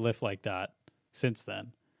lift like that since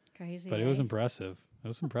then. Crazy. But it was impressive. It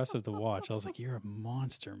was impressive to watch. I was like, you're a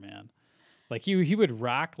monster, man. Like he would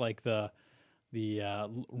rack like the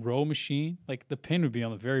row machine. Like the pin would be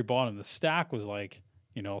on the very bottom. The stack was like,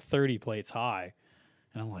 30 plates high.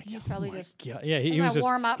 And I'm like, He's probably just God. Yeah, he was just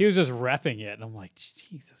warm up. he was just repping it. And I'm like,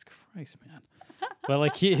 Jesus Christ, man. But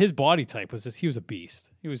like his body type was he was a beast.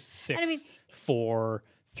 He was 6'4",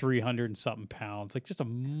 300 and something pounds, like just a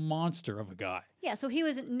monster of a guy. Yeah, so he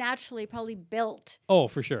was naturally probably built. Oh,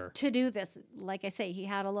 for sure. To do this. Like I say, he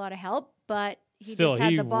had a lot of help, but he still, just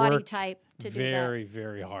had he the body worked type to do that. Very,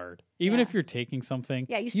 very hard. Even if you're taking something,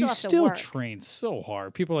 you you have still to work. train so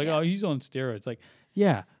hard. People are like, oh, he's on steroids. Like,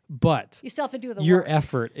 yeah, but you still have to do the your work.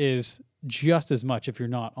 effort is just as much if you're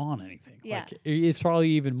not on anything. Yeah. Like, it's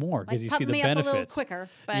probably even more because you see the me benefits. up a little quicker,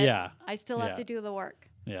 but I still have to do the work.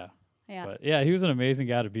 Yeah. Yeah. But yeah, he was an amazing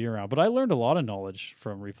guy to be around. But I learned a lot of knowledge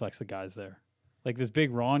from Reflex, the guys there. Like this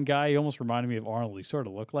big Ron guy, he almost reminded me of Arnold. He sort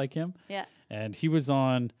of looked like him. Yeah. And he was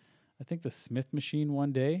on, I think, the Smith machine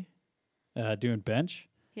one day doing bench.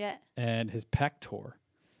 Yeah. And his pec tore.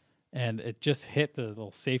 And it just hit the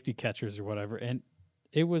little safety catchers or whatever. And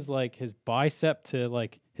it was like his bicep to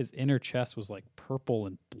like his inner chest was like purple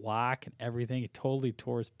and black and everything. It totally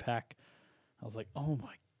tore his pec. I was like, oh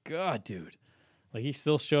my God, dude. Like he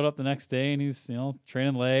still showed up the next day and he's,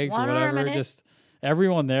 training legs or whatever. Just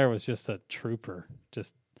everyone there was just a trooper.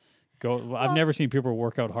 Just go. I've never seen people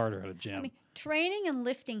work out harder at a gym. I mean, training and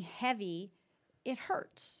lifting heavy, it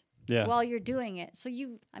hurts. Yeah. While you're doing it. So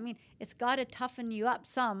it's got to toughen you up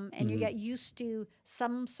some and you get used to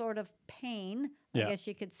some sort of pain, I guess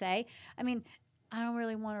you could say. I mean, I don't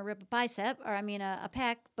really want to rip a bicep or a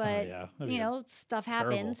pec, but stuff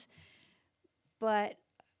happens. But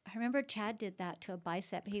I remember Chad did that to a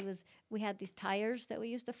bicep. We had these tires that we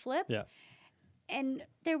used to flip. Yeah. And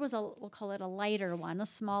there was we'll call it a lighter one, a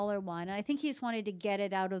smaller one. And I think he just wanted to get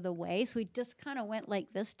it out of the way. So he just kind of went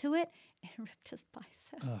like this to it and ripped his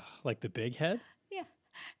bicep. Like the big head? Yeah.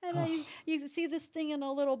 And then you see this thing in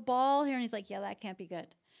a little ball here. And he's like, yeah, that can't be good.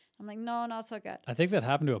 I'm like, no, not so good. I think that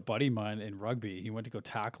happened to a buddy of mine in rugby. He went to go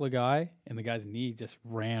tackle a guy, and the guy's knee just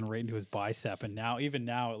ran right into his bicep. And even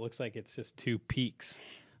now, it looks like it's just two peaks.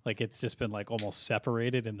 Like it's just been like almost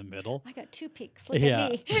separated in the middle. I got two peaks. Look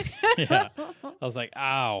at me. Yeah. I was like,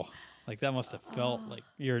 ow. Like that must have felt like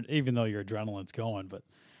even though your adrenaline's going, but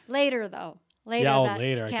later though.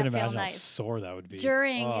 Later. I can imagine how sore that would be.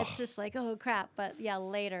 During, it's just like, oh crap. But yeah,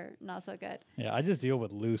 later, not so good. Yeah, I just deal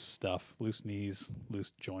with loose stuff, loose knees,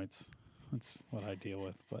 loose joints. That's what I deal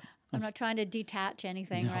with. But I'm not trying to detach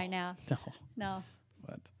anything right now. No.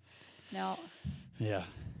 But no. Yeah.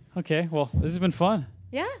 Okay. Well, this has been fun.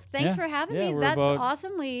 Yeah. Thanks for having me. That's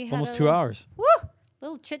awesome. We had almost 2 hours. Woo!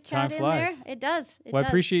 Little chit chat in there. It does. I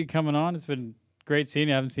appreciate you coming on. It's been great seeing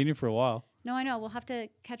you. I haven't seen you for a while. No, I know. We'll have to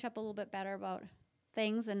catch up a little bit better about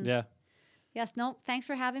things and Yes, no, thanks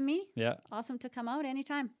for having me. Yeah. Awesome to come out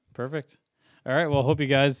anytime. Perfect. All right. Well, hope you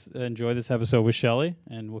guys enjoy this episode with Shelly,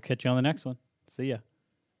 and we'll catch you on the next one. See ya.